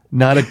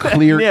 Not a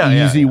clear,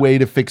 easy way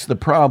to fix the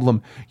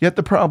problem, yet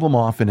the problem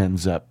often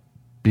ends up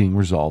being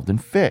resolved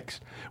and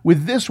fixed.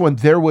 With this one,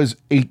 there was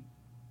a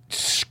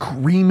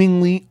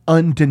screamingly,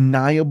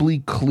 undeniably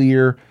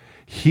clear,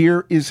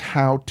 here is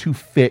how to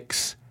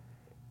fix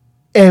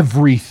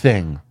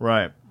everything.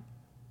 Right.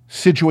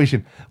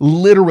 Situation.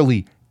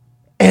 Literally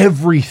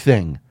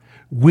everything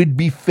would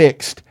be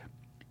fixed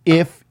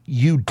if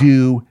you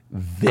do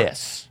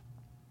this.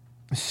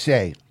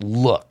 Say,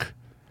 look,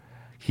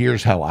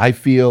 here's how I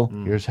feel.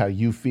 Here's how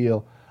you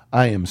feel.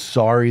 I am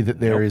sorry that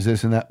there is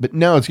this and that. But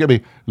no, it's going to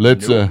be,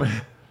 let's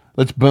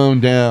bone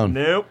down.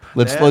 Nope.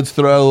 Let's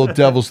throw out a little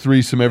devil's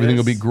threesome. Everything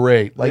will be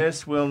great. Like,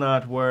 this will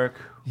not work.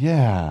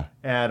 Yeah.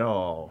 At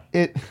all.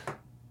 It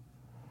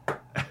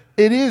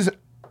is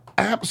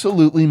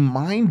absolutely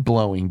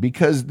mind-blowing,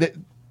 because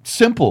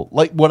simple,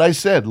 like what I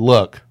said,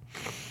 look,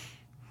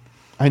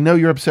 I know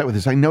you're upset with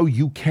this. I know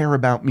you care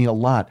about me a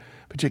lot,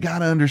 but you got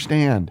to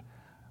understand,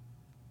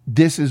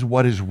 this is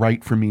what is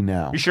right for me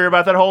now. You sure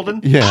about that,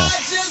 Holden? Yeah.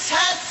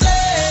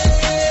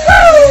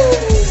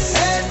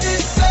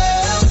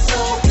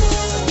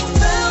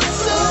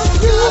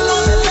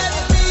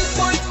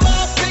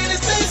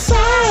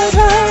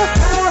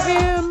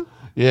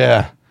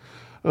 Yeah.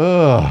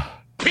 Ugh.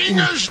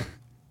 Penis!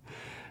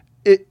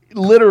 It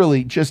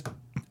literally just,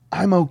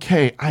 I'm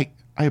okay. I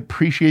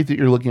appreciate that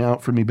you're looking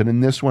out for me, but in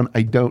this one,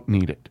 I don't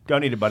need it.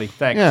 Don't need it, buddy.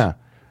 Thanks. Yeah.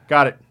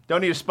 Got it.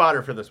 Don't need a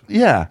spotter for this one.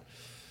 Yeah.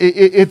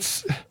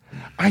 It's,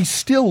 I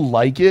still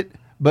like it,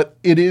 but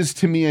it is,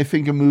 to me, I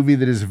think, a movie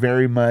that is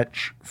very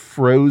much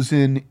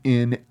frozen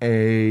in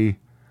a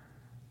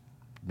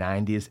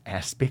 90s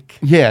aspect.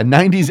 Yeah,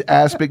 90s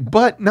aspect,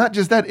 but not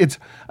just that. It's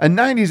a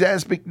 90s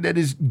aspect that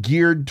is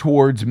geared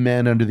towards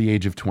men under the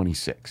age of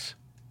 26.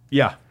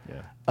 Yeah.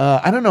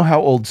 I don't know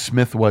how old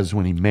Smith was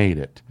when he made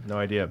it. No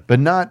idea. But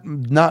not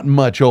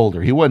much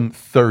older. He wasn't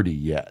 30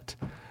 yet.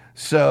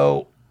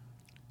 So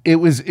it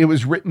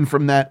was written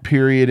from that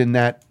period and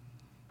that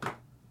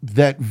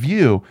that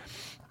view.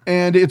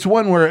 And it's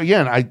one where,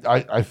 again,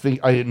 I think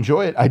I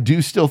enjoy it. I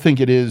do still think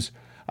it is,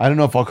 I don't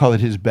know if I'll call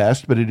it his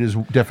best, but it is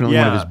definitely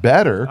one of his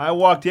better. I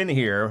walked in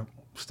here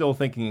still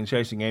thinking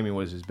Chasing Amy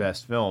was his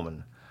best film,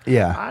 and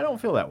I don't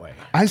feel that way.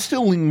 I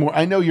still lean more,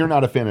 I know you're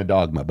not a fan of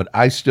Dogma, but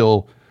I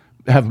still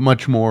have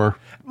much more.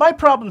 My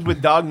problems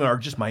with Dogma are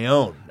just my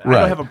own. Right. I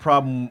don't have a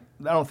problem,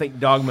 I don't think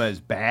Dogma is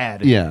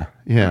bad. Yeah.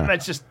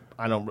 It's just,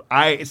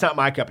 it's not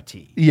my cup of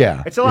tea.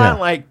 Yeah. It's a lot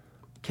like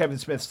Kevin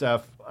Smith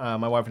stuff.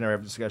 My wife and I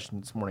have a discussion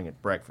this morning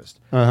at breakfast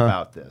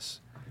about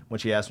this. When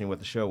she asked me what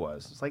the show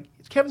was, it's like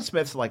Kevin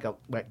Smith's like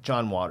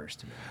John Waters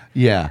to me.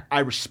 Yeah,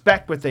 I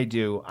respect what they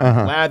do.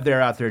 I'm glad they're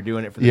out there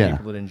doing it for the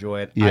people that enjoy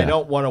it. I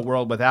don't want a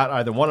world without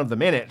either one of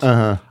them in it.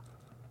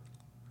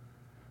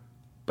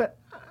 But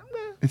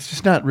it's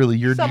just not really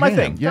your jam. It's not my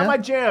thing. It's not my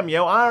jam. I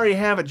already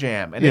have a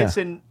jam, and it's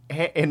in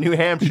New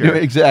Hampshire.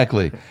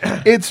 Exactly.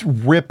 It's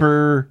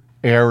Ripper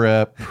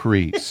era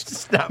Priest.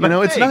 It's not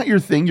my it's not your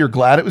thing. You're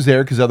glad it was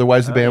there because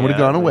otherwise the band would have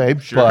gone away.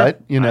 Sure.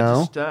 But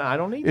I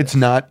don't need. It's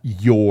not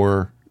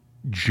your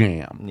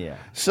jam. Yeah.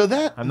 So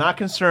that I'm not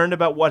concerned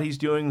about what he's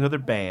doing with other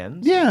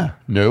bands. Yeah.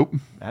 Nope.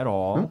 At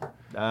all.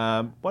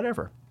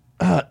 Whatever.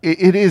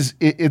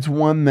 It's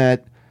one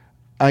that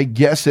I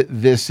guess at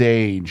this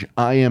age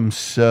I am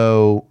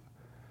so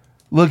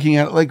looking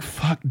at it like,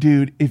 fuck,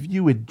 dude, if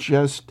you had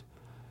just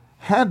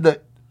had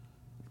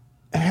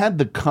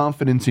the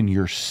confidence in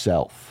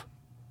yourself.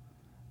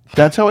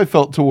 That's how I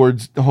felt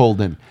towards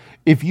Holden.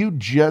 If you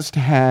just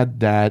had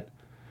that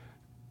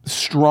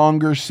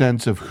stronger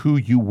sense of who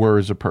you were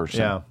as a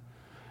person,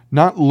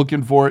 not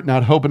looking for it,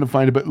 not hoping to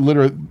find it, but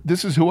literally,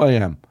 this is who I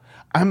am.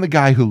 I'm the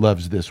guy who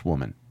loves this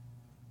woman.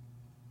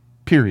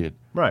 Period.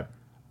 Right.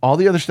 All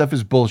the other stuff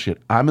is bullshit.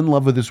 I'm in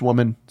love with this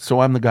woman,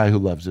 so I'm the guy who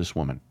loves this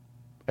woman.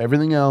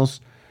 Everything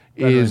else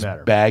is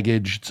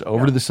baggage. It's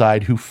over to the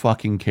side. Who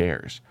fucking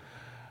cares?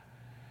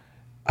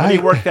 I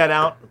work that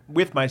out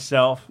with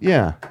myself.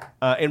 Yeah.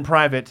 In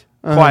private,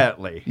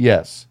 quietly.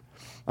 Yes.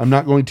 I'm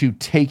not going to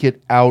take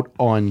it out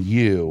on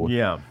you.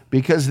 Yeah.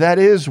 Because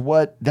that's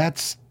what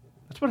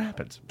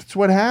happens. That's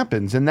what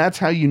happens. And that's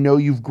how you know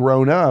you've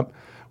grown up.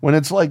 When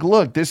it's like,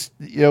 look, this,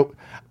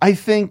 I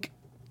think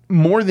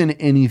more than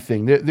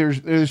anything,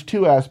 there's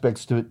two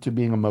aspects to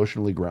being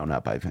emotionally grown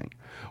up, I think.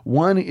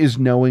 One is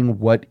knowing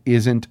what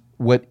isn't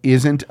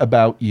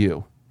about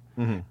you.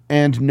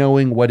 And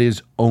knowing what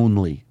is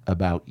only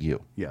about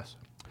you. Yes.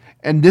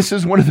 And this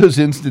is one of those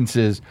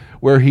instances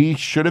where he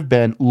should have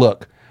been,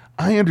 look,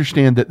 I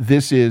understand that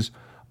this is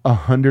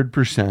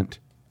 100%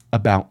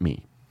 about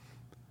me.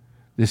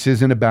 This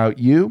isn't about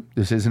you.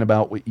 This isn't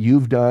about what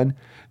you've done.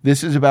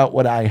 This is about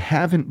what I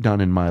haven't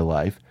done in my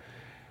life.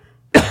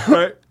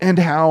 Right. And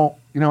how,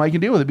 I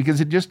can deal with it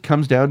because it just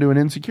comes down to an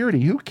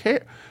insecurity.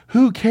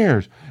 Who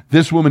cares?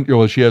 This woman,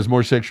 she has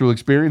more sexual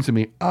experience than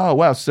me. Oh,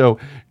 wow. So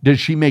does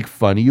she make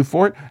fun of you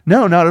for it?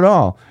 No, not at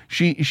all.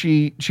 She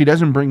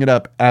doesn't bring it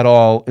up at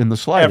all in the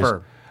slightest.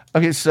 Ever.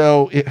 Okay,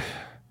 so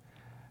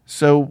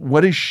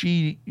what is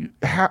she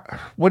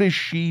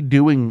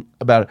doing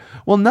about it?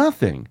 Well,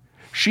 nothing.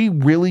 She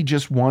really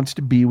just wants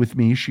to be with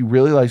me. She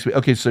really likes me.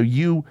 Okay, so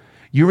you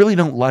really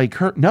don't like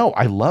her? No,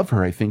 I love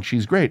her. I think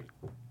she's great.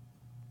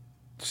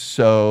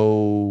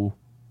 So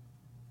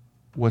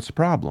what's the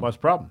problem? What's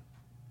the problem?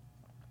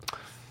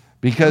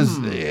 Because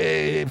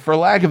for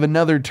lack of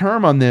another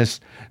term on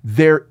this,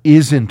 there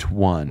isn't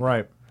one.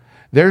 Right.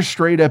 There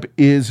straight up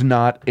is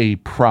not a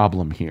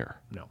problem here.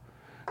 No.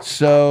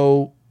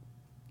 So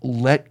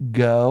let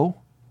go,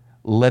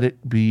 let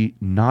it be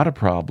not a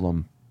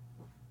problem,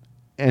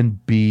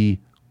 and be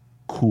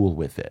cool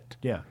with it.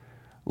 Yeah.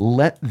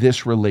 Let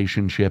this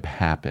relationship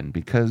happen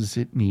because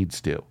it needs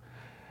to.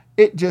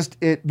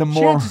 The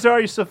more chances are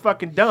you're so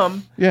fucking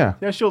dumb. Yeah.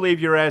 That she'll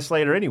leave your ass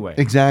later anyway.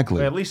 Exactly.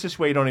 But at least this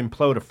way you don't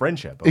implode a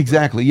friendship.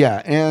 Exactly.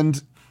 Yeah.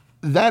 And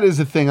that is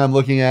the thing I'm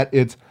looking at.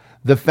 It's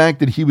the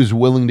fact that he was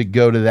willing to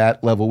go to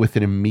that level with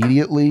it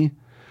immediately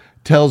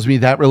tells me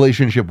that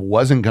relationship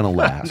wasn't going to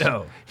last.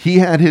 No. He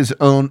had his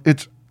own.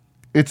 It's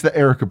the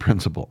Erica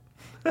principle.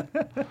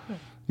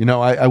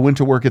 I went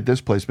to work at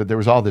this place, but there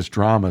was all this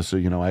drama, so,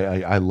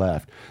 I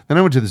left. Then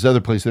I went to this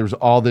other place. There was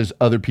all this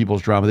other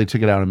people's drama. They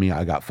took it out on me.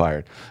 I got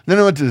fired. Then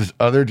I went to this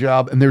other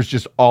job, and there's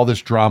just all this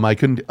drama. I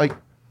couldn't,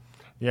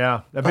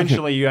 Yeah.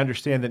 Eventually you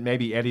understand that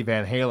maybe Eddie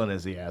Van Halen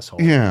is the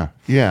asshole. Yeah,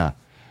 yeah.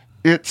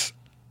 It's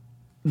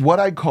what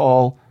I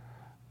call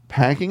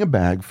packing a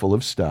bag full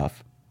of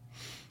stuff,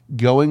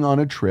 going on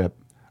a trip,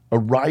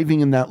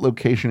 arriving in that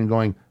location and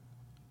going,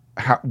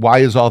 why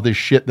is all this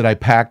shit that I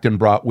packed and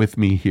brought with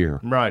me here?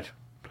 Right.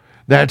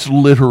 That's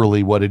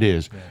literally what it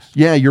is. Yes.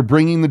 Yeah, you're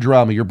bringing the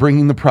drama. You're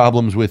bringing the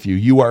problems with you.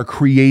 You are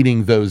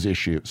creating those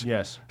issues.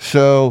 Yes.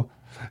 So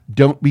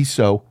don't be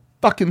so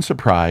fucking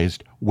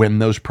surprised when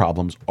those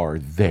problems are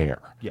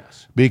there.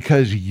 Yes.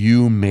 Because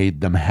you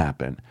made them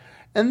happen.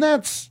 And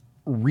that's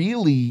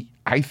really,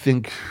 I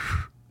think,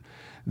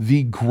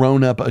 the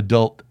grown-up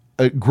adult,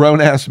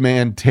 grown-ass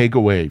man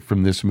takeaway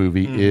from this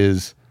movie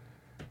is,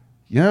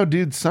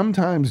 dude,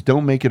 sometimes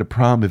don't make it a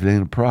problem if it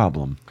ain't a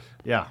problem.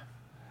 Yeah.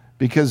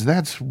 because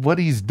that's what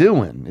he's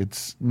doing.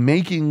 It's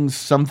making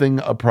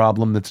something a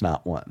problem that's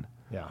not one.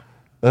 Yeah.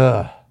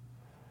 Ugh.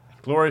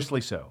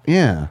 Gloriously so.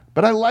 Yeah,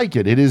 but I like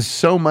it. It is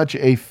so much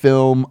a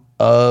film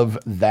of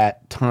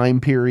that time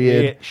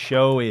period. It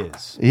show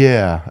is.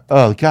 Yeah.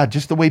 Oh, God,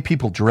 just the way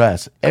people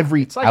dress.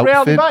 Every It's like outfit.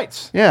 Reality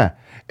Bites. Yeah.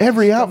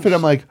 Every outfit,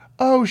 I'm like,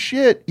 oh,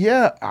 shit,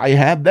 yeah, I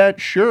had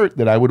that shirt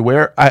that I would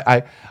wear.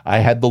 I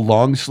had the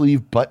long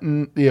sleeve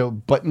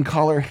button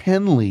collar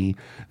Henley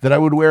that I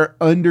would wear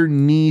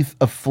underneath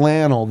a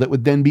flannel that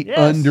would then be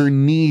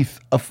underneath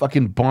a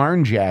fucking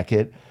barn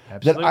jacket.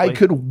 Absolutely. That I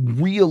could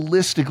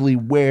realistically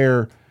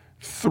wear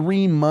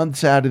 3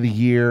 months out of the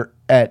year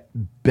at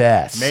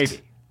best. Maybe.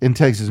 In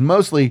Texas.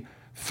 Mostly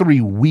 3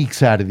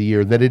 weeks out of the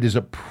year that it is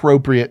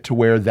appropriate to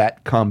wear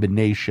that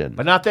combination.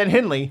 But not that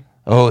Henley.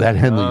 Oh, that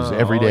Henley's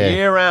every day.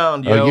 Year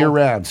round, yo. Year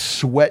round.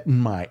 Sweating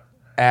my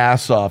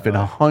ass off in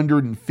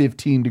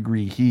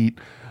 115-degree heat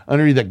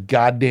underneath the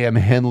goddamn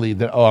Henley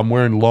that, I'm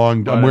wearing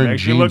I'm wearing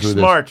jeans. You look with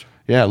smart. This.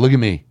 Yeah, look at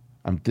me.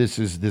 This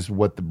is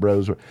what the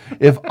bros were.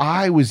 If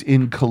I was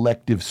in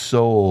Collective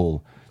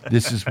Soul,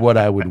 this is what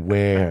I would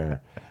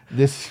wear.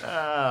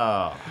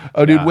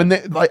 Dude, when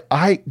they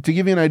to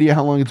give you an idea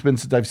how long it's been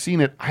since I've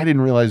seen it, I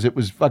didn't realize it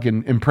was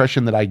fucking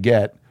impression that I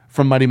get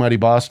from Mighty Mighty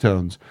Boss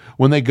Tones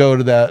when they go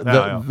to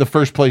the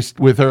first place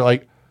with her,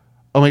 like,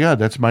 oh my God,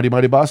 that's Mighty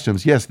Mighty Boss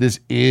Tones. Yes, this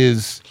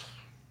is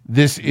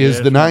the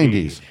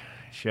 90s.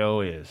 Show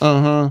is.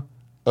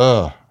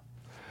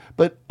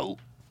 But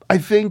I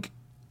think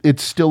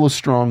it's still a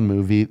strong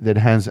movie that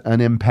has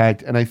an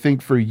impact, and I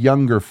think for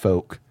younger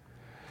folk,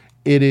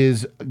 it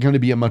is going to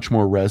be a much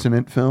more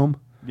resonant film.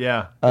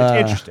 Yeah,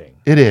 it's interesting.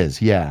 It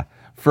is, yeah.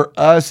 For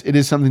us, it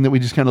is something that we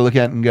just kind of look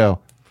at and go,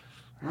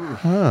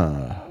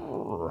 huh.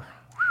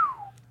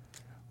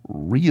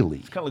 Really?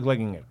 It's kind of like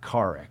a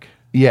car wreck.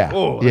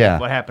 Yeah, yeah.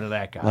 What happened to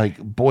that guy? Like,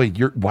 boy,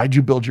 why'd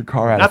you build your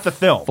car out Not of the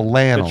film.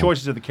 flannel? The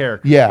choices of the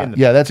character.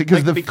 Yeah, that's it.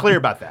 Because be clear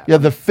about that. Yeah,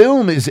 the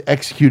film is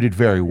executed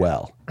very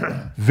well.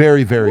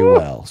 Very, very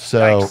well.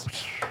 So, nice.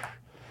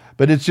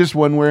 But it's just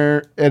one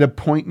where at a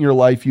point in your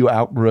life you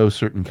outgrow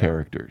certain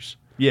characters.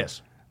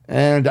 Yes.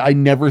 And I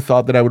never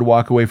thought that I would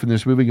walk away from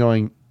this movie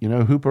going,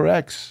 Hooper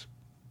X.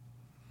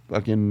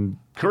 Fucking.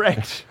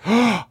 Correct.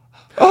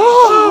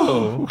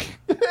 Oh!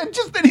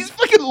 Just that he's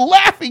fucking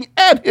laughing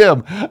at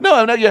him. No,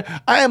 I'm not yet.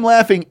 I am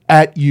laughing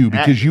at you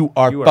because you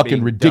are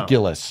fucking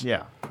ridiculous. Dumb.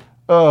 Yeah.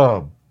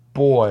 Oh,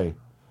 boy.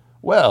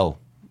 Well,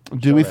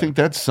 do we think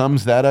that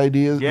sums that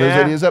idea? Yeah,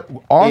 those ideas up?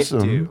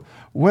 Awesome.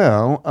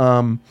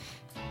 Well,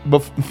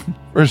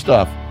 first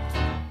off,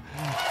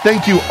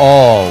 thank you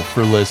all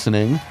for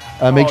listening.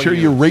 Make sure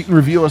you rate and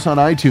review us on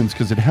iTunes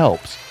because it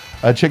helps.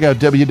 Check out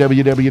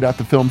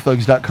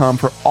www.thefilmthugs.com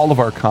for all of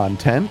our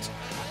content.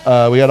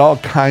 We got all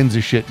kinds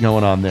of shit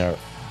going on there.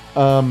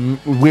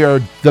 We are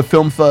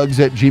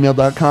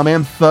thefilmthugs@gmail.com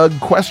and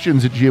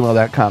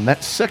thugquestions@gmail.com.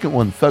 That second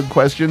one, Thug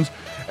Questions.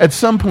 At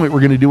some point,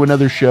 we're going to do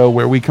another show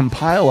where we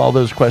compile all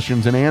those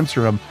questions and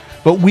answer them,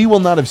 but we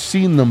will not have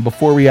seen them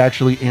before we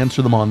actually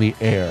answer them on the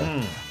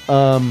air.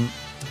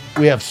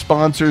 We have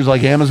sponsors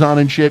like Amazon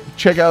and shit.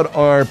 Check out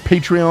our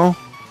Patreon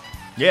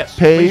page.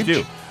 Please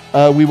do.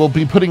 We will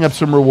be putting up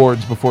some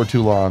rewards before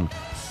too long.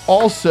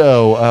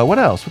 Also, what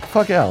else? What the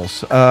fuck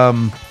else?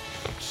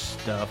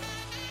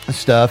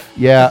 Stuff.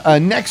 Yeah.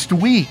 Next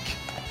week,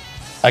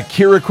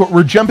 Akira.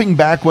 We're jumping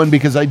back one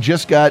because I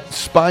just got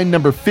spine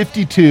number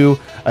 52.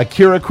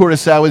 Akira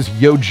Kurosawa's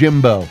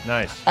Yojimbo.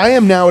 Nice. I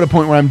am now at a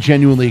point where I'm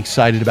genuinely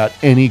excited about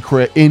any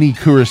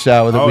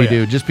Kurosawa that we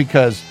do, just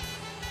because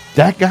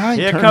that guy.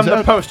 Here turns come out,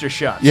 the poster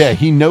shots. Yeah,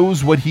 he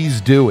knows what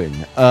he's doing.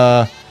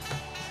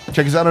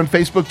 Check us out on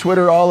Facebook,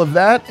 Twitter, all of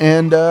that,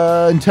 and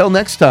until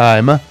next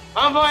time.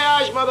 Bon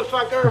voyage,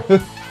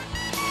 motherfucker.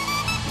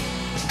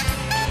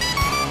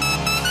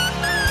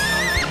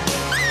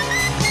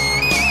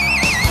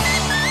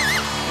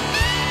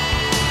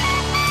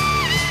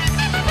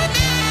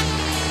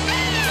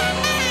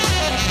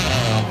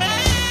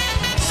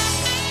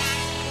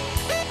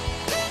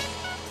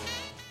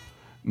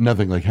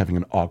 Nothing like having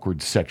an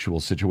awkward sexual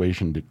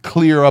situation to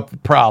clear up the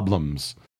problems.